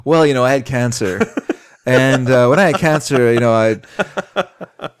Well, I had cancer. And when I had cancer, I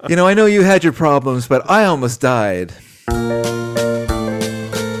know you had your problems, but I almost died.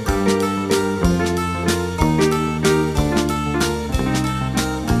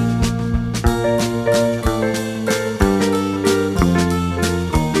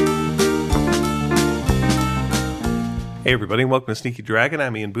 Hey everybody, and welcome to Sneaky Dragon.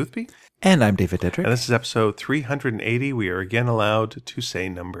 I'm Ian Boothby. And I'm David Dedrick. And this is episode 380. We are again allowed to say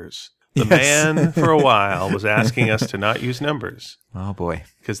numbers. The man, for a while, was asking us to not use numbers. Oh, boy.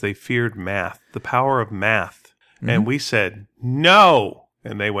 Because they feared math, the power of math. Mm-hmm. And we said, no!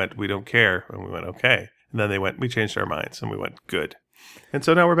 And they went, we don't care. And we went, okay. And then they went, we changed our minds. And we went, good. And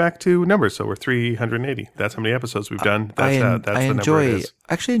so now we're back to numbers. So we're 380. That's how many episodes we've done. That's the number it is.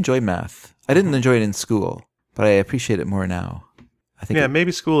 I actually enjoy math. I didn't enjoy it in school, but I appreciate it more now. I think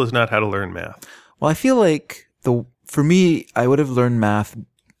maybe school is not how to learn math. Well, I feel like for me, I would have learned math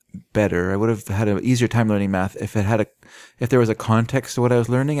better. I would have had an easier time learning math if there was a context to what I was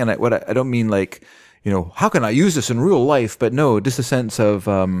learning. And I don't mean like, how can I use this in real life? But no, just a sense of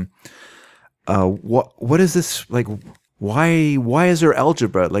what is this like? Why is there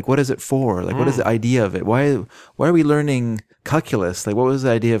algebra? Like, what is it for? Like, what is the idea of it? Why are we learning calculus? Like, what was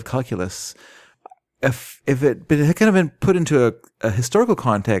the idea of calculus? If it had kind of been put into a historical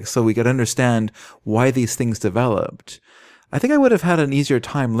context so we could understand why these things developed, I think I would have had an easier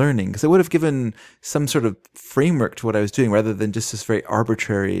time learning because it would have given some sort of framework to what I was doing rather than just this very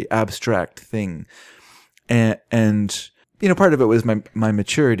arbitrary, abstract thing. And part of it was my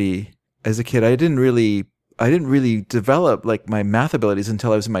maturity as a kid. I didn't really develop like my math abilities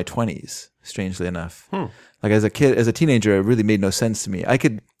until I was in my 20s, strangely enough. Like as a teenager, it really made no sense to me. I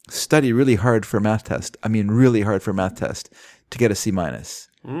could study really hard for a math test. I mean, really hard for a math test to get a C-. And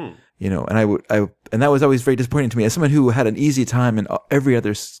that was always very disappointing to me as someone who had an easy time in every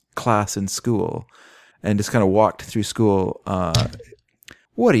other class in school and just kind of walked through school.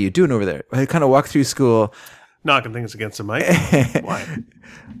 What are you doing over there? I kind of walked through school. Knocking things against the mic. Why?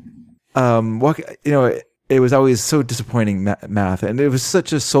 It was always so disappointing math, and it was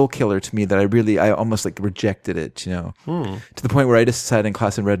such a soul killer to me that I almost like rejected it, to the point where I just sat in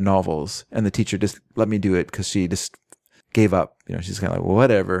class and read novels, and the teacher just let me do it because she just gave up. She's kind of like, well,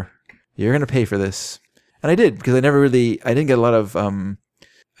 whatever, you're gonna pay for this, and I did because I didn't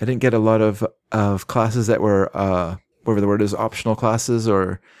get a lot of classes that were whatever the word is, optional classes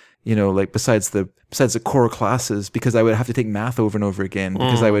or. Like besides the core classes, because I would have to take math over and over again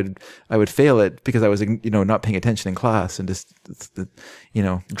because I would fail it because I was not paying attention in class and just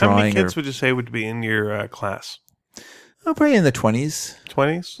drawing. How many kids would you say would be in your class? Oh, probably in the 20s.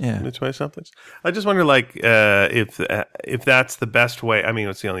 20s? Yeah. The 20-somethings? I just wonder, if that's the best way. I mean,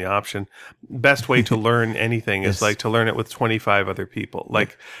 it's the only option. Best way to learn anything is like to learn it with 25 other people,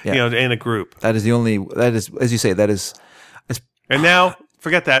 like in a group. That is, as you say, that is. And now.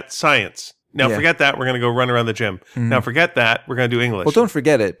 Forget that. Science. Now forget that. We're going to go run around the gym. Mm-hmm. Now forget that. We're going to do English. Well, don't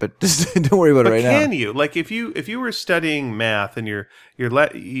forget it, but just don't worry about it right now. But can you? Like if you were studying math and you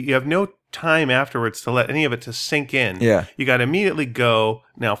have no time afterwards to let any of it to sink in. Yeah. You got to immediately go.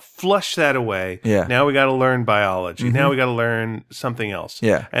 Now flush that away. Yeah. Now we got to learn biology. Mm-hmm. Now we got to learn something else.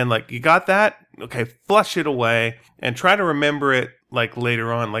 Yeah. And like you got that. Okay, flush it away and try to remember it. Like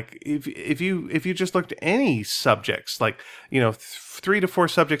later on, like if you just looked at any subjects, like 3 to 4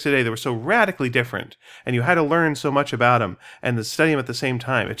 subjects a day that were so radically different, and you had to learn so much about them and to study them at the same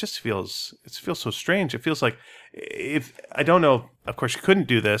time, it feels so strange. It feels like if I don't know, of course you couldn't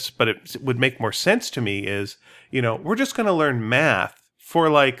do this, but it would make more sense to me. Is we're just going to learn math for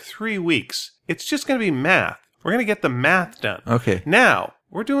like 3 weeks. It's just going to be math. We're going to get the math done. Okay. Now.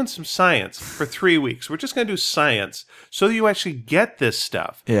 We're doing some science for 3 weeks. We're just going to do science so that you actually get this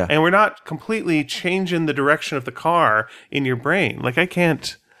stuff. Yeah. And we're not completely changing the direction of the car in your brain. Like I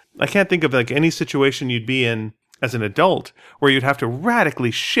can't think of like any situation you'd be in as an adult where you'd have to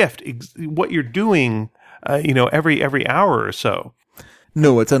radically shift what you're doing, every hour or so.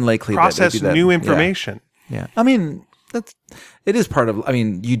 No, it's unlikely. Process new information. Yeah. I mean, it is part of. I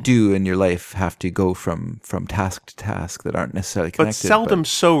mean, you do in your life have to go from task to task that aren't necessarily connected, but seldom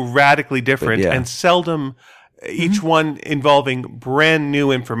so radically different, and seldom each one involving brand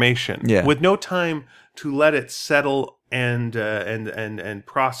new information. Yeah. With no time to let it settle and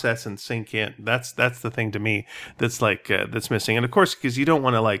process and sink in. That's the thing to me that's like that's missing. And of course, because you don't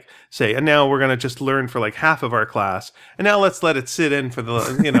want to like say, and now we're going to just learn for like half of our class, and now let's let it sit in for the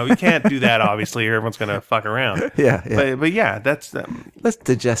you can't do that obviously, or everyone's going to fuck around. Yeah. But yeah, that's let's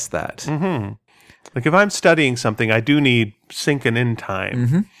digest that. Mm-hmm. Like if I'm studying something, I do need sinking in time.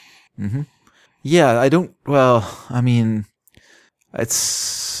 Mm-hmm. Mm-hmm. Yeah, I don't. Well, I mean,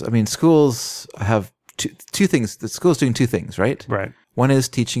 I mean, schools have two things. The school's doing two things, right? Right. One is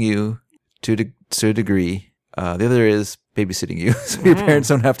teaching you to a degree. The other is babysitting you, so your parents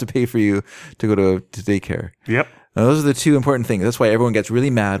don't have to pay for you to go to daycare. Yep. Now, those are the two important things. That's why everyone gets really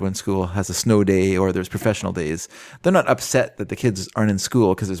mad when school has a snow day or there's professional days. They're not upset that the kids aren't in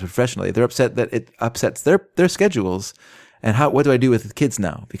school because it's professional day. They're upset that it upsets their schedules. And what do I do with the kids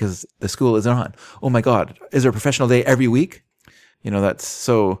now? Because the school isn't on. Oh my God. Is there a professional day every week? That's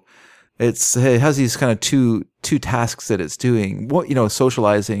so it has these kind of two tasks that it's doing.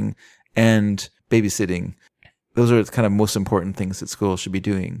 Socializing and babysitting. Those are the kind of most important things that school should be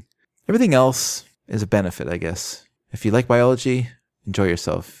doing. Everything else is a benefit, I guess. If you like biology, enjoy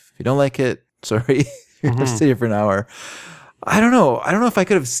yourself. If you don't like it, sorry, you're going to sit here for an hour. I don't know. I don't know if I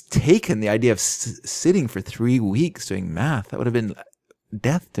could have taken the idea of sitting for 3 weeks doing math. That would have been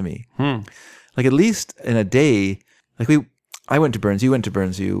death to me. Like at least in a day, I went to Burns, you went to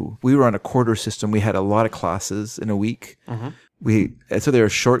Burns U. We were on a quarter system. We had a lot of classes in a week. So there were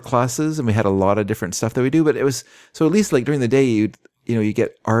short classes and we had a lot of different stuff that we do, but it was, so at least like during the day, you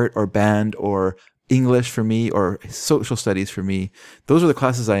get art or band or English for me or social studies for me. Those were the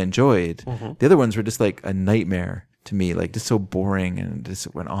classes I enjoyed. The other ones were just like a nightmare to me, like just so boring and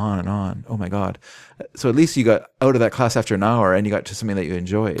just went on and on. Oh my God. So at least you got out of that class after an hour and you got to something that you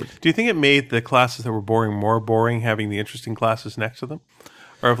enjoyed. Do you think it made the classes that were boring more boring having the interesting classes next to them?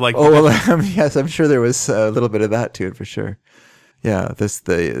 Or if like, yes, I'm sure there was a little bit of that to it for sure. Yeah,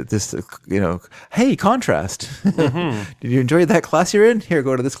 hey, contrast. Did you enjoy that class you're in? Here,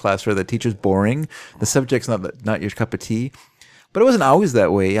 go to this class where the teacher's boring. The subject's not your cup of tea. But it wasn't always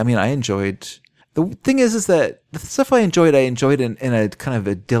that way. I mean, I enjoyed, the thing is that the stuff I enjoyed in a kind of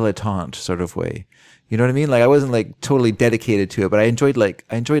a dilettante sort of way. You know what I mean? Like I wasn't like totally dedicated to it, but I enjoyed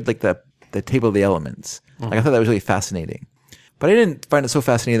the table of the elements. Like I thought that was really fascinating. But I didn't find it so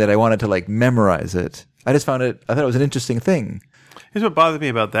fascinating that I wanted to like memorize it. I thought it was an interesting thing. Here's what bothered me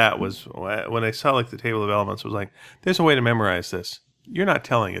about that was when I saw like the table of elements was like, there's a way to memorize this. You're not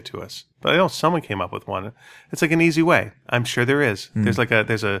telling it to us, but I know someone came up with one. It's like an easy way. I'm sure there is. There's like a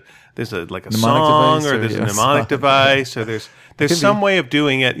song or there's a mnemonic device or there's some way of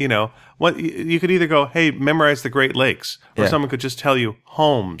doing it. What you could either go, hey, memorize the Great Lakes, or someone could just tell you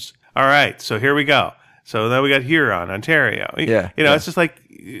Holmes. All right, so here we go. So then we got Huron, Ontario. It's just like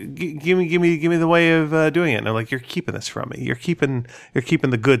give me the way of doing it. And I'm like, you're keeping this from me. You're keeping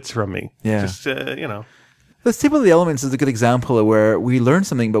the goods from me. Yeah. Just The table of the elements is a good example of where we learned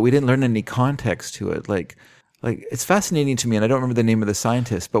something, but we didn't learn any context to it. Like it's fascinating to me, and I don't remember the name of the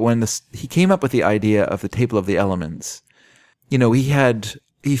scientist, but when he came up with the idea of the table of the elements,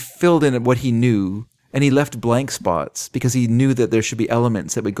 he filled in what he knew. And he left blank spots because he knew that there should be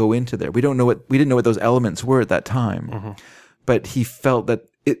elements that would go into there. We didn't know what those elements were at that time, but he felt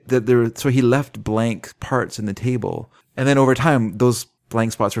so he left blank parts in the table. And then over time, those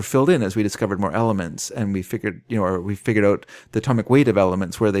blank spots were filled in as we discovered more elements, and we figured out the atomic weight of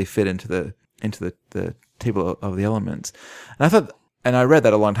elements where they fit into the table of the elements. And I read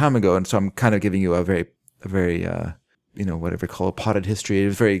that a long time ago, and so I'm kind of giving you a very whatever you call a potted history. It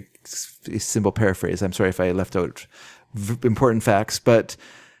was very simple paraphrase. I'm sorry if I left out important facts, but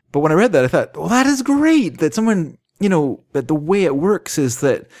when I read that, I thought, well, that is great that someone, that the way it works is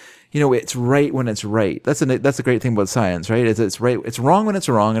that, it's right when it's right. That's a great thing about science, right? It's right. It's wrong when it's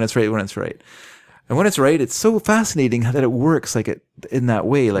wrong, and it's right when it's right. And when it's right, it's so fascinating that it works like it in that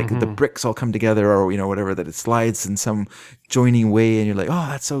way, like the bricks all come together, or whatever, that it slides in some joining way, and you're like, oh,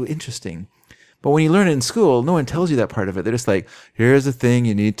 that's so interesting. But when you learn it in school, no one tells you that part of it. They're just like, here's the thing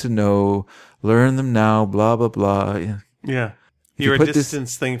you need to know, learn them now, blah, blah, blah. Yeah. You're a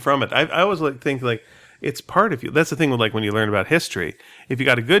distance thing from it. I always think it's part of you. That's the thing with like when you learn about history. If you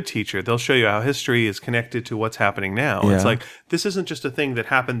got a good teacher, they'll show you how history is connected to what's happening now. Yeah. It's like, this isn't just a thing that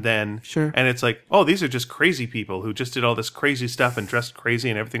happened then. Sure. And it's like, oh, these are just crazy people who just did all this crazy stuff and dressed crazy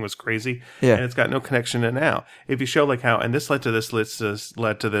and everything was crazy. Yeah. And it's got no connection to now. If you show like how, and this led to this,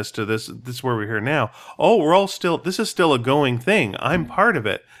 led to this, this is where we're here now. Oh, this is still a going thing. I'm part of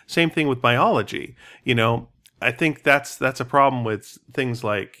it. Same thing with biology. I think that's a problem with things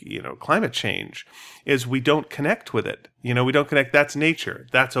like, climate change, is we don't connect with it. We don't connect. That's nature.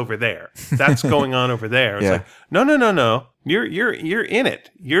 That's over there. That's going on over there. It's like, no. You're in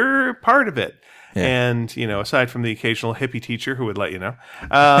it. You're part of it. Yeah. And, aside from the occasional hippie teacher who would let you know,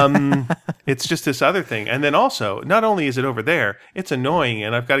 it's just this other thing. And then also, not only is it over there, it's annoying,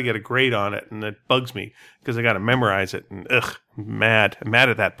 and I've got to get a grade on it, and it bugs me because I got to memorize it. And I'm mad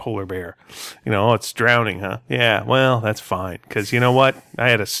at that polar bear. It's drowning, huh? Yeah, well, that's fine. Because you know what? I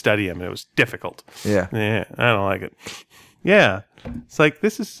had to study him, and it was difficult. Yeah. Yeah, I don't like it. Yeah. It's like,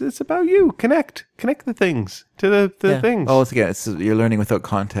 it's about you. Connect the things to the things. Oh, again, you're learning without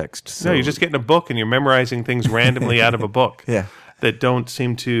context. So. No, you're just getting a book and you're memorizing things randomly out of a book. Yeah. That don't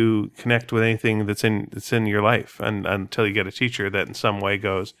seem to connect with anything that's in your life, and until you get a teacher that in some way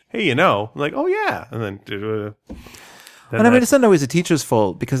goes, hey, like, oh yeah, and then. And I mean, it's not always the teacher's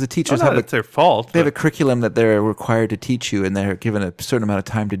fault, because the teachers it's their fault. They have a curriculum that they're required to teach you, and they're given a certain amount of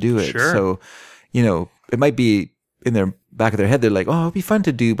time to do it. Sure. So, it might be in their back of their head, they're like, oh, it'd be fun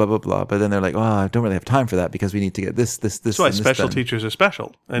to do, blah, blah, blah. But then they're like, oh, I don't really have time for that, because we need to get this. That's why special teachers are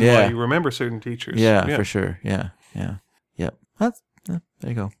special, and why you remember certain teachers. Yeah, for sure. Yeah. There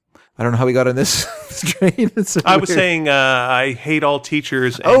you go. I don't know how we got on this train. I was saying I hate all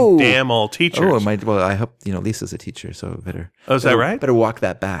teachers and damn all teachers. Well, I hope, Lisa's a teacher, so better. Oh, is that right? Better walk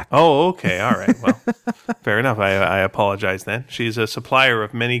that back. Oh, okay. All right. Well, fair enough. I apologize then. She's a supplier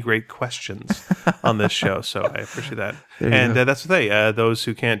of many great questions on this show, so I appreciate that. And that's the thing. Those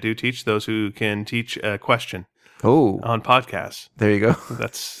who can't teach, those who can teach question. Oh. On podcasts. There you go.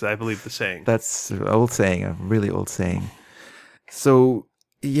 That's, I believe, the saying. That's an old saying, a really old saying. So,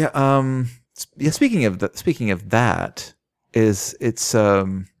 yeah, speaking of that, I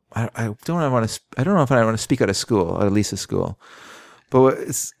don't know if I want to speak out of school, out of Lisa's school, but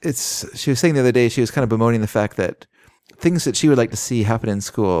she was saying the other day, she was kind of bemoaning the fact that things that she would like to see happen in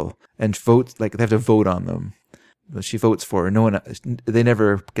school and vote, like they have to vote on them. She votes for they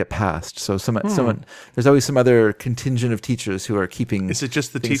never get passed. So someone, there's always some other contingent of teachers who are keeping. Is it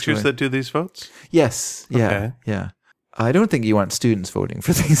just the teachers that do these votes? Yes. Yeah. Okay. Yeah. I don't think you want students voting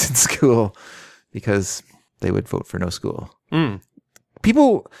for things in school, because they would vote for no school.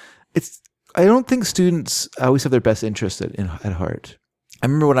 People, I don't think students always have their best interest at heart. I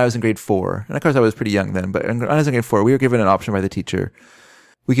remember when I was in grade 4, and of course I was pretty young then, but when I was in grade 4, we were given an option by the teacher.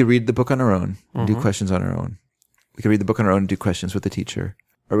 We could read the book on our own and do questions on our own. We could read the book on our own and do questions with the teacher,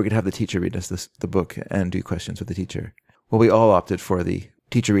 or we could have the teacher read us the book and do questions with the teacher. Well, we all opted for the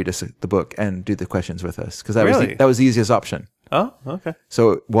teacher read us the book and do the questions with us, because that was the easiest option. Oh, okay.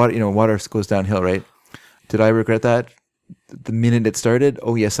 So water goes downhill, right? Did I regret that the minute it started?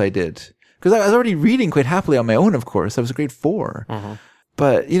 Oh, yes, I did, because I was already reading quite happily on my own. Of course, I was in grade 4,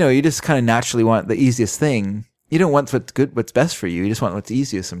 but you just kind of naturally want the easiest thing. You don't want what's best for you. You just want what's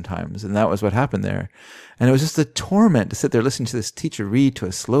easiest sometimes, and that was what happened there. And it was just a torment to sit there listening to this teacher read to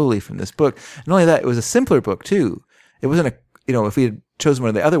us slowly from this book. And only that, it was a simpler book too. It wasn't if we had chosen one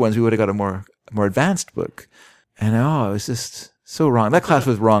of the other ones, we would have got a more advanced book. And it was just so wrong. That class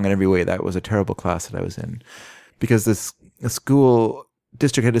was wrong in every way. That was a terrible class that I was in, because the school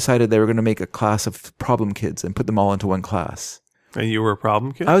district had decided they were going to make a class of problem kids and put them all into one class. And you were a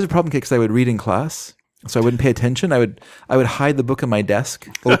problem kid? I was a problem kid because I would read in class, so I wouldn't pay attention. I would hide the book in my desk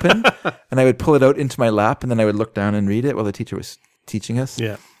open, and I would pull it out into my lap, and then I would look down and read it while the teacher was teaching us.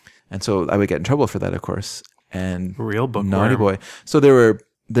 Yeah. And so I would get in trouble for that, of course. And real bookworm. Naughty boy. So there were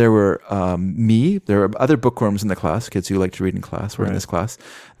there were other bookworms in the class, kids who liked to read in class were in this class.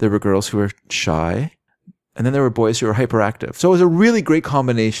 There were girls who were shy. And then there were boys who were hyperactive. So it was a really great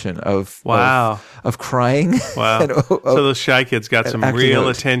combination of crying. Wow. So those shy kids got some real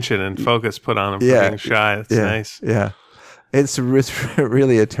attention and focus put on them for being shy. That's nice. Yeah. It's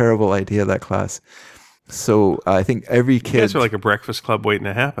really a terrible idea, that class. So I think every kid... You guys are like a breakfast club waiting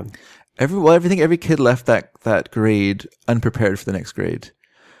to happen. I think every kid left that grade unprepared for the next grade.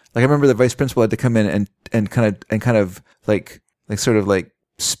 Like I remember the vice principal had to come in and kind of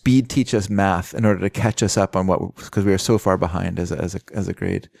speed teach us math in order to catch us up on because we were so far behind as a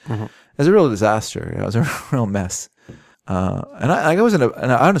grade. Mm-hmm. It was a real disaster. It was a real mess. And I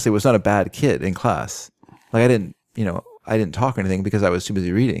honestly was not a bad kid in class. Like I didn't talk or anything because I was too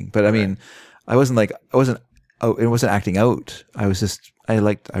busy reading. But I mean, it wasn't acting out. I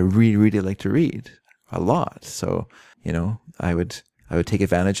really, really liked to read a lot. So, I would take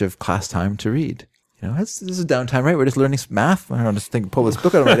advantage of class time to read. This is downtime, right? We're just learning math. I don't just pull this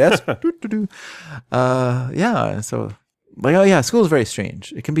book out of my desk. So, school is very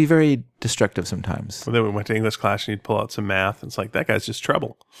strange. It can be very destructive sometimes. Well, then we went to English class and you'd pull out some math. And it's like, that guy's just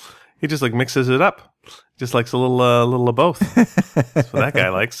trouble. He just mixes it up. Just likes a little of both. That's what that guy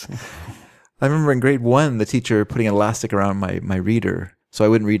likes. I remember in grade 1, the teacher putting an elastic around my reader so I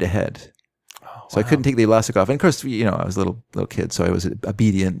wouldn't read ahead. So I couldn't take the elastic off. And of course, I was a little kid, so I was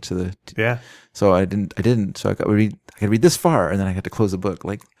obedient to the... Yeah. So I didn't. So I could read this far, and then I had to close the book.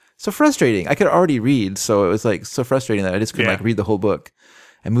 So frustrating. I could already read, so it was so frustrating that I just couldn't read the whole book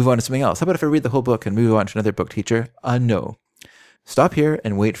and move on to something else. How about if I read the whole book and move on to another book, teacher? No. Stop here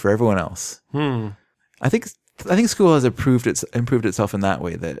and wait for everyone else. I think school has improved itself in that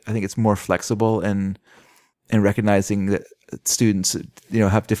way, that I think it's more flexible and and recognizing that students,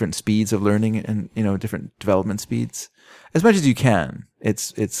 have different speeds of learning and, different development speeds as much as you can.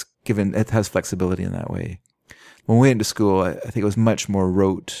 It has flexibility in that way. When we went to school, I think it was much more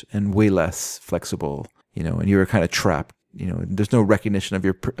rote and way less flexible, and you were kind of trapped, there's no recognition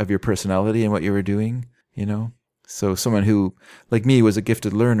of your personality and what you were doing, So someone who, like me, was a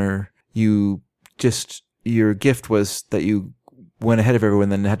gifted learner, your gift was that you went ahead of everyone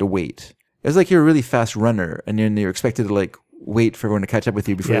and then had to wait. It was like you're a really fast runner and you're expected to like wait for everyone to catch up with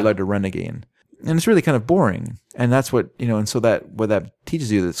you before you're allowed to run again. And it's really kind of boring. And that's what, and so what that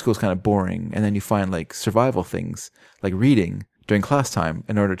teaches you, that school's kind of boring. And then you find like survival things, like reading during class time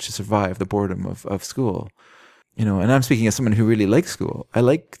in order to survive the boredom of school. And I'm speaking as someone who really likes school. I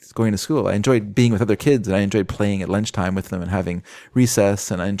like going to school. I enjoyed being with other kids, and I enjoyed playing at lunchtime with them and having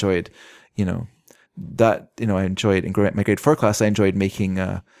recess. And I enjoyed, I enjoyed in my grade 4 class, I enjoyed making,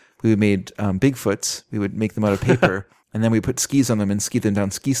 we made Bigfoots. We would make them out of paper. And then we put skis on them and ski them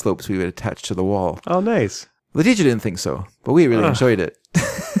down ski slopes we would attach to the wall. Oh, nice. The teacher didn't think so, but we really enjoyed it.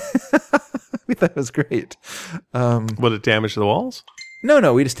 We thought it was great. Would it damage the walls?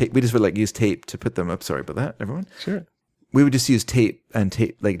 No. We just would like use tape to put them up. Sorry about that, everyone. Sure. We would just use tape,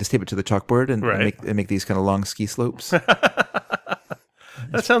 like just tape it to the chalkboard and make these kind of long ski slopes. That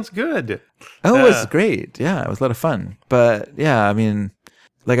sounds good. Oh, it was great. Yeah, it was a lot of fun. But yeah, I mean,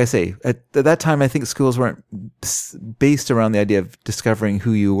 like I say, at that time, I think schools weren't based around the idea of discovering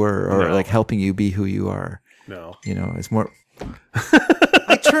who you were or like helping you be who you are. No. It's more.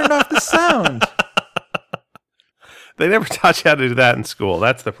 I turned off the sound. They never taught you how to do that in school.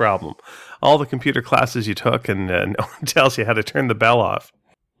 That's the problem. All the computer classes you took, and no one tells you how to turn the bell off.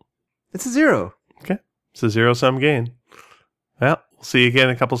 It's a 0. Okay. It's a zero-sum game. Well, we'll see you again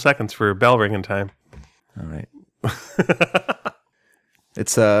in a couple seconds for bell ringing time. All right.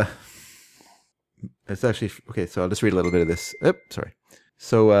 It's actually okay. So I'll just read a little bit of this. Sorry.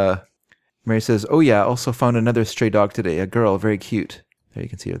 So Mary says, "Oh yeah, also found another stray dog today. A girl, very cute. There, you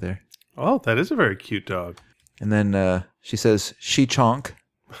can see her there. Oh, that is a very cute dog." And then she says, "She chonk,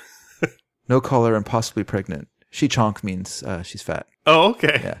 no collar and possibly pregnant. She chonk means she's fat." Oh,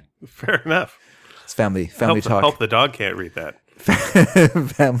 okay. Yeah, fair enough. It's family talk. Hope the dog can't read that.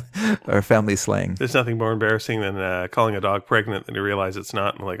 family slang. There's nothing more embarrassing than calling a dog pregnant and you realize it's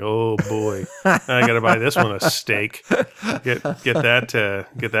not, and like, oh boy, I got to buy this one a steak. Get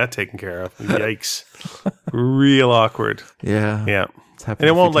that taken care of. Yikes! Real awkward. Yeah. And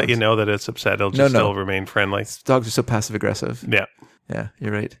it won't let you know that it's upset. It'll just still remain friendly. Dogs are so passive aggressive. Yeah,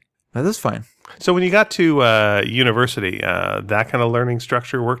 you're right. No, that's fine. So when you got to university, that kind of learning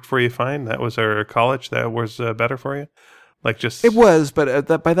structure worked for you fine? That was our college that was better for you? It was, but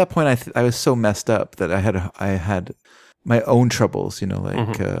by that point, I was so messed up that I had my own troubles.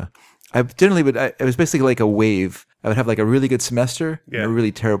 I generally would. It was basically like a wave. I would have like a really good semester and a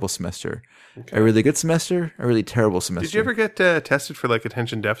really terrible semester. Okay. A really good semester, a really terrible semester. Did you ever get tested for like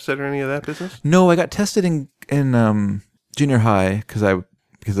attention deficit or any of that business? No, I got tested in junior high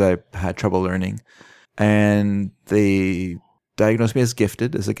because I had trouble learning, and they diagnosed me as a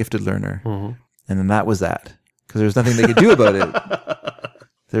gifted learner, and then that was that. Because there was nothing they could do about it.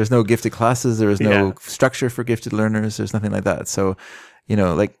 There was no gifted classes. There was no structure for gifted learners. There's nothing like that. So,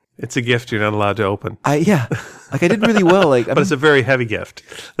 it's a gift you're not allowed to open. I did really well. But it's a very heavy gift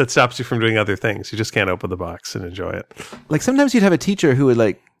that stops you from doing other things. You just can't open the box and enjoy it. Like sometimes you'd have a teacher who would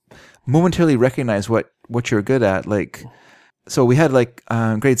like momentarily recognize what you're good at. Like, so we had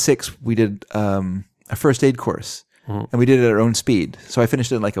grade 6, we did a first aid course. And we did it at our own speed. So I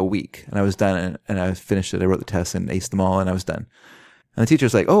finished it in like a week and I was done and I finished it. I wrote the tests and aced them all and I was done. And the teacher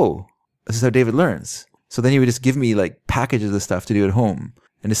was like, "Oh, this is how David learns." So then he would just give me like packages of stuff to do at home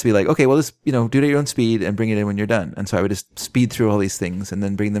and just be like, "Okay, well, just, do it at your own speed and bring it in when you're done." And so I would just speed through all these things and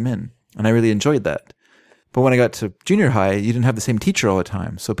then bring them in. And I really enjoyed that. But when I got to junior high, you didn't have the same teacher all the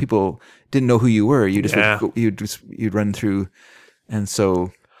time. So people didn't know who you were. You just you'd run through. And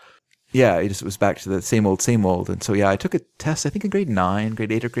so yeah, it was back to the same old. And so, I took a test, I think in grade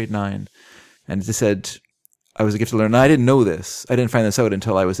 8 or grade 9. And it just said I was a gifted learner. And I didn't know this. I didn't find this out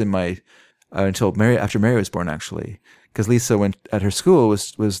until I was in after Mary was born, actually. Because Lisa went at her school,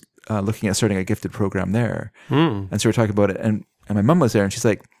 was looking at starting a gifted program there. And so we were talking about it. And my mom was there and she's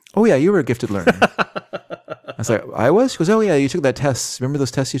like, "Oh yeah, you were a gifted learner." I was like, "I was?" She goes, "Oh yeah, you took that test. Remember those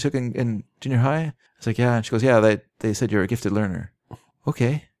tests you took in junior high?" I was like, "Yeah." And she goes, "Yeah, they said you're a gifted learner."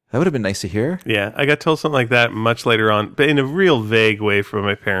 Okay. That would have been nice to hear. Yeah, I got told something like that much later on, but in a real vague way from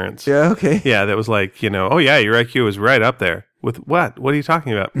my parents. Yeah, okay. Yeah, that was like, "Oh yeah, your IQ is right up there." With what? What are you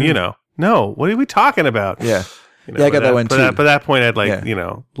talking about? No, what are we talking about? Yeah. You know, Yeah, I got that one too. By that point, I'd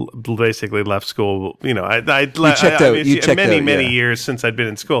Yeah. basically left school. I checked out. You checked many out, many yeah. years since I'd been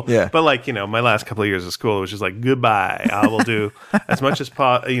in school. Yeah. But my last couple of years of school, it was just like goodbye. I will do as much as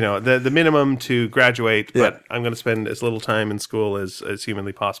the minimum to graduate, but I'm going to spend as little time in school as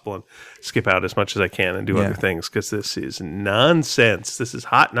humanly possible and skip out as much as I can and do other things because this is nonsense. This is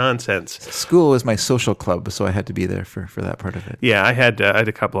hot nonsense. School was my social club, so I had to be there for that part of it. Yeah, I had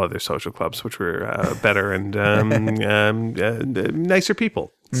a couple other social clubs which were better and nicer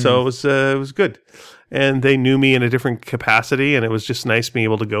people. So it was good, and they knew me in a different capacity, and it was just nice being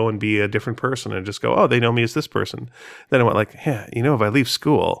able to go and be a different person and just go, oh, they know me as this person. Then I went like, yeah, if I leave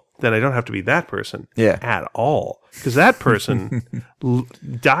school, then I don't have to be that person at all, because that person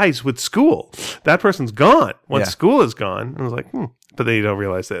dies with school. That person's gone once school is gone. I was like, But then you don't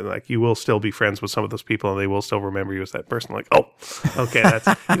realize that, like, you will still be friends with some of those people, and they will still remember you as that person. Like, oh, okay,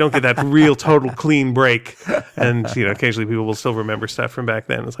 you don't get that real total clean break. And occasionally people will still remember stuff from back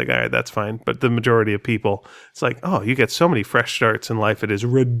then. It's like, all right, that's fine. But the majority of people, it's like, oh, you get so many fresh starts in life. It is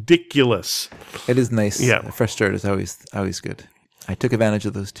ridiculous. It is nice. Yeah, a fresh start is always good. I took advantage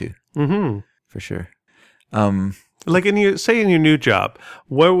of those too, for sure. Like in your new job,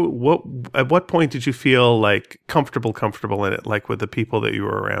 at what point did you feel like comfortable in it, like with the people that you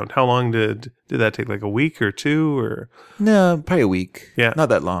were around? How long did that take? Like a week or two, or no, probably a week. Yeah, not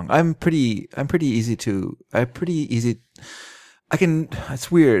that long. I'm pretty easy.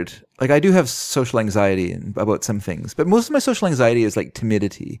 It's weird. Like I do have social anxiety about some things, but most of my social anxiety is like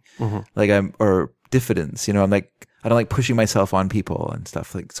timidity, or diffidence. I'm like, I don't like pushing myself on people and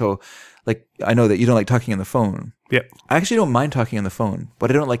stuff like so. Like, I know that you don't like talking on the phone. Yep. I actually don't mind talking on the phone. What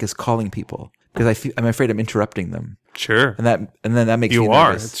I don't like is calling people because I'm afraid I'm interrupting them. Sure. And then that makes me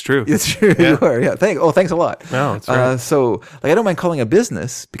nervous. It's true. It's true. Yeah. You are. Yeah. Thanks a lot. No, it's right. So, like, I don't mind calling a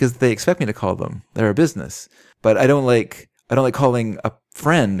business because they expect me to call them. They're a business. But I don't like calling a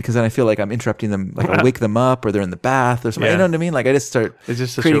friend because then I feel like I'm interrupting them. Like I wake them up or they're in the bath or something. Yeah. You know what I mean? Like I just start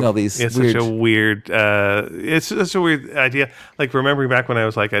creating all these. It's weird... such a weird. It's such a weird idea. Like remembering back when I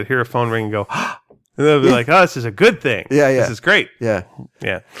was like, I'd hear a phone ring and go, and they'll be like, "Oh, this is a good thing. Yeah. This is great." Yeah.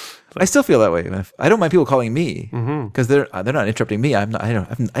 Yeah. I still feel that way. I don't mind people calling me because they're not interrupting me. I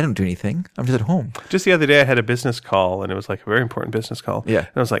don't do anything. I'm just at home. Just the other day, I had a business call, and it was like a very important business call. Yeah,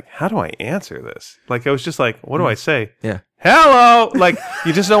 and I was like, "How do I answer this?" Like, I was just like, "What do I say?" Yeah, hello. Like,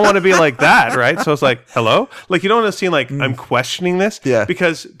 you just don't want to be like that, right? So it's like, hello. Like, you don't want to seem like I'm questioning this. Yeah,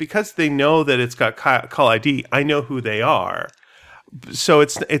 because they know that it's got call ID. I know who they are. So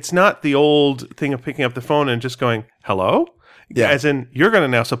it's not the old thing of picking up the phone and just going hello. Yeah. As in, you're going to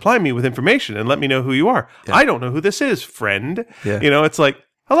now supply me with information and let me know who you are. Yeah. I don't know who this is, friend. Yeah. It's like,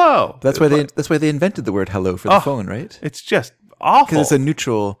 hello. That's why they invented the word hello for the phone, right? It's just awful. Because it's a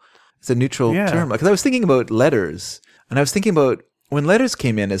neutral term. Because I was thinking about letters, and I was thinking about when letters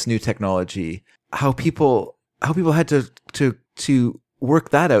came in as new technology, how people had to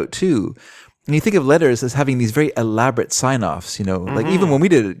work that out too. And you think of letters as having these very elaborate sign-offs, like even when we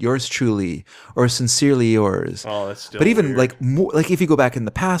did it, yours truly or sincerely yours. Oh, that's still But even weird. like more, like if you go back in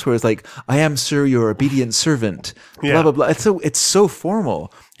the past where it's like, I am, sir, your obedient servant, blah, blah, blah. It's so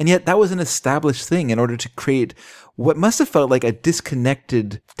formal. And yet that was an established thing in order to create what must have felt like a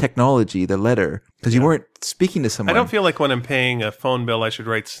disconnected technology, the letter, because you weren't speaking to someone. I don't feel like when I'm paying a phone bill, I should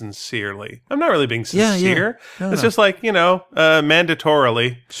write sincerely. I'm not really being sincere. Yeah. No, it's just like,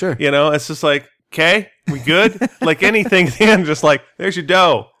 mandatorily. Sure. It's just like, okay, we good? Like anything at the end, just like, there's your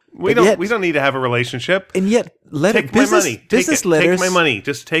dough. We don't need to have a relationship. And yet, take my money. Business letters. Take my money.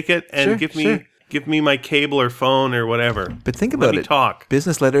 Just take it and give me my cable or phone or whatever. But think about it. Talk.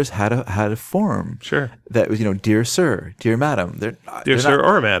 Business letters had a form. Sure. That was, dear sir, dear madam. Dear sir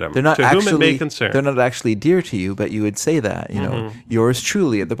or madam. They're not to actually, whom it may concern. They're not actually dear to you, but you would say that, yours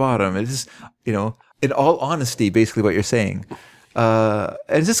truly at the bottom. It is, in all honesty, basically what you're saying. And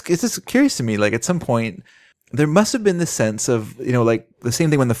it's just curious to me, like at some point, there must have been this sense of, like the same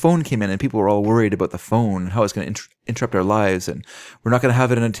thing when the phone came in and people were all worried about the phone, how it's going to interrupt our lives. And we're not going to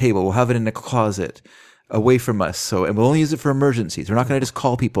have it on a table. We'll have it in a closet away from us. And we'll only use it for emergencies. We're not going to just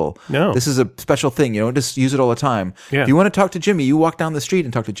call people. No. This is a special thing. You don't just use it all the time. Yeah. If you want to talk to Jimmy, you walk down the street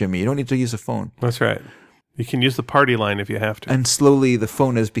and talk to Jimmy. You don't need to use a phone. That's right. You can use the party line if you have to. And slowly the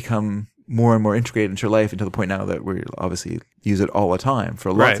phone has become more and more integrated into our life until the point now that we obviously use it all the time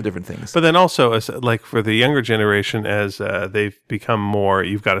for lots of different things. But then also, as, like for the younger generation, as they've become more,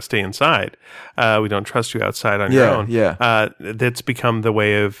 you've got to stay inside. We don't trust you outside on your own. Yeah. That's become the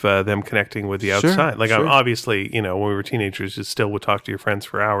way of them connecting with the outside. Like I'm obviously, when we were teenagers, you still would talk to your friends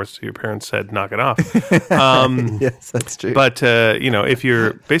for hours till your parents said, knock it off. Yes, that's true. But, if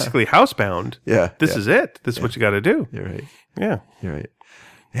you're basically housebound, this is it. This is what you got to do. You're right. Yeah. You're right.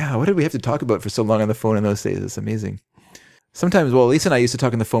 Yeah, what did we have to talk about for so long on the phone in those days? It's amazing. Sometimes, Lisa and I used to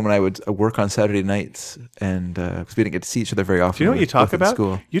talk on the phone when I would work on Saturday nights, and because we didn't get to see each other very often. Do you know what you talk about?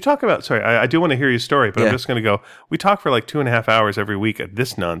 School. You talk about. Sorry, I do want to hear your story, but I'm just going to go. We talk for like 2.5 hours every week at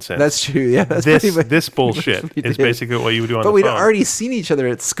this nonsense. That's true. Yeah, that's this bullshit is basically what you would do on the phone. But we'd already seen each other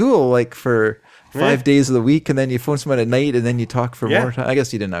at school, like for 5 days of the week, and then you phone someone at night, and then you talk for more time. I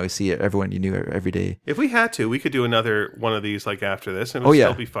guess you didn't always see everyone you knew every day. If we had to, we could do anher one of these like after this, and it would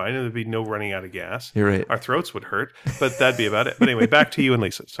still be fine, and there'd be no running out of gas. You're right. Our throats would hurt, but that'd be about it. But anyway, back to you and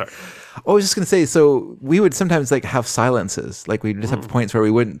Lisa. Sorry. I was just going to say, so we would sometimes like have silences, like we'd just have points where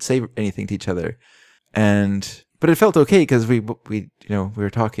we wouldn't say anything to each other, but it felt okay because we were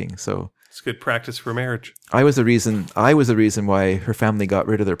talking. So it's good practice for marriage. I was the reason why her family got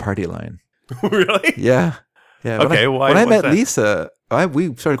rid of their party line. Really? Yeah. Okay. When I met Lisa,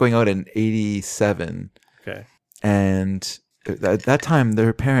 we started going out in 87. Okay. And at that time,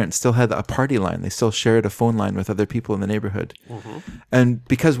 their parents still had a party line. They still shared a phone line with other people in the neighborhood. Mm-hmm. And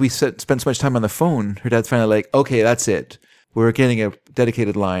because we spent so much time on the phone, her dad's finally like, okay, that's it. We're getting a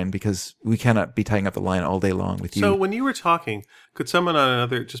dedicated line because we cannot be tying up the line all day long with you. So when you were talking, could someone on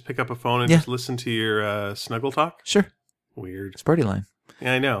another just pick up a phone and just listen to your snuggle talk? Sure. Weird. It's party line.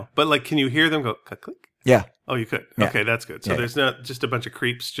 Yeah, I know. But like, can you hear them go click, click? Yeah. Oh, you could. Yeah. Okay, that's good. So there's not just a bunch of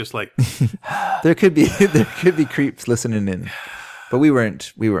creeps just like there could be creeps listening in. But we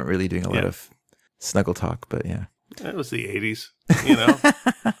weren't really doing a lot of snuggle talk, but yeah. It was the 80s,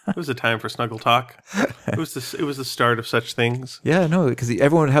 It was a time for snuggle talk. It was the start of such things. Yeah, no, because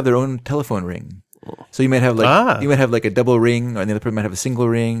everyone would have their own telephone ring. So you might have like a double ring, or the other person might have a single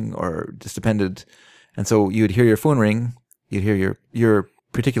ring, or just depended. And so you would hear your phone ring, you'd hear your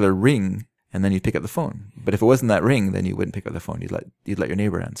particular ring, and then you'd pick up the phone. But if it wasn't that ring, then you wouldn't pick up the phone. You'd let your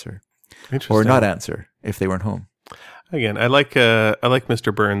neighbor answer, or not answer if they weren't home. Again, I like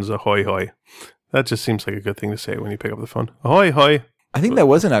Mr. Burns' ahoy hoy. That just seems like a good thing to say when you pick up the phone. Ahoy hoy. I think that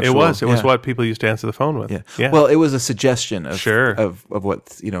was an actual. It was what people used to answer the phone with. Yeah. Well, it was a suggestion of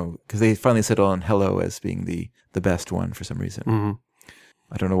what because they finally settled on hello as being the best one for some reason. Mm-hmm.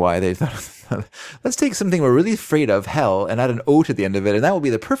 I don't know why they thought, let's take something we're really afraid of, hell, and add an O to the end of it, and that will be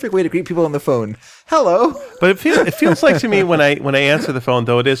the perfect way to greet people on the phone. Hello. But it feels like to me when I answer the phone,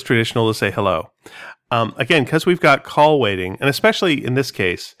 though it is traditional to say hello. Again, because we've got call waiting, and especially in this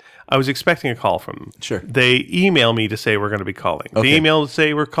case, I was expecting a call from them. Sure. They email me to say we're going to be calling. Okay. They email to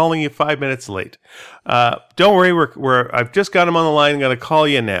say we're calling you 5 minutes late. Don't worry, I've just got them on the line. I'm going to call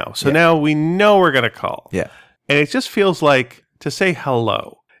you now. So now we know we're going to call. Yeah. And it just feels like to say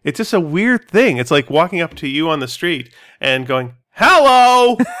hello. It's just a weird thing. It's like walking up to you on the street and going,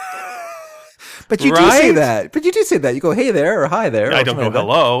 hello. But you do say that. You go, hey there, or hi there. I don't go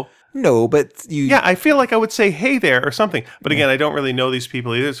hello. No, but you... Yeah, I feel like I would say hey there or something. But again, I don't really know these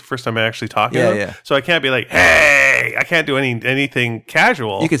people either. It's the first time I'm actually talking to them. Yeah. So I can't be like, hey! I can't do anything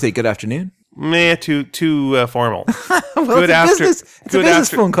casual. You can say good afternoon. Meh, too formal. Well, good it's a business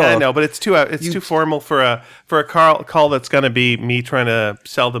phone call. I know, but it's too formal for a call that's going to be me trying to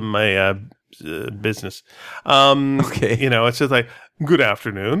sell them my business. Okay. It's just like, good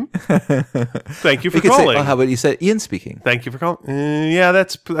afternoon. Thank you for calling. How about you said Ian speaking? Thank you for calling. Yeah,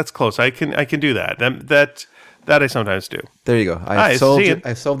 that's close. I can do that. That I sometimes do. There you go. I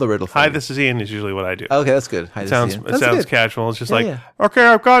solved the riddle for you. Hi, this is Ian is usually what I do. Okay, that's good. Hi, it sounds casual. It's just okay,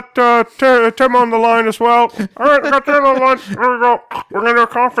 I've got Tim on the line as well. All right, I got Tim on the line. There we go. We're going to do a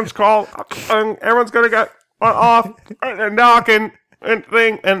conference call. And everyone's going to get off and knocking and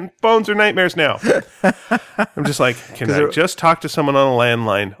thing, and phones are nightmares now. I'm just like, can I just talk to someone on a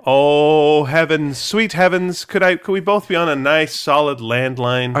landline? Oh, heavens, sweet heavens. Could we both be on a nice, solid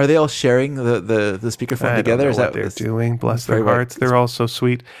landline? Are they all sharing the speakerphone together? Is that what they're doing? Bless their hearts. They're all so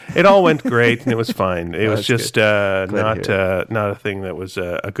sweet. It all went great, and it was fine. It was just not a thing that was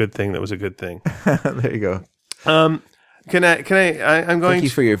a good thing that was a good thing. There you go. I'm going Thank you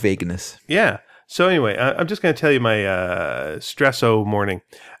for your vagueness. Yeah. So anyway, I'm just going to tell you my stresso morning.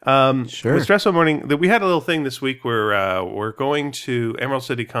 Sure. With Stressful Morning, we had a little thing this week where we're going to Emerald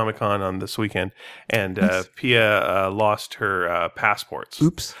City Comic Con on this weekend, and Pia lost her passports.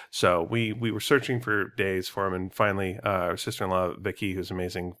 Oops. So we were searching for days for them, and finally our sister-in-law Vicky, who's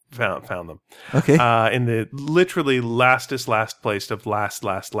amazing, found them. Okay. In the literally last place of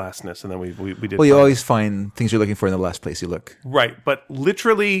lastness, and then we did. Well, you find always find things you're looking for in the last place you look. right, but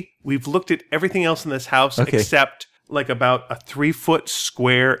literally we've looked at everything else in this house except like about a 3-foot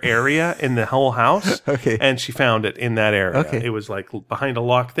square area in the whole house. Okay. And she found it in that area. Okay. It was like behind a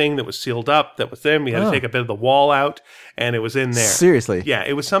locked thing that was sealed up. That was there. We had to take a bit of the wall out, and it was in there. Seriously. Yeah,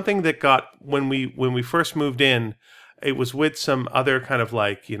 it was something that got when we first moved in. It was with some other kind of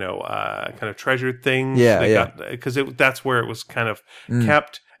like kind of treasured things. Yeah, Because that's where it was kind of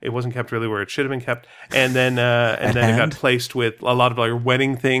kept. It wasn't kept really where it should have been kept, and then it got placed with a lot of like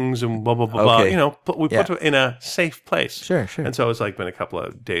wedding things and blah blah blah blah. Okay. We put it in a safe place. Sure. And so it's like been a couple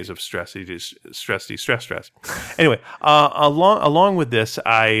of days of stress. Anyway, along with this,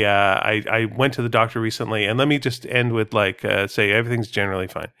 I went to the doctor recently, and let me just end with like say everything's generally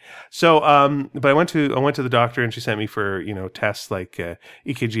fine. So, but I went to the doctor, and she sent me for tests like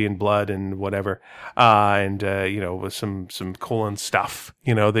EKG and blood and whatever, and with some colon stuff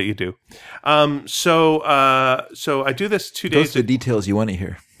that you do. So I do this 2 days. Those are the details you want to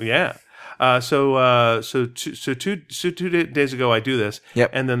hear. Yeah. So 2 days ago I do this. Yep.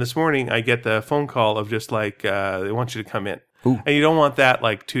 And then this morning I get the phone call of just like they want you to come in. Ooh. And you don't want that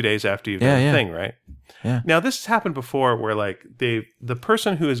like 2 days after you've done the thing, right? Yeah. Now this has happened before where like the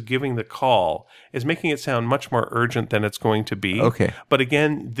person who is giving the call is making it sound much more urgent than it's going to be. Okay. But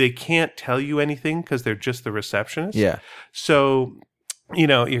again, they can't tell you anything because they're just the receptionist. Yeah. So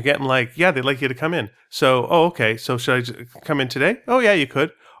you're getting like, yeah, they'd like you to come in. So, okay. So should I just come in today? Oh, yeah, you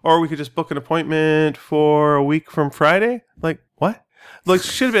could. Or we could just book an appointment for a week from Friday. Like, what? Like,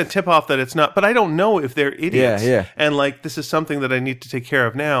 should have been a tip off that it's not, but I don't know if they're idiots. Yeah. And like, this is something that I need to take care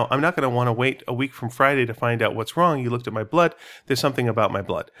of now. I'm not going to want to wait a week from Friday to find out what's wrong. You looked at my blood. There's something about my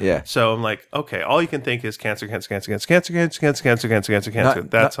blood. Yeah. So I'm like, okay, all you can think is cancer. That's all.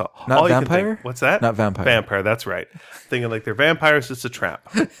 Not all vampire? You can think. What's that? Not vampire. Vampire. That's right. Thinking like they're vampires. It's a trap.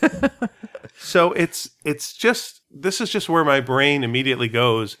 So it's just, this is just where my brain immediately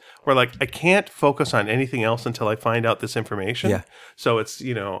goes, where like I can't focus on anything else until I find out this information. Yeah. So it's,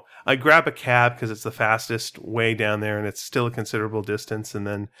 I grab a cab because it's the fastest way down there, and it's still a considerable distance. And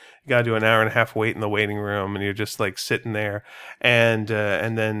then you got to do an hour and a half wait in the waiting room, and you're just like sitting there, and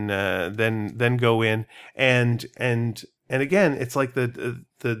then go in, and again, it's like this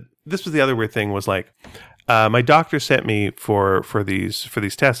was the other weird thing was like. My doctor sent me for these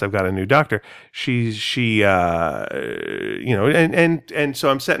tests. I've got a new doctor. She and so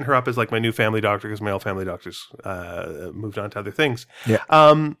I'm setting her up as like my new family doctor because my old family doctors moved on to other things. Yeah.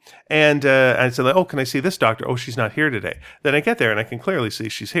 And I said, like, oh, can I see this doctor? Oh, she's not here today. Then I get there and I can clearly see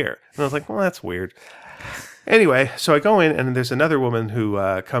she's here. And I was like, well, that's weird. Anyway, so I go in, and there's another woman who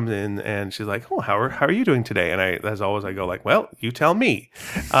comes in, and she's like, "Oh, how are you doing today?" And as always, I go like, "Well, you tell me."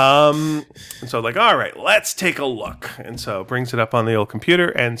 And so I'm like, all right, let's take a look. And so brings it up on the old computer,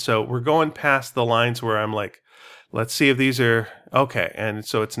 and so we're going past the lines where I'm like, let's see if these are okay. And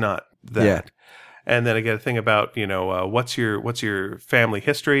so it's not that. Yeah. And then I get a thing about, what's your family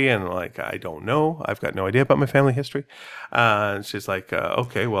history? And I'm like, I don't know. I've got no idea about my family history. And she's like,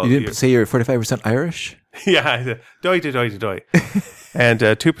 okay, well. You didn't say you're 45% Irish? Yeah, I said, doi. And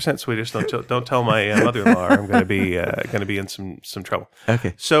 2% Swedish. Don't tell my mother-in-law. Or I'm going to be in some trouble.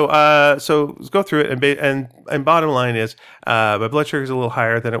 Okay. So let's go through it, and bottom line is my blood sugar is a little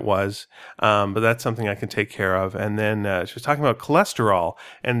higher than it was, but that's something I can take care of. And then she was talking about cholesterol,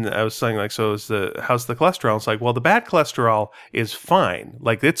 and I was saying like, so how's the cholesterol? It's like, well, the bad cholesterol is fine.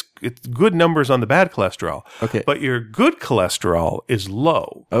 Like it's good numbers on the bad cholesterol. Okay. But your good cholesterol is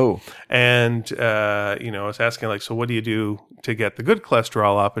low. Oh. And I was asking like, so what do you do to get the good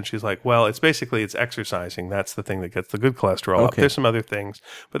cholesterol up? And she's like, well, it's exercising. That's the thing that gets the good cholesterol up. There's some other things,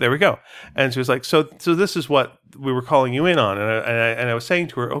 but there we go. And she was like, so this is what we were calling you in on. And I was saying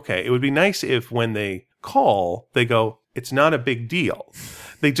to her, okay, it would be nice if when they call, they go, it's not a big deal.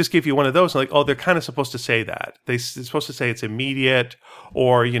 They just give you one of those, like, oh, they're kind of supposed to say that. They're supposed to say it's immediate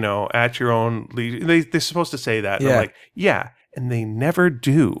or, at your own leisure. They're supposed to say that. And Yeah. I'm like, yeah. And they never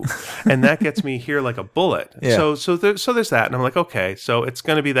do. And that gets me here like a bullet. Yeah. So there's that. And I'm like, okay, so it's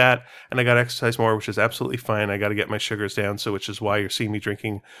going to be that. And I got to exercise more, which is absolutely fine. I got to get my sugars down. So which is why you're seeing me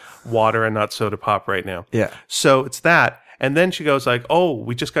drinking water and not soda pop right now. Yeah. So it's that. And then she goes like, "Oh,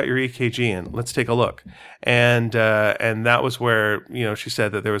 we just got your EKG in. Let's take a look." And that was where, she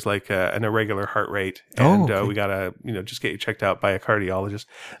said that there was like an irregular heart rate, and we gotta, just get you checked out by a cardiologist.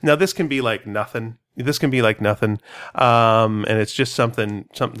 Now this can be like nothing. And it's just something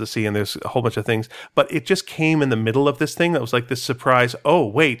to see. And there's a whole bunch of things, but it just came in the middle of this thing that was like this surprise. Oh,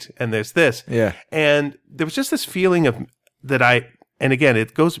 wait, and there's this. Yeah. And there was just this feeling and again,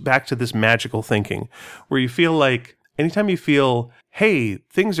 it goes back to this magical thinking where you feel like anytime you feel, hey,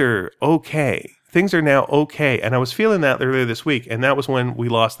 things are okay. Things are now okay. And I was feeling that earlier this week. And that was when we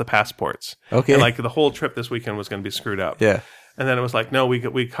lost the passports. Okay. And like the whole trip this weekend was going to be screwed up. Yeah. And then it was like, no,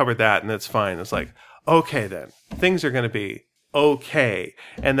 we covered that and it's fine. It's like, okay, then things are going to be okay.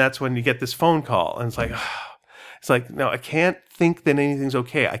 And that's when you get this phone call and it's like, no, I can't think that anything's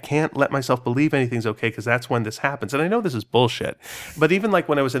okay. I can't let myself believe anything's okay because that's when this happens. And I know this is bullshit. But even like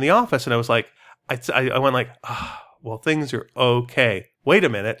when I was in the office and I was like, I went like, well, things are okay. Wait a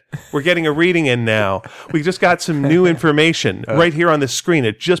minute. We're getting a reading in now. We just got some new information right here on the screen.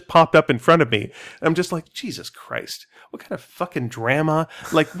 It just popped up in front of me. And I'm just like, Jesus Christ. What kind of fucking drama?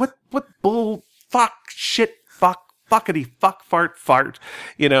 Like what bull fuck shit fuckity fuck fart,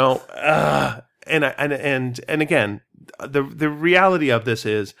 And again, the reality of this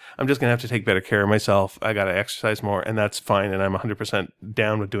is I'm just going to have to take better care of myself. I got to exercise more, and that's fine. And I'm 100%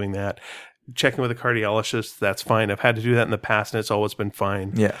 down with doing that. Checking with a cardiologist, that's fine. I've had to do that in the past, and it's always been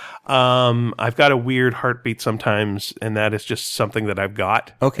fine. Yeah. I've got a weird heartbeat sometimes, and that is just something that I've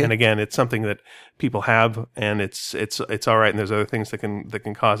got. Okay. And again, it's something that people have, and it's all right. And there's other things that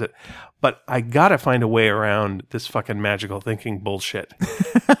can cause it, but I gotta find a way around this fucking magical thinking bullshit.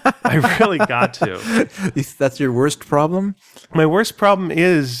 I really got to. That's your worst problem? My worst problem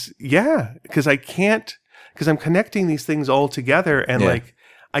is, because I'm connecting these things all together, and like.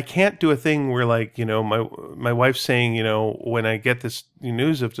 I can't do a thing where like, my wife's saying, when I get this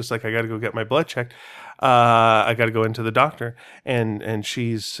news of just like, I got to go get my blood checked. I got to go into the doctor and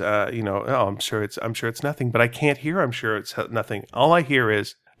she's, oh, I'm sure it's nothing, but I can't hear, I'm sure it's nothing. All I hear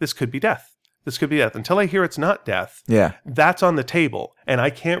is this could be death. This could be death. Until I hear it's not death, that's on the table. And I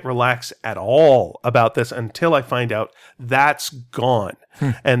can't relax at all about this until I find out that's gone.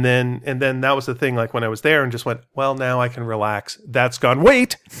 And then that was the thing, like when I was there and just went, well, now I can relax. That's gone.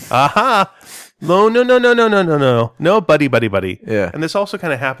 Wait. Aha. No, buddy. Yeah. And this also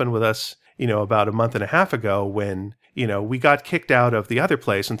kind of happened with us, about a month and a half ago when, we got kicked out of the other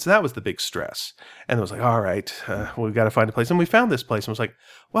place. And so that was the big stress. And it was like, all right, we've got to find a place. And we found this place and was like,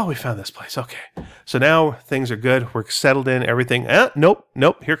 well, we found this place. Okay. So now things are good. We're settled in, everything. Nope.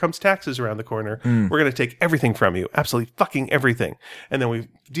 Here comes taxes around the corner. We're going to take everything from you. Absolutely fucking everything. And then we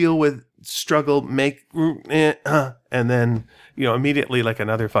deal with struggle, and then, immediately like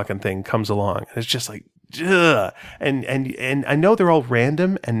another fucking thing comes along. And it's just like, ugh. And I know they're all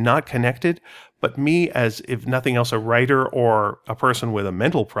random and not connected, but me, as if nothing else, a writer or a person with a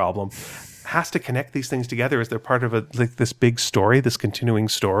mental problem, has to connect these things together as they're part of this big story, this continuing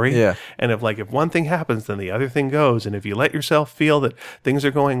story. Yeah. And if one thing happens, then the other thing goes. And if you let yourself feel that things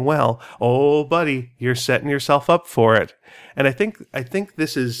are going well, oh, buddy, you're setting yourself up for it. And I think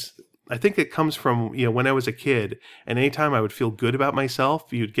it comes from, when I was a kid, and anytime I would feel good about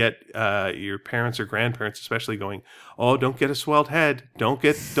myself, you'd get your parents or grandparents especially going, oh, don't get a swelled head. Don't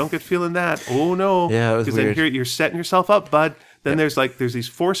get feeling that. Oh, no. Yeah, it was weird. Then you're setting yourself up, bud. Then there's these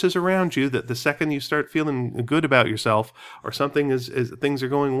forces around you that the second you start feeling good about yourself or something is things are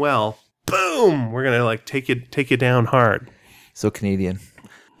going well, boom, we're going to take you down hard. So Canadian.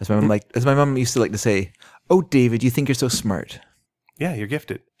 As my mom used to like to say, oh, David, you think you're so smart. Yeah, you're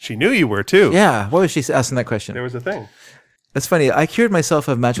gifted. She knew you were too. Yeah. What was she asking that question? There was a thing. That's funny. I cured myself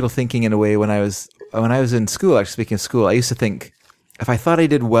of magical thinking in a way when I was in school. Actually, speaking of school, I used to think if I thought I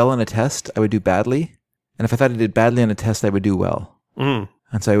did well on a test, I would do badly, and if I thought I did badly on a test, I would do well. And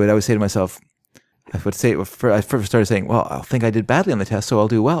so I would always say to myself, I first started saying, well, I'll think I did badly on the test, so I'll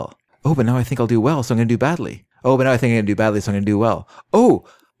do well. Oh, but now I think I'll do well, so I'm going to do badly. Oh, but now I think I'm going to do badly, so I'm going to do well. Oh.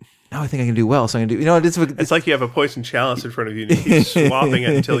 Now I think I can do well, so I'm going to do... It's like you have a poison chalice in front of you and you keep swapping it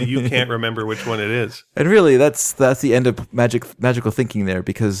until you can't remember which one it is. And really, that's the end of magical thinking there,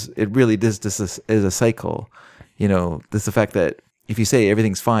 because it really is a cycle. There's the fact that, If you say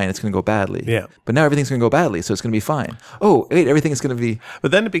everything's fine, it's going to go badly. Yeah. But now everything's going to go badly, so it's going to be fine. Oh, wait, everything is going to be...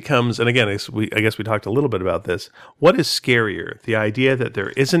 But then it becomes, and again, I guess we talked a little bit about this. What is scarier, the idea that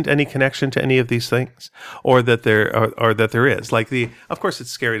there isn't any connection to any of these things, or that there is? Like of course,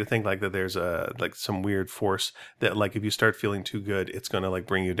 it's scary to think like that. There's like some weird force that like if you start feeling too good, it's going to like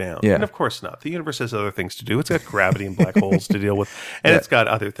bring you down. Yeah. And of course not. The universe has other things to do. It's got gravity and black holes to deal with, and it's got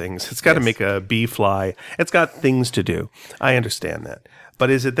other things. It's got to make a bee fly. It's got things to do. I understand that.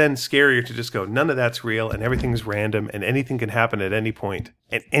 But is it then scarier to just go, none of that's real and everything's random and anything can happen at any point?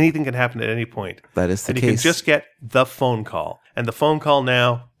 And anything can happen at any point. That is the case. And you can just get the phone call. And the phone call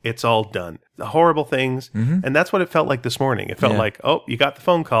now, it's all done. The horrible things. Mm-hmm. And that's what it felt like this morning. It felt like, oh, you got the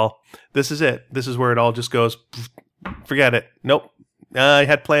phone call. This is it. This is where it all just goes, forget it. Nope. I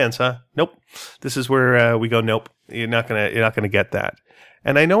had plans, huh? Nope. This is where we go, nope. You're not gonna get that.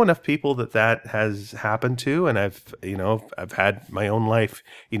 And I know enough people that has happened to, and I've had my own life,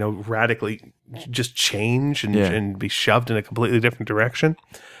 radically just change and be shoved in a completely different direction,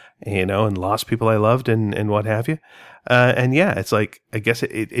 and lost people I loved and what have you. And yeah, it's like, I guess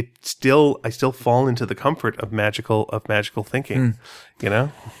I still fall into the comfort of magical thinking,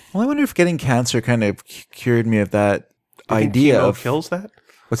 Well, I wonder if getting cancer kind of cured me of that idea chemo of kills that.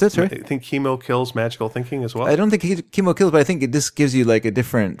 What's that, sorry? I think chemo kills magical thinking as well. I don't think chemo kills, but I think it just gives you like a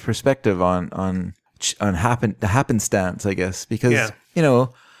different perspective on the happenstance, I guess, because the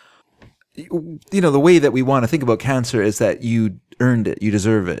way that we want to think about cancer is that you earned it, you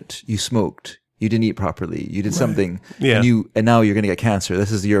deserve it, you smoked, you didn't eat properly, you did something, and now you're going to get cancer.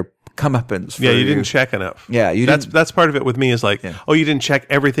 This is your comeuppance. You didn't check enough. Yeah, that's part of it with me is like, oh, you didn't check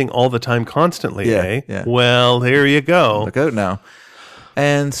everything all the time constantly, eh? Yeah. Well, there you go. Look out now.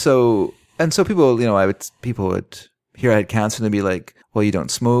 And so people, people would hear I had cancer and they'd be like, well, you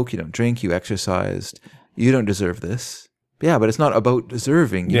don't smoke, you don't drink, you exercised, you don't deserve this. Yeah, but it's not about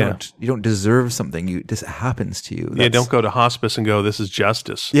deserving. You don't deserve something. This happens to you. Don't go to hospice and go, this is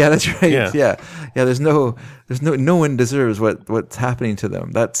justice. Yeah, that's right. Yeah. There's no one deserves what's happening to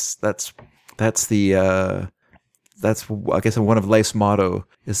them. That's I guess one of life's motto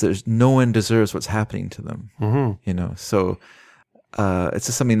is there's no one deserves what's happening to them. Mm-hmm. So it's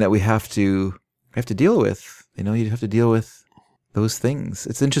just something that we have to deal with. You have to deal with those things.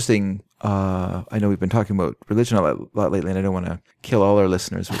 It's interesting. I know we've been talking about religion a lot lately, and I don't want to kill all our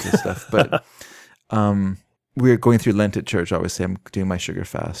listeners with this stuff, but we're going through Lent at church. Obviously, I'm doing my sugar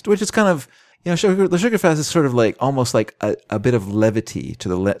fast, which is kind of, the sugar fast is sort of like almost like a bit of levity to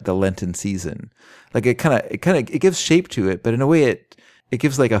the Lenten season. Like it gives shape to it, but in a way it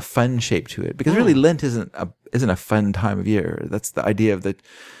gives like a fun shape to it, because really Lent isn't a fun time of year. That's the idea of the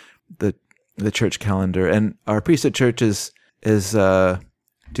church calendar. And our priest at church is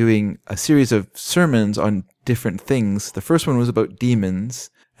doing a series of sermons on different things. The first one was about demons,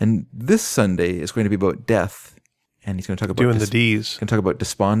 and this Sunday is going to be about death. And he's going to talk about the D's. Going to talk about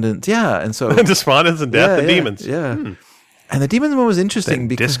despondence. Yeah, and so despondence and death and demons. Yeah. And the demon one was interesting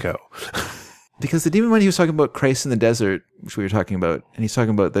because disco. Because the demon one, he was talking about Christ in the desert, which we were talking about, and he's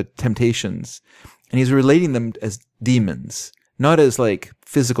talking about the temptations, and he's relating them as demons, not as like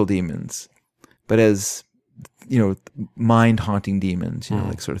physical demons, but as mind haunting demons,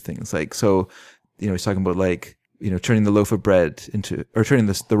 like sort of things. Like, so, he's talking about like, turning the loaf of bread turning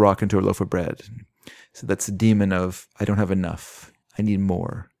the rock into a loaf of bread. So that's a demon of, I don't have enough. I need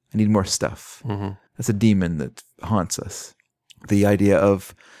more. I need more stuff. Mm-hmm. That's a demon that haunts us. The idea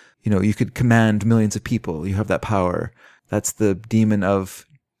of, you could command millions of people. You have that power. That's the demon of,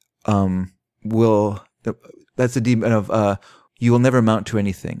 that's the demon of, you will never amount to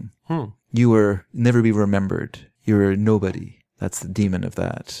anything. You will never be remembered. You're nobody. That's the demon of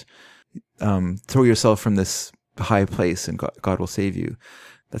that. Throw yourself from this high place and God will save you.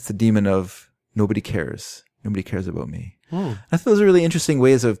 That's the demon of nobody cares. Nobody cares about me. I thought those are really interesting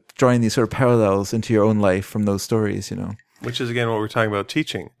ways of drawing these sort of parallels into your own life from those stories, Which is, again, what we're talking about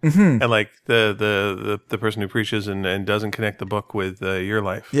teaching. Mm-hmm. And like the person who preaches and doesn't connect the book with your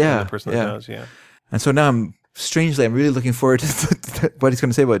life. Yeah. And the person that does, And so now I'm really looking forward to what he's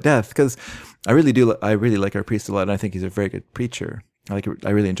going to say about death, because I really like our priest a lot, and I think he's a very good preacher. I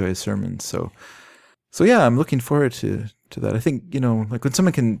really enjoy his sermons. So yeah, I'm looking forward to that. I think, like when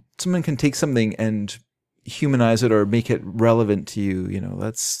someone can take something and humanize it or make it relevant to you,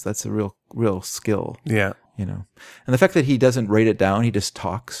 that's a real skill. Yeah. And the fact that he doesn't write it down, he just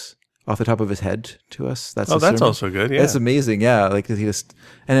talks off the top of his head to us. That's also good. Yeah. That's amazing. Yeah. Like and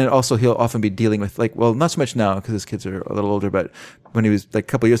then also he'll often be dealing with not so much now because his kids are a little older, but when he was like a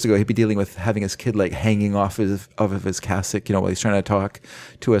couple of years ago, he'd be dealing with having his kid like hanging off of his cassock, while he's trying to talk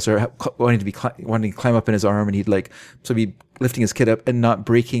to us, or wanting to climb up in his arm, and he'd be lifting his kid up and not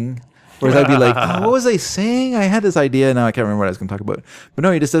breaking. Whereas I'd be like, oh, what was I saying? I had this idea. Now I can't remember what I was going to talk about. But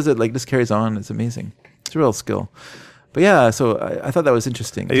no, he just does it like, just carries on. It's amazing. It's a real skill. But yeah, so I thought that was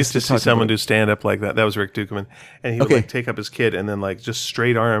interesting. I used to see someone do stand up like that. That was Rick Dukeman, and he would like take up his kid and then like just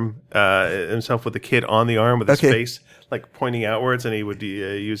straight arm himself with the kid on the arm with his face like pointing outwards, and he would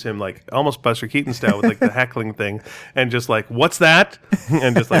use him like almost Buster Keaton style with like the heckling thing, and just like, what's that?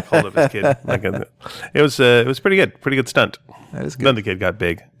 And just like hold up his kid. Like it was pretty good stunt. That is good. Then the kid got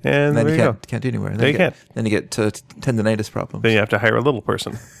big, and then you can't do anywhere. Then you can't. Then you get tendonitis problems. Then you have to hire a little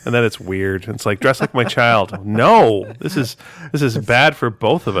person, and then it's weird. It's like, dress like my child. No, this is bad for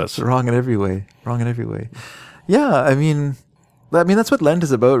both of us. It's wrong in every way. Yeah, I mean that's what Lent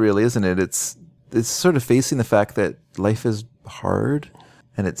is about, really, isn't it? It's sort of facing the fact that life is hard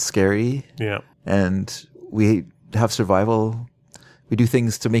and it's scary. Yeah, and we have survival. We do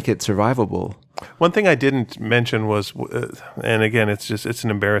things to make it survivable. One thing I didn't mention was, and again, it's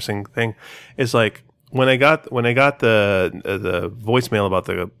an embarrassing thing, is like when I got the voicemail about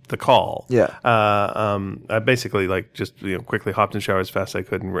the call. Yeah. I basically like just quickly hopped in the shower as fast as I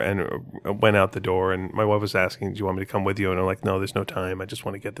could and went out the door. And my wife was asking, "Do you want me to come with you?" And I'm like, "No, there's no time. I just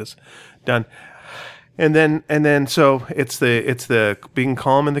want to get this done." And then, so it's the being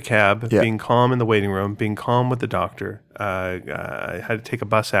calm in the cab, being calm in the waiting room, being calm with the doctor. I had to take a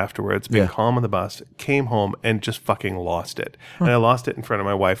bus afterwards, being calm on the bus, came home and just fucking lost it. And I lost it in front of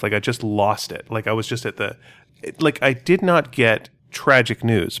my wife. Like I just lost it. Like I was just I did not get tragic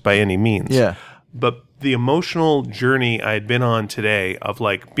news by any means. Yeah. But the emotional journey I had been on today of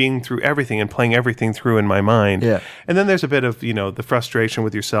like being through everything and playing everything through in my mind. Yeah. And then there's a bit of, the frustration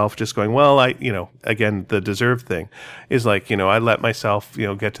with yourself just going, well, again, the deserved thing is like, I let myself,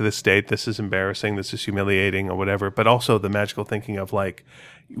 get to this state. This is embarrassing. This is humiliating or whatever. But also the magical thinking of like,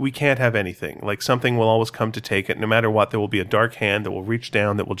 we can't have anything. Like something will always come to take it. No matter what, there will be a dark hand that will reach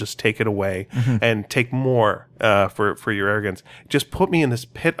down that will just take it away and take more for your arrogance. Just put me in this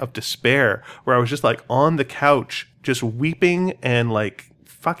pit of despair where I was just like on the couch, just weeping and like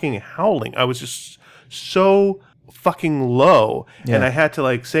fucking howling. I was just so fucking low. And I had to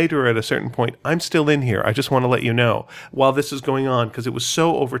like say to her at a certain point, I'm still in here. I just want to let you know while this is going on, because it was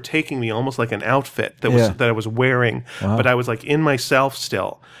so overtaking me, almost like an outfit that I was wearing. Wow. But I was like in myself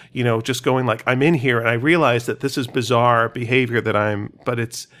still, just going like, I'm in here. And I realized that this is bizarre behavior but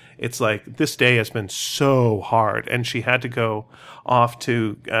it's like this day has been so hard. And she had to go off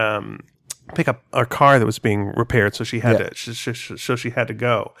to pick up our car that was being repaired, so she had she had to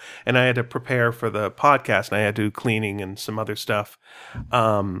go, and I had to prepare for the podcast, and I had to do cleaning and some other stuff,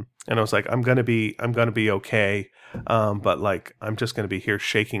 and I was like, I'm gonna be okay, but like I'm just gonna be here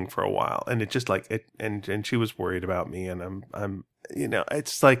shaking for a while, and it just like it, and she was worried about me, and I'm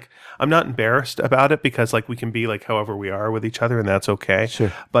it's like I'm not embarrassed about it because like we can be like however we are with each other, and that's okay.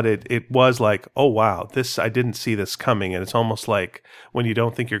 Sure. But it was like, oh wow, I didn't see this coming, and it's almost like when you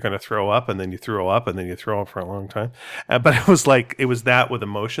don't think you're going to throw up, and then you throw up, and then you throw up for a long time. But it was that with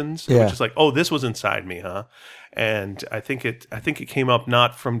emotions. Yeah. It was just like, oh, this was inside me, huh? And I think it came up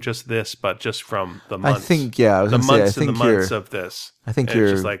not from just this, but just from the months. I think the months of this. I think you're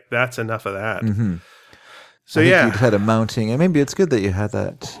just like, that's enough of that. Mm-hmm. So I think you'd had a mounting, and maybe it's good that you had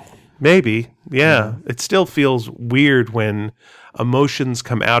that. Maybe, yeah. It still feels weird when emotions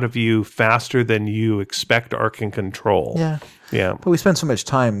come out of you faster than you expect or can control. Yeah. Yeah. But we spend so much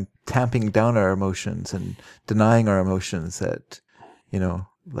time tamping down our emotions and denying our emotions that,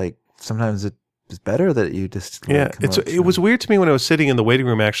 like sometimes it's better that you just it was weird to me when I was sitting in the waiting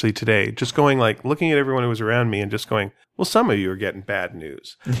room actually today, just going like looking at everyone who was around me and just going, well, some of you are getting bad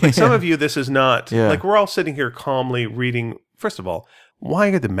news. Like some of you, this is not like we're all sitting here calmly reading. First of all, why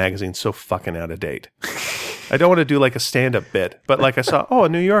are the magazines so fucking out of date? I don't want to do like a stand-up bit, but like I saw, a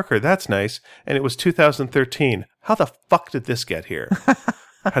New Yorker, that's nice, and it was 2013. How the fuck did this get here?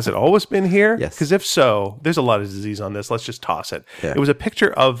 Has it always been here? Yes. Because if so, there's a lot of disease on this. Let's just toss it. Yeah. It was a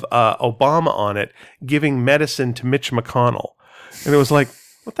picture of Obama on it giving medicine to Mitch McConnell. And it was like,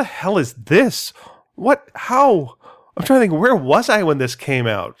 what the hell is this? How? I'm trying to think, where was I when this came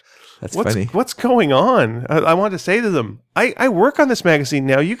out? That's funny. What's going on? I wanted to say to them, I work on this magazine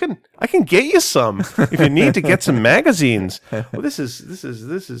now. I can get you some if you need to get some magazines. Well, this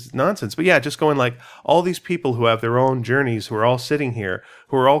is nonsense. But yeah, just going like all these people who have their own journeys, who are all sitting here,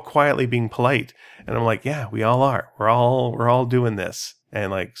 who are all quietly being polite, and I'm like, yeah, we all are. We're all doing this. And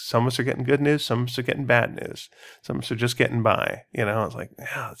like some of us are getting good news, some of us are getting bad news, some of us are just getting by. I was like,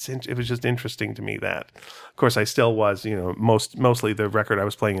 yeah, it was just interesting to me that. Of course, I still was, mostly the record I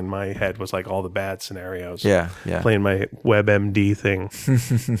was playing in my head was like all the bad scenarios. Yeah. Playing my WebMD thing.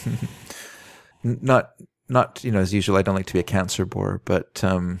 Not not, as usual, I don't like to be a cancer bore, but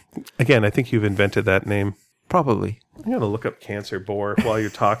Again, I think you've invented that name. probably. I'm going to look up cancer bore while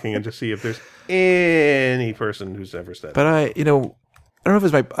you're talking and just see if there's any person who's ever said But I don't know if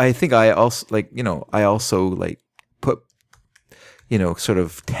it's I think I also I also put, sort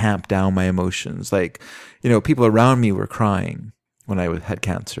of tamp down my emotions. People around me were crying when I had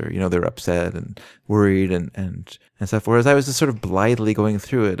cancer. They were upset and worried and stuff. Whereas I was just sort of blithely going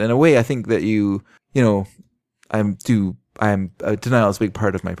through it. In a way, I think that denial is a big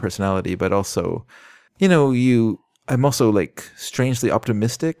part of my personality, but also, I'm also strangely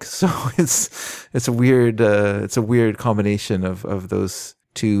optimistic. So it's a weird combination of those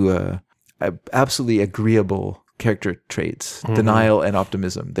two absolutely agreeable character traits: denial and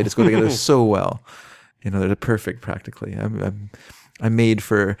optimism. They just go together so well. They're perfect practically. I'm made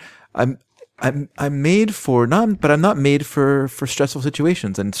for not, but I'm not made for stressful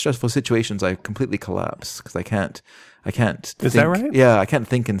situations. And stressful situations, I completely collapse because I can't. Is that right? Yeah, I can't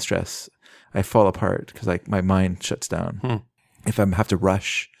think in stress. I fall apart because my mind shuts down. If I have to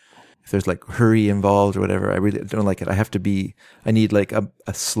rush, if there's hurry involved or whatever, I really don't like it. I need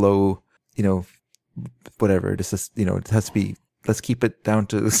a slow, whatever. Just it has to be. Let's keep it down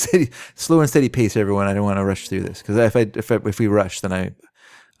to slow and steady pace, everyone. I don't want to rush through this because if we rush, then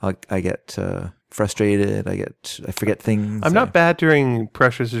I get frustrated. I forget things. I'm not bad during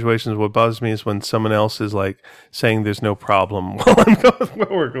pressure situations. What bothers me is when someone else is saying there's no problem while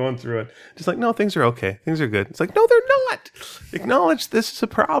we're going through it. Just no, things are okay. Things are good. It's no, they're not. Acknowledge this is a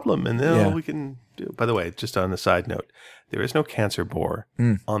problem, and then we can do. By the way, just on a side note, there is no cancer bore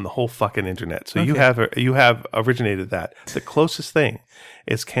on the whole fucking internet. So you have originated that. The closest thing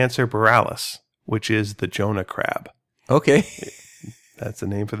is cancer borealis, which is the Jonah crab. Okay. That's the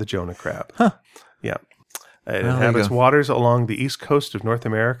name for the Jonah crab. Huh. Yeah. It inhabits waters along the east coast of North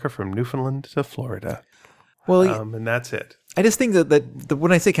America from Newfoundland to Florida. Well, and that's it. I just think that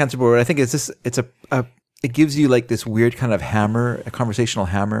when I say cancer bore, I think it gives you this weird kind of hammer, a conversational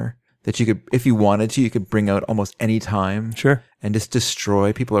hammer that you could, if you wanted to, you could bring out almost any time. Sure. And just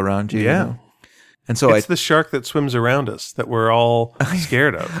destroy people around you. Yeah. And so it's the shark that swims around us that we're all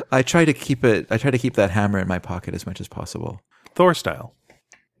scared of. I try to keep that hammer in my pocket as much as possible. Thor style.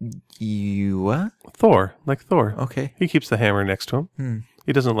 You what? Thor, like Thor. Okay. He keeps the hammer next to him.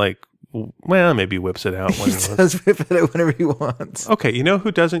 He doesn't maybe whips it out when he does whip it out whenever he wants. Okay, you know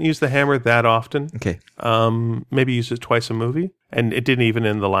who doesn't use the hammer that often? Okay. Maybe uses it twice a movie, and it didn't even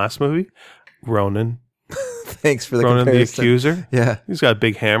in the last movie. Ronan. Thanks for the Ronan comparison. the Accuser. Yeah. He's got a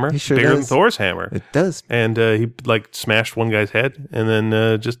big hammer. He sure bigger does. than Thor's hammer. It does. And he smashed one guy's head, and then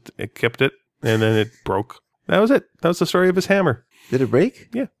it kept it, and then it broke. That was it. That was the story of his hammer. Did it break?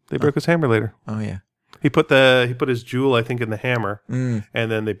 Yeah, they broke his hammer later. Oh yeah. He put his jewel, I think, in the hammer, and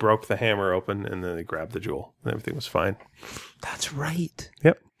then they broke the hammer open, and then they grabbed the jewel, and everything was fine. That's right.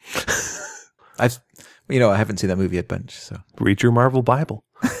 Yep. I haven't seen that movie a bunch, so Read your Marvel Bible.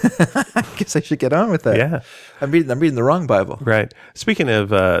 I guess I should get on with that. Yeah, I'm reading the wrong Bible. right. Speaking of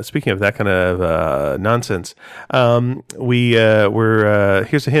that kind of nonsense, we're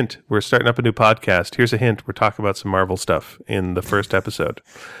here's a hint. We're starting up a new podcast. Here's a hint. We're talking about some Marvel stuff in the first episode.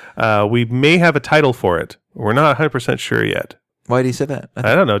 We may have a title for it. We're not 100% sure yet. Why do you say that?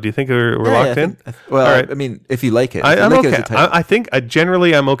 I don't know. Do you think we're locked in? Well, all right. I mean, if you like it, I'm okay. it as a title. I think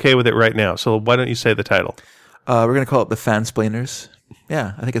generally I'm okay with it right now. So why don't you say the title? We're going to call it The Fansplainers.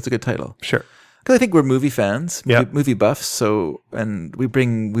 Yeah, I think it's a good title. Sure. Because I think we're movie fans, Yep. movie buffs. So, and we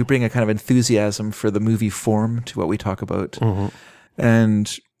bring a kind of enthusiasm for the movie form to what we talk about. Mm-hmm. And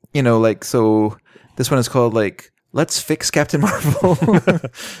so this one is called Let's Fix Captain Marvel.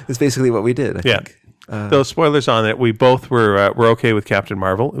 Is basically what we did. I think. Those spoilers on it. We both were okay with Captain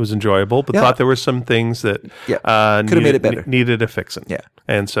Marvel. It was enjoyable, but thought there were some things that could have made it better. Needed a fixing. Yeah.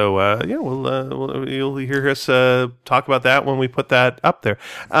 And so you'll hear us talk about that when we put that up there.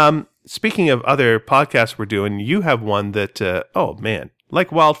 Speaking of other podcasts we're doing, you have one that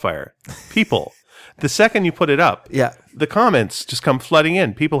like wildfire. People. The second you put it up, the comments just come flooding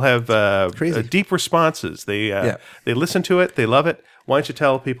in. People have deep responses. They listen to it. They love it. Why don't you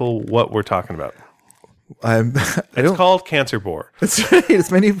tell people what we're talking about? It's called Cancer Bore. That's right.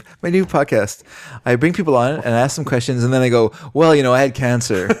 It's my new podcast. I bring people on and ask them questions, and then I go, "Well, I had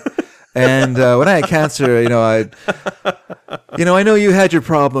cancer, and when I had cancer, I know you had your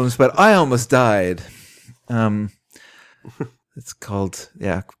problems, but I almost died." It's called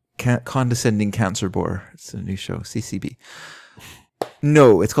Condescending Cancer Bore. It's a new show, CCB.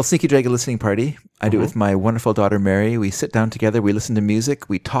 No, it's called Sneaky Dragon Listening Party. I do it with my wonderful daughter Mary. We sit down together, we listen to music,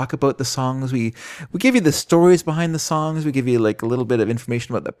 we talk about the songs, we give you the stories behind the songs, we give you like a little bit of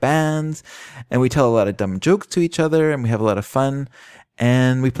information about the bands, and we tell a lot of dumb jokes to each other, and we have a lot of fun,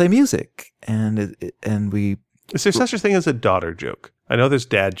 and we play music, and we. Is there such a thing as a daughter joke? I know there's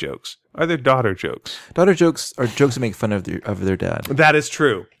dad jokes. Are there daughter jokes? Daughter jokes are jokes that make fun of their dad. That is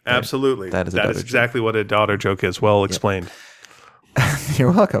true. Absolutely. That is exactly what a daughter joke is. Well explained.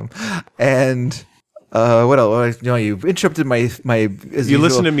 You're welcome. And what else? You interrupted my. As you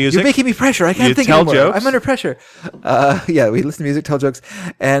listen to music. You're making me pressure. I can't think tell anymore. jokes? I'm under pressure. We listen to music, tell jokes,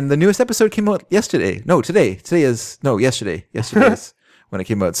 and the newest episode came out yesterday. No, today. Yesterday. Yesterday is when it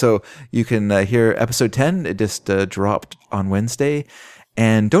came out. So you can hear episode 10. It just dropped on Wednesday.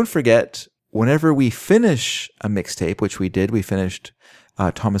 And don't forget, whenever we finish a mixtape, which we did, we finished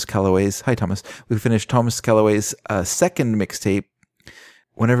Thomas Calloway's. Hi, Thomas. We finished Thomas Calloway's second mixtape.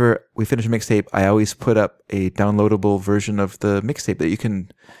 Whenever we finish a mixtape, I always put up a downloadable version of the mixtape that you can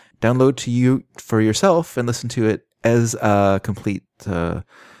download to you for yourself and listen to it as a complete,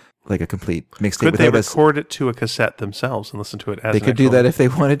 complete mixtape. Could they record it to a cassette themselves and listen to it as they could do that if they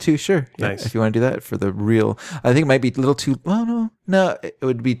wanted to, sure. Yeah, nice. If you want to do that for the real, I think it might be a little too, no, it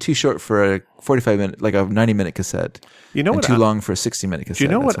would be too short for a 45-minute, like a 90-minute cassette. You know and what? Too long for a 60-minute cassette. Do you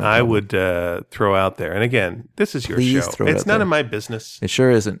know what I would throw out there? And again, this is your Please show. throw it It's out none there. of my business. It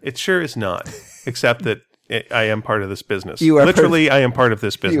sure isn't. It sure is not, except that I am part of this business. You are literally. I am part of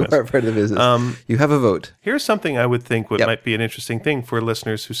this business. You are part of the business. You have a vote. Here's something I would think might be an interesting thing for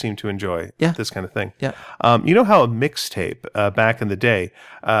listeners who seem to enjoy this kind of thing. Yeah. You know how a mixtape back in the day,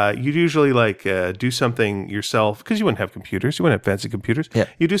 you'd usually do something yourself because you wouldn't have computers, you wouldn't have fancy computers. Yeah.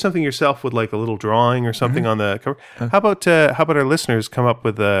 You do something yourself with like a little drawing or something on the cover. How about our listeners come up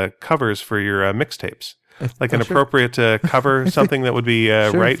with covers for your mixtapes? Like an appropriate cover, something that would be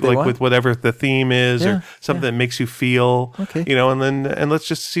right, like with whatever the theme is, or something that makes you feel, and let's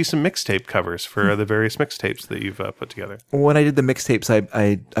just see some mixtape covers for the various mixtapes that you've put together. When I did the mixtapes,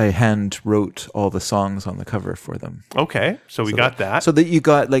 I hand wrote all the songs on the cover for them. Okay, so we got that. So that you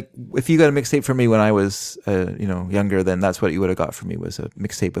got if you got a mixtape from me when I was younger, then that's what you would have got from me, was a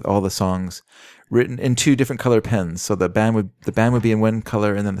mixtape with all the songs written in two different color pens. So the band would be in one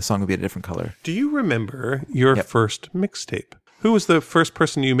color, and then the song would be a different color. Do you remember your first mixtape? Who was the first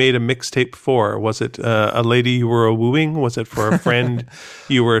person you made a mixtape for? Was it a lady you were wooing? Was it for a friend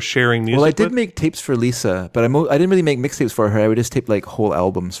you were sharing music with? Well, I did make tapes for Lisa, but I didn't really make mixtapes for her. I would just tape like whole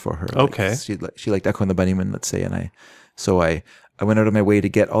albums for her. Okay. She liked Echo and the Bunnymen, let's say, and I went out of my way to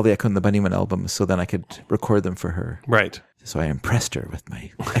get all the Echo and the Bunnymen albums so then I could record them for her. Right. So I impressed her with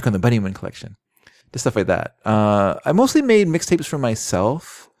my Echo and the Bunnymen collection. Just stuff like that. I mostly made mixtapes for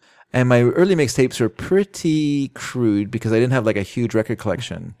myself, and my early mixtapes were pretty crude because I didn't have like a huge record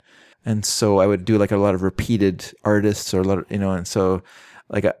collection, and so I would do like a lot of repeated artists or a lot of, and so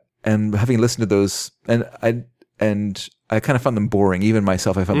and having listened to those, and I kind of found them boring. Even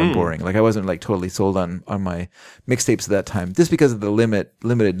myself, I found them boring. Like I wasn't like totally sold on my mixtapes at that time, just because of the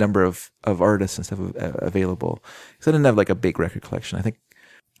limited number of artists and stuff available. Because I didn't have like a big record collection. I think.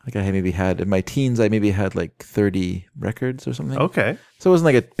 Like I maybe had in my teens, I maybe had like 30 records or something. Okay. So it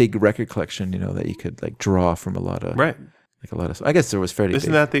wasn't like a big record collection, that you could like draw from a lot of. Right. Like a lot of. I guess there was fairly.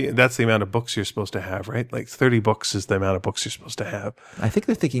 Isn't that's the amount of books you're supposed to have, right? Like 30 books is the amount of books you're supposed to have. I think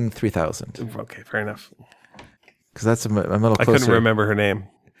they're thinking 3,000. Okay, fair enough. Because that's a little closer. I couldn't remember her name.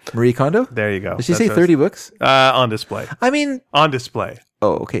 Marie Kondo? There you go. Did she say 30 books? On display. I mean, on display.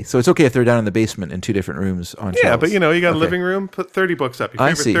 Oh, okay. So it's okay if they're down in the basement in two different rooms on shelves. Yeah, but you got a living room, put 30 books up.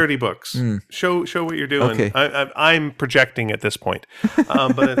 Your favorite 30 books. Show what you're doing. Okay. I'm projecting at this point.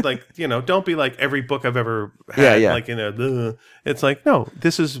 But don't be like every book I've ever had. Yeah. Like, it's like, no,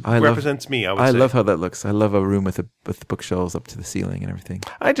 this represents me, I would say. I love how that looks. I love a room with the bookshelves up to the ceiling and everything.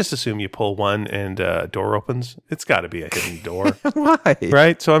 I just assume you pull one and a door opens. It's got to be a hidden door. Why?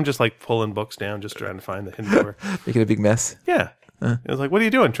 Right? So I'm just like pulling books down, just trying to find the hidden door. Making a big mess? Yeah. I was like, what are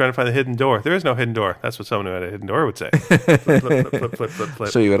you doing? Trying to find the hidden door. There is no hidden door. That's what someone who had a hidden door would say.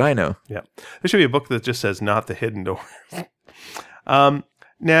 Flip. Show you what I know. Yeah. There should be a book that just says not the hidden door.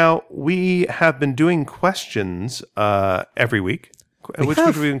 Now, we have been doing questions every week, which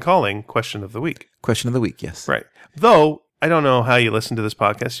we've been calling Question of the Week. Question of the Week, yes. Right. Though, I don't know how you listen to this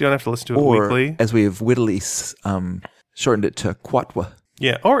podcast. You don't have to listen to it weekly. As we've wittily shortened it to Quatwa.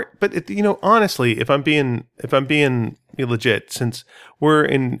 Yeah, but honestly, if I'm being legit, since we're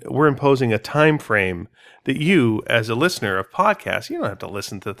imposing a time frame that you, as a listener of podcasts, you don't have to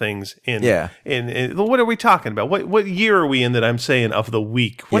listen to things in what are we talking about? What year are we in that I'm saying of the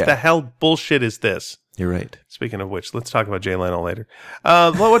week? What the hell bullshit is this? You're right. Speaking of which, let's talk about Jay Leno later.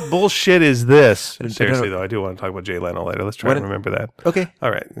 What bullshit is this? Seriously, though, I do want to talk about Jay Leno later. Let's try and remember that. Okay.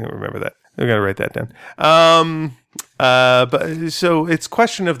 All right, remember that. I got to write that down. But so it's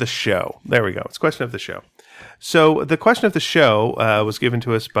question of the show. There we go. It's question of the show. So the question of the show was given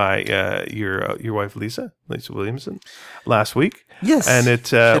to us by your wife Lisa Williamson last week. Yes, and it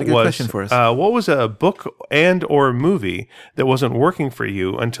she had a good was question for us. What was a book and or movie that wasn't working for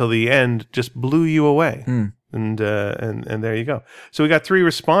you until the end just blew you away? And there you go. So we got 3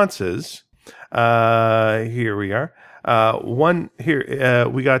 responses. Here we are. One here.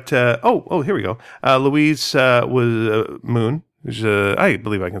 We got. Here we go. Louise was Moon. Who's I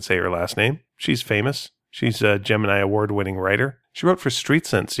believe I can say her last name. She's famous. She's a Gemini Award-winning writer. She wrote for Street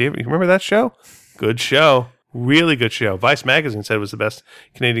Sense. You remember that show? Good show. Really good show. Vice Magazine said it was the best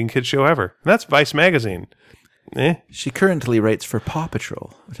Canadian kids show ever. And that's Vice Magazine. She currently writes for Paw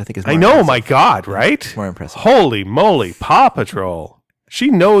Patrol, which I think is more I know, impressive. my God, right? More impressive. Holy moly, Paw Patrol. She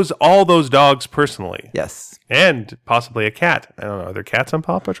knows all those dogs personally. Yes. And possibly a cat. I don't know. Are there cats on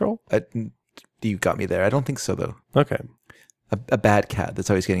Paw Patrol? You got me there. I don't think so, though. Okay. A bad cat that's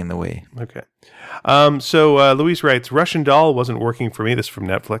always getting in the way. Okay. So Louise writes, Russian Doll wasn't working for me. This is from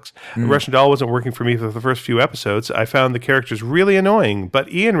Netflix. Russian Doll wasn't working for me for the first few episodes. I found the characters really annoying, but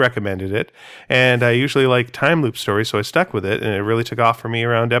Ian recommended it, and I usually like time loop stories, so I stuck with it, and it really took off for me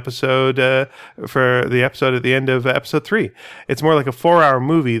around for the episode at the end of episode 3. It's more like a 4-hour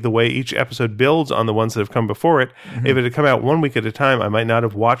movie, the way each episode builds on the ones that have come before it. If it had come out 1 week at a time, I might not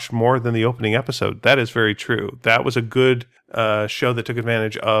have watched more than the opening episode. That is very true. That was a good show that took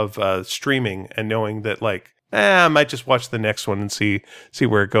advantage of streaming and knowing that I might just watch the next one and see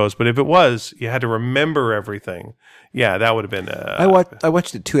where it goes. But if it was, you had to remember everything. Yeah, that would have been. I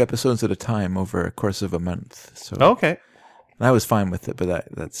watched it 2 episodes at a time over a course of a month. So okay. I was fine with it, but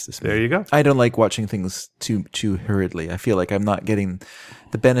that's just me. There you go. I don't like watching things too hurriedly. I feel like I'm not getting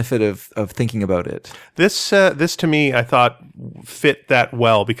the benefit of thinking about it. This to me, I thought fit that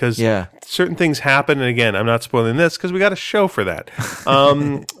well because certain things happen, and again, I'm not spoiling this because we got a show for that.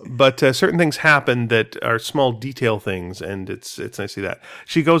 But certain things happen that are small detail things, and it's nice to see that.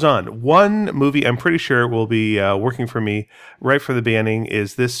 She goes on. One movie I'm pretty sure will be working for me right from the beginning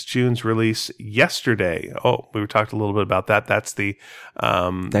is this June's release, Yesterday. Oh, we talked a little bit about that. That's the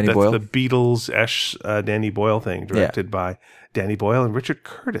Boyle? the Beatles-esh Danny Boyle thing, directed by Danny Boyle and Richard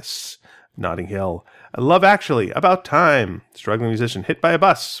Curtis. Notting Hill. Love Actually, About Time. Struggling musician hit by a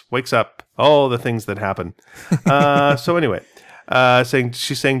bus, wakes up. All the things that happen. So anyway,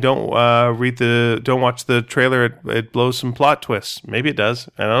 she's saying don't watch the trailer. It blows some plot twists. Maybe it does.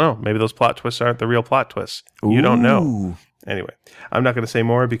 I don't know. Maybe those plot twists aren't the real plot twists. You don't know. Anyway, I'm not going to say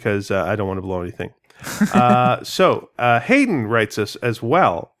more because I don't want to blow anything. So Hayden writes us as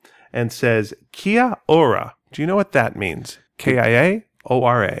well and says, Kia ora. Do you know what that means?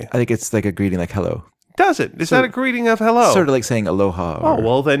 K-I-A-O-R-A. I think it's like a greeting, like hello. Does it? Is that a greeting of hello? Sort of like saying aloha. Oh,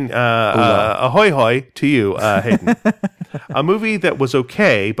 well then, ahoy hoy to you, Hayden. A movie that was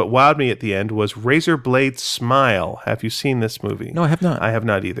okay, but wowed me at the end was Razor Blade Smile. Have you seen this movie? No, I have not. I have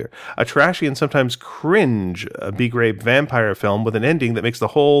not either. A trashy and sometimes cringe B-grade vampire film with an ending that makes the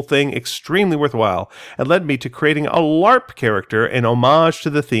whole thing extremely worthwhile and led me to creating a LARP character in homage to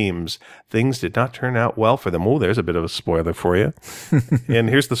the themes. Things did not turn out well for them. Oh, there's a bit of a spoiler for you. And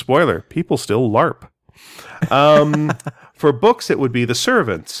here's the spoiler. People still LARP. For books, it would be The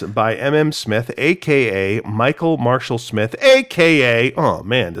Servants by M.M. Smith, a.k.a. Michael Marshall Smith, a.k.a. Oh,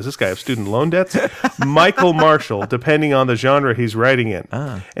 man, does this guy have student loan debts? Michael Marshall, depending on the genre he's writing in.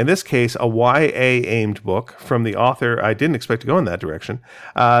 In this case, a YA-aimed book from the author, I didn't expect to go in that direction,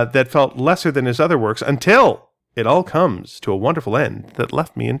 that felt lesser than his other works until it all comes to a wonderful end that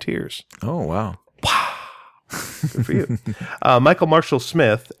left me in tears. Oh, wow. Good for you. Michael Marshall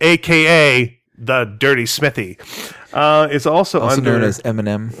Smith, a.k.a. The Dirty Smithy, is also known as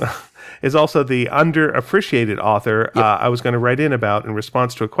Eminem. Is also the underappreciated author I was going to write in about in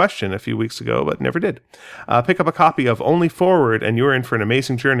response to a question a few weeks ago, but never did. Pick up a copy of Only Forward, and you're in for an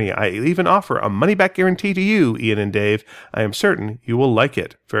amazing journey. I even offer a money-back guarantee to you, Ian and Dave. I am certain you will like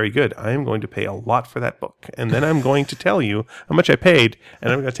it. Very good. I am going to pay a lot for that book, and then I'm going to tell you how much I paid,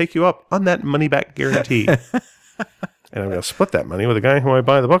 and I'm going to take you up on that money-back guarantee. And I'm going to split that money with the guy who I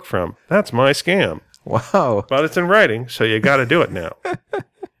buy the book from. That's my scam. Wow. But it's in writing, so you got to do it now.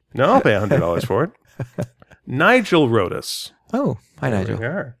 No, I'll pay $100 for it. Nigel wrote us. Oh, hi, Nigel.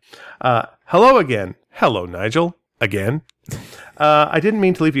 There we are. Hello again. Hello, Nigel. Again. I didn't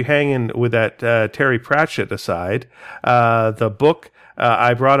mean to leave you hanging with that Terry Pratchett aside. The book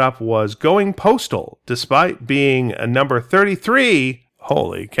I brought up was Going Postal, despite being a number 33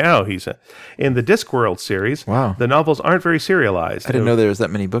 Holy cow, he said. In the Discworld series, Wow. the novels aren't very serialized. I didn't know there was that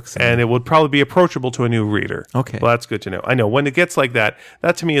many books. In And it would probably be approachable to a new reader. Okay. Well, that's good to know. I know when it gets like that,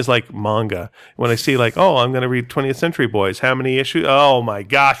 that to me is like manga. When I see like, oh, I'm going to read 20th Century Boys. How many issues? Oh my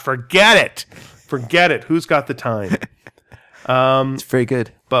gosh, forget it. Forget it. Who's got the time? It's very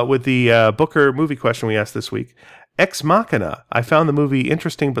good. But with the Booker movie question we asked this week, Ex Machina, I found the movie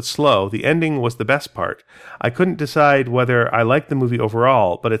interesting but slow. The ending was the best part. I couldn't decide whether I liked the movie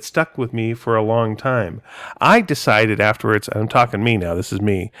overall, but it stuck with me for a long time. I decided afterwards, I'm talking me now, this is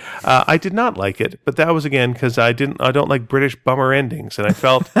me, I did not like it, but that was again because I don't like British bummer endings, and I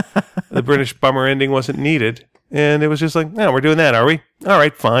felt the British bummer ending wasn't needed, and it was just like, no, we're doing that, are we? All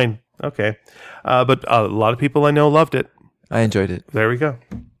right, fine, okay. But a lot of people I know loved it. I enjoyed it. There we go.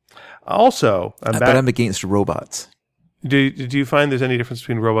 Also, I'm back. But I'm against robots. Do you find there's any difference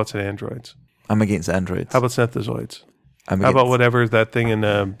between robots and androids? I'm against androids. How about synthezoids? I'm How against, about whatever that thing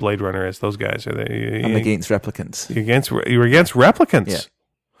in Blade Runner is? Those guys are they? I'm against replicants. You're against replicants. Yeah.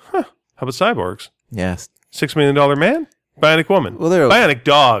 Huh. How about cyborgs? Yes. $6 Million Man, Bionic Woman, Well, they're okay. Bionic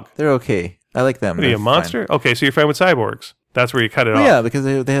Dog. They're okay. I like them. What are you, a monster? Okay, so you're fine with cyborgs. That's where you cut it Well, off. yeah, because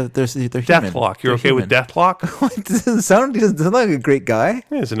they're human. Deathlock. You're They're okay with human. Deathlock? What? He doesn't sound like a great guy.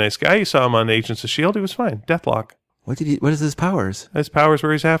 Yeah, he's a nice guy. You saw him on Agents of S.H.I.E.L.D. He was fine. Deathlock. What is his powers? His powers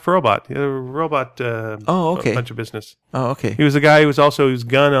were he's half robot. A robot. Oh, okay. A bunch of business. Oh, okay. He was the guy who was also his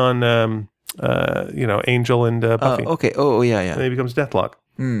gun on, Angel and Buffy. Okay. Oh, yeah, And yeah. then he becomes Deathlock.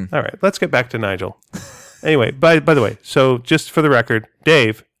 All right, let's get back to Nigel. Anyway, by the way, so just for the record,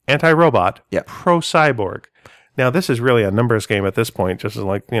 Dave, anti-robot, Yeah. pro-cyborg. Now, this is really a numbers game at this point. Just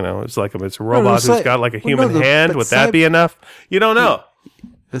like, it's like if it's a robot who's got like a human hand. Would that be enough? You don't know.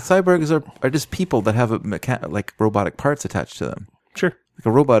 The cyborgs are just people that have like robotic parts attached to them. Sure. Like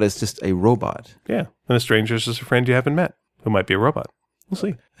a robot is just a robot. Yeah. And a stranger is just a friend you haven't met who might be a robot. We'll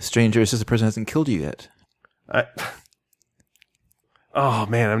see. A stranger is just a person who hasn't killed you yet. Oh,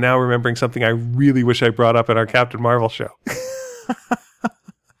 man. I'm now remembering something I really wish I brought up in our Captain Marvel show.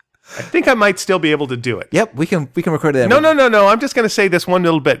 I think I might still be able to do it. Yep, we can record that. No. I'm just going to say this one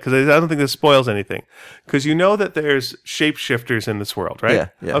little bit because I don't think this spoils anything. Because you know that there's shapeshifters in this world, right?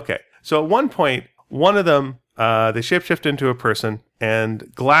 Yeah. Okay. So at one point, one of them, they shapeshift into a person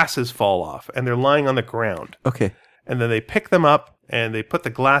and glasses fall off and they're lying on the ground. Okay. And then they pick them up and they put the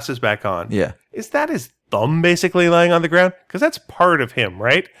glasses back on. Yeah. Is that his thumb basically lying on the ground? Because that's part of him,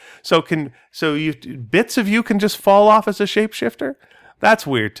 right? So bits of you can just fall off as a shapeshifter? That's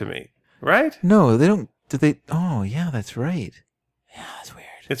weird to me, right? No, they don't. Do they? Oh, yeah, that's right. Yeah, that's weird.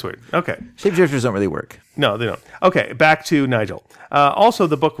 It's weird. Okay. Shapeshifters don't really work. No, they don't. Okay, back to Nigel. Also,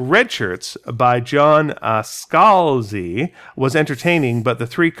 the book Red Shirts by John Scalzi was entertaining, but the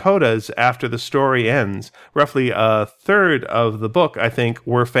 3 codas after the story ends, roughly a third of the book, I think,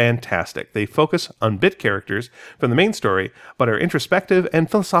 were fantastic. They focus on bit characters from the main story, but are introspective and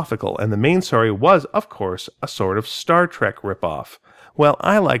philosophical, and the main story was, of course, a sort of Star Trek ripoff. Well,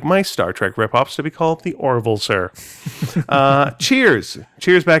 I like my Star Trek ripoffs to be called the Orville, sir. Cheers.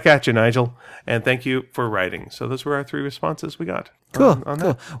 Cheers back at you, Nigel. And thank you for writing. So those were our 3 responses we got. Cool. On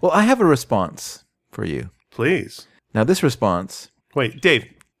Cool. that. Well, I have a response for you. Please. Now, this response, Wait, Dave.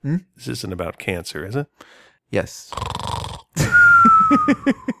 This isn't about cancer, is it? yes.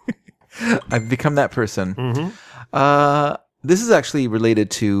 I've become that person. Mm-hmm. This is actually related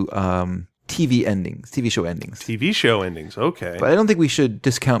to TV show endings. TV show endings. Okay. But I don't think we should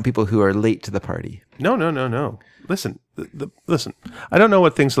discount people who are late to the party. No. Listen, listen. I don't know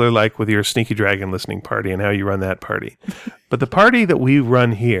what things are like with your Sneaky Dragon listening party and how you run that party. But the party that we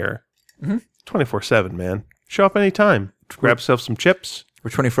run here, 24/7, man. Show up anytime. Grab yourself some chips. We're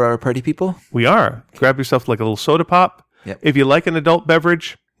 24-hour party people. We are. Grab yourself like a little soda pop. Yep. If you like an adult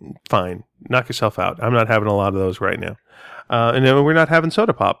beverage, fine. Knock yourself out. I'm not having a lot of those right now. And then we're not having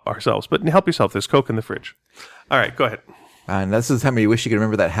soda pop ourselves, but help yourself. There's Coke in the fridge. All right, go ahead. And this is the time where you wish you could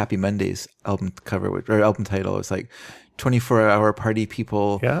remember that Happy Mondays album cover or album title. It's like 24-hour party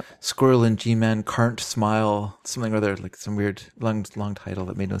people. Yeah. Squirrel and G-Man can't smile. Something or other, like some weird long title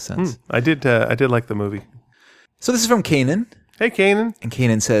that made no sense. I did like the movie. So this is from Kanan. Hey, Kanan. And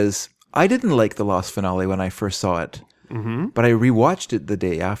Kanan says, I didn't like the Lost finale when I first saw it, but I rewatched it the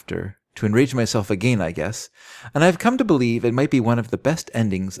day after to enrage myself again, I guess. And I've come to believe it might be one of the best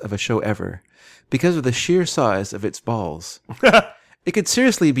endings of a show ever because of the sheer size of its balls. It could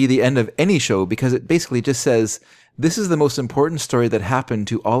seriously be the end of any show because it basically just says, this is the most important story that happened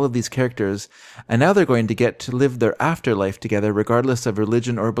to all of these characters, and now they're going to get to live their afterlife together regardless of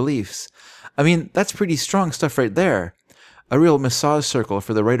religion or beliefs. I mean, that's pretty strong stuff right there. A real massage circle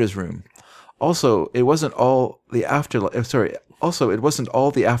for the writer's room. Also, it wasn't all the afterlife. It wasn't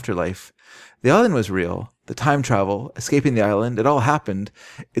all the afterlife. The island was real. The time travel, escaping the island, it all happened.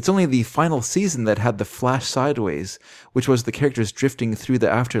 It's only the final season that had the flash sideways, which was the characters drifting through the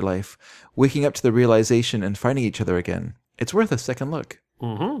afterlife, waking up to the realization and finding each other again. It's worth a second look.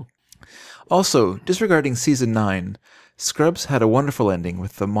 Mm-hmm. Also, disregarding season 9, Scrubs had a wonderful ending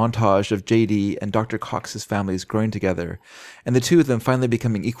with the montage of JD and Dr. Cox's families growing together, and the two of them finally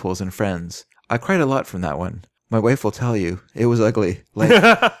becoming equals and friends. I cried a lot from that one. My wife will tell you, it was ugly. Like,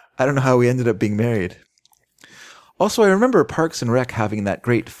 I don't know how we ended up being married. Also, I remember Parks and Rec having that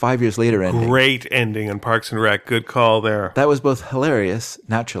great 5 years later ending. Great ending in Parks and Rec. Good call there. That was both hilarious,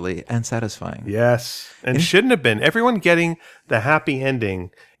 naturally, and satisfying. Yes. And shouldn't have been. Everyone getting the happy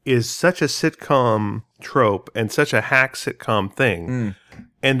ending is such a sitcom trope and such a hack sitcom thing.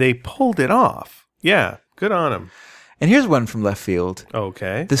 And they pulled it off. Yeah. Good on them. And here's one from left field.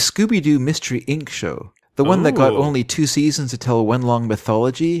 Okay. The Scooby-Doo Mystery Inc. show. The one that got only 2 seasons to tell one long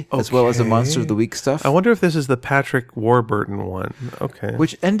mythology, as well as the Monster of the Week stuff. I wonder if this is the Patrick Warburton one. Okay.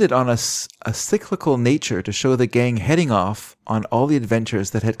 Which ended on a cyclical nature to show the gang heading off on all the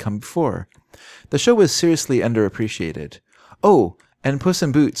adventures that had come before. The show was seriously underappreciated. Oh, and Puss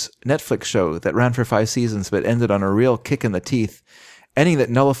in Boots, Netflix show that ran for 5 seasons but ended on a real kick in the teeth, ending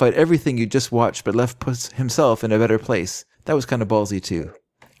that nullified everything you just watched but left Puss himself in a better place. That was kind of ballsy too.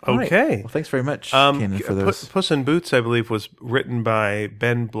 All okay. Right. Well, thanks very much, Kanan, for those. Puss in Boots, I believe, was written by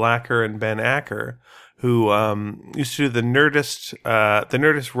Ben Blacker and Ben Acker, who used to do the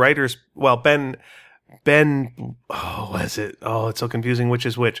Nerdist writers. Well, Ben. What is it? Oh, it's so confusing. Which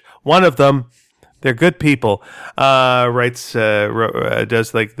is which? One of them. They're good people. Does like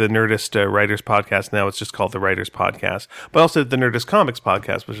the Nerdist Writers Podcast. Now it's just called the Writers Podcast. But also the Nerdist Comics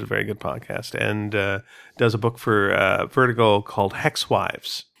Podcast, which is a very good podcast, and does a book for Vertigo called Hex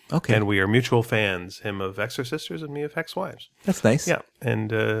Wives. Okay. And we are mutual fans, him of Exorcisters and me of Hex Wives. That's nice. Yeah. And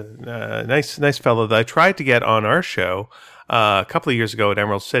nice fellow that I tried to get on our show a couple of years ago at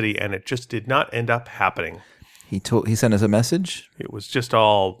Emerald City, and it just did not end up happening. He sent us a message? It was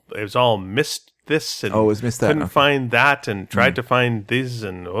all missed this and it was missed that. Couldn't Okay. find that and tried to find these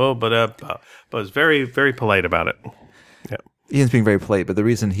and but was very, very polite about it. Yeah. Ian's being very polite, but the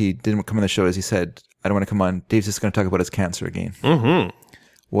reason he didn't come on the show is he said, I don't want to come on. Dave's just going to talk about his cancer again. Mm-hmm.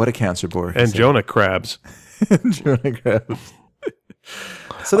 What a cancer bore. And Jonah crabs. Jonah crabs.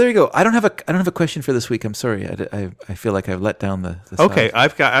 So there you go. I don't have a question for this week. I'm sorry. I feel like I've let down the Okay,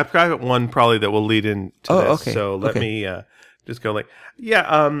 side. I've got one probably that will lead into this. Okay. So let Okay. me just go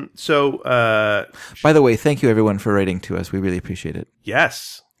So By the way, thank you everyone for writing to us. We really appreciate it.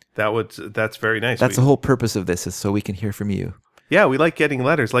 yes, that's very nice. That's the whole purpose of this, is so we can hear from you. Yeah, we like getting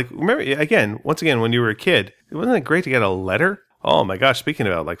letters. Like, remember, once again, when you were a kid, wasn't it great to get a letter? Oh my gosh, speaking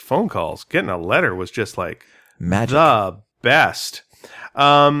about like phone calls, getting a letter was just like Magic. the best.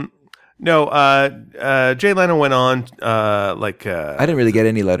 Jay Leno went on, I didn't really get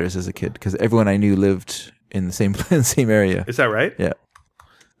any letters as a kid because everyone I knew lived in the same area. is that right? Yeah.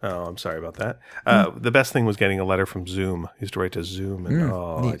 Oh, I'm sorry about that. The best thing was getting a letter from Zoom. I used to write to Zoom, and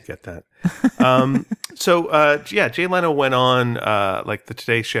I'd get that. Jay Leno went on like the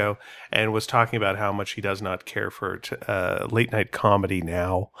Today Show and was talking about how much he does not care for late night comedy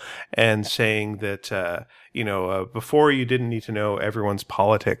now, and saying that before you didn't need to know everyone's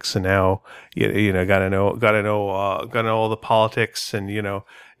politics, and now gotta know all the politics, and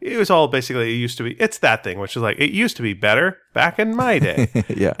it was all basically, it's that thing, which is like, it used to be better back in my day.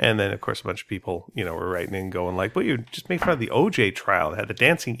 Yeah. And then, of course, a bunch of people, were writing in going like, well, you just made fun of the OJ trial. It had the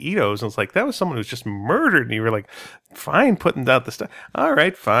dancing Edos. And it's like, that was someone who was just murdered. And you were like, fine, putting out the stuff. All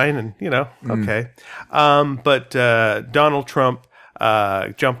right, fine. And, okay. But Donald Trump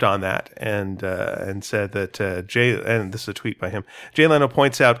jumped on that and said that and this is a tweet by him. Jay Leno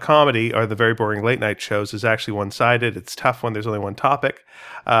points out comedy, or the very boring late night shows, is actually one-sided. It's tough when there's only one topic.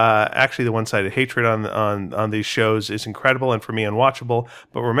 Actually, the one-sided hatred on these shows is incredible and for me unwatchable.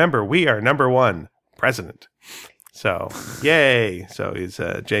 But remember, we are number one, president. So yay! So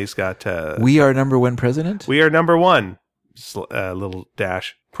Jay's got. We are number one president. We are number one. Little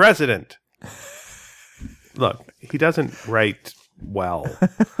dash president. Look, he doesn't write well.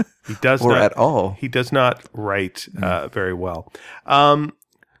 He does or not at all. He does not write very well.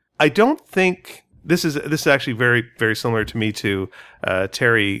 I don't think this is actually very, very similar to me to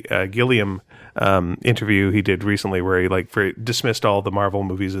Terry Gilliam interview he did recently, where he dismissed all the Marvel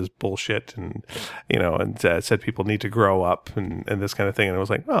movies as bullshit, and said people need to grow up and this kind of thing. And I was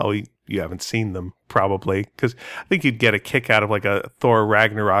like, oh, you haven't seen them probably, because I think you'd get a kick out of like a Thor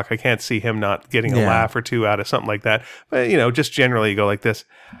Ragnarok. I can't see him not getting a laugh or two out of something like that. But just generally you go like this.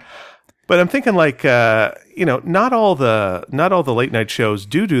 But I'm thinking like not all the late night shows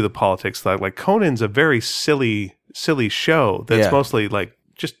do the politics. Like Conan's a very silly show that's mostly like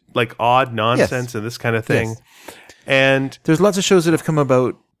just like odd nonsense and this kind of thing. Yes. And there's lots of shows that have come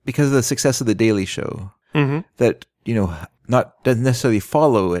about because of the success of The Daily Show that not doesn't necessarily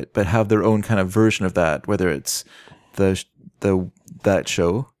follow it, but have their own kind of version of that. Whether it's that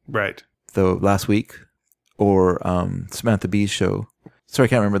show, right? The Last Week, or Samantha Bee's show. Sorry, I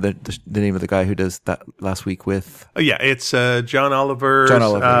can't remember the name of the guy who does that Last Week with. Oh, yeah, it's John Oliver.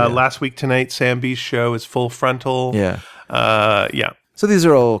 Last Week Tonight, Sam Bee's show is Full Frontal. Yeah. Yeah. So these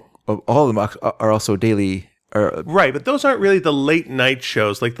are all of them are also daily. Right, but those aren't really the late night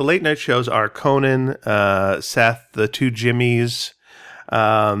shows. Like the late night shows are Conan, Seth, the two Jimmys.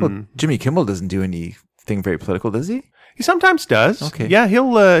 Well, Jimmy Kimmel doesn't do anything very political, does he? He sometimes does. Okay. Yeah,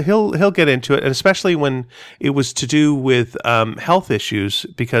 he'll get into it, and especially when it was to do with health issues,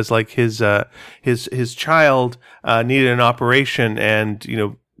 because like his child needed an operation, and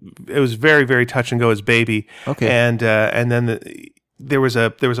it was very, very touch and go, his baby. Okay. And then there was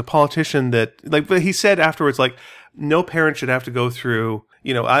a politician that but he said afterwards, like, no parent should have to go through.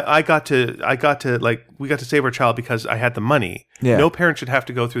 We got to save our child because I had the money. Yeah. No parent should have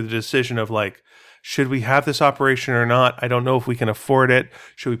to go through the decision of like, should we have this operation or not? I don't know if we can afford it.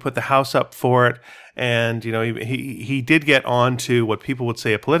 Should we put the house up for it? And, he did get on to what people would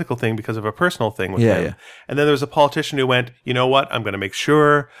say a political thing because of a personal thing with him. Yeah. And then there was a politician who went, you know what? I'm going to make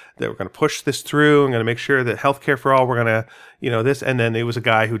sure that we're going to push this through. I'm going to make sure that healthcare for all, we're going to, this. And then there was a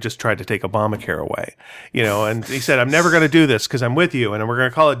guy who just tried to take Obamacare away, and he said, I'm never going to do this because I'm with you. And we're going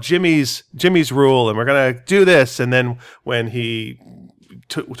to call it Jimmy's rule. And we're going to do this. And then when he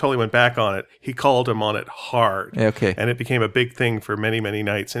totally went back on it, he called him on it hard. Okay. And it became a big thing for many, many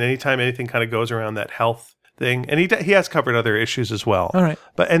nights. And anytime anything kind of goes around that health thing, and he has covered other issues as well. All right.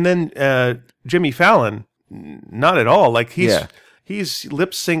 And then Jimmy Fallon, not at all. Like he's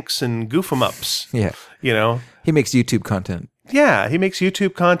lip syncs and goof 'em ups. Yeah. He makes YouTube content. Yeah, he makes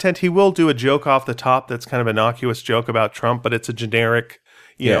YouTube content. He will do a joke off the top that's kind of innocuous joke about Trump, but it's a generic,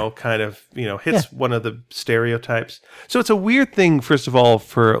 kind of, hits one of the stereotypes. So it's a weird thing, first of all,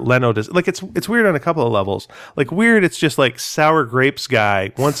 for Leno to, like, it's weird on a couple of levels. Like, weird, it's just like Sour Grapes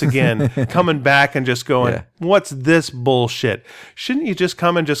guy, once again, coming back and just going, what's this bullshit? Shouldn't you just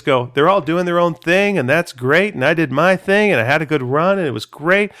come and just go, they're all doing their own thing, and that's great, and I did my thing, and I had a good run, and it was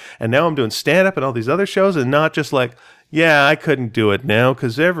great, and now I'm doing stand-up and all these other shows, and not just like, yeah, I couldn't do it now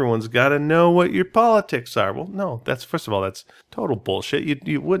because everyone's got to know what your politics are. Well, no, first of all, that's total bullshit.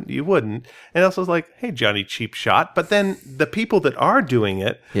 You wouldn't. And also, it's like, hey, Johnny Cheap Shot. But then the people that are doing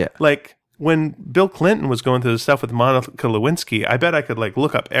it, like when Bill Clinton was going through the stuff with Monica Lewinsky, I bet I could like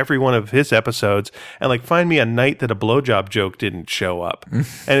look up every one of his episodes and like find me a night that a blowjob joke didn't show up. And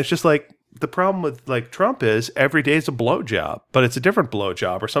it's just like, the problem with like Trump is every day is a blowjob, but it's a different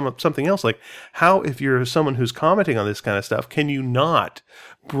blowjob or something else. Like, how, if you're someone who's commenting on this kind of stuff, can you not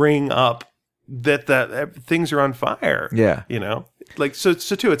bring up that things are on fire? Yeah. Like, so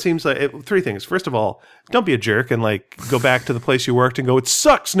too, it seems like three things. First of all, don't be a jerk and like go back to the place you worked and go, it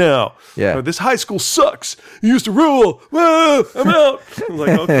sucks now. Yeah. Or, this high school sucks. You used to rule. Whoa, I'm out. I'm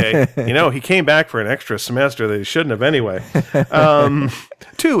like, okay. He came back for an extra semester that he shouldn't have anyway.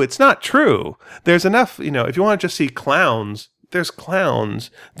 Two, it's not true. There's enough, if you want to just see clowns, there's clowns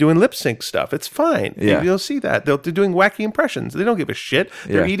doing lip sync stuff. It's fine. Yeah. You'll see that. They're doing wacky impressions. They don't give a shit.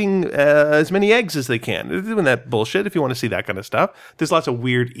 They're eating as many eggs as they can. They're doing that bullshit if you want to see that kind of stuff. There's lots of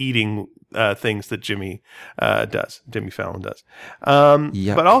weird eating things that Jimmy Fallon does.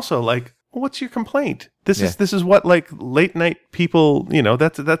 But also, like, what's your complaint? This is what, like, late night people,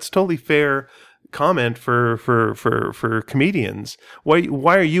 that's totally fair comment for comedians.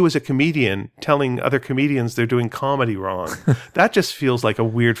 Why are you as a comedian telling other comedians they're doing comedy wrong? That just feels like a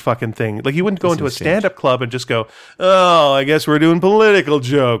weird fucking thing. Like, you wouldn't go into a stand-up club and just go, oh, I guess we're doing political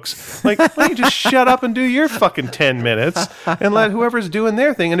jokes. Like, why don't you just shut up and do your fucking 10 minutes and let whoever's doing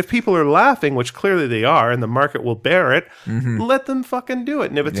their thing. And if people are laughing, which clearly they are, and the market will bear it, let them fucking do it.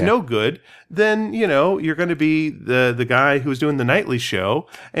 And if it's no good, then, you're going to be the guy who's doing the nightly show,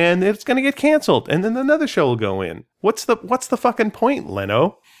 and it's going to get canceled. And then another show will go in. What's the fucking point,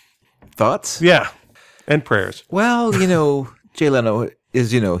 Leno? Thoughts? Yeah. And prayers. Well, Jay Leno is,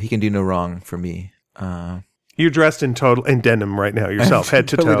 he can do no wrong for me. You're dressed in denim right now yourself, head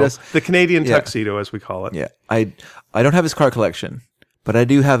to toe. The Canadian tuxedo, as we call it. Yeah. I don't have his car collection, but I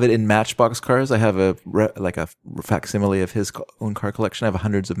do have it in Matchbox cars. I have a facsimile of his own car collection. I have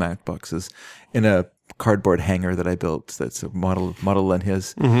hundreds of Matchboxes in a cardboard hanger that I built that's a model on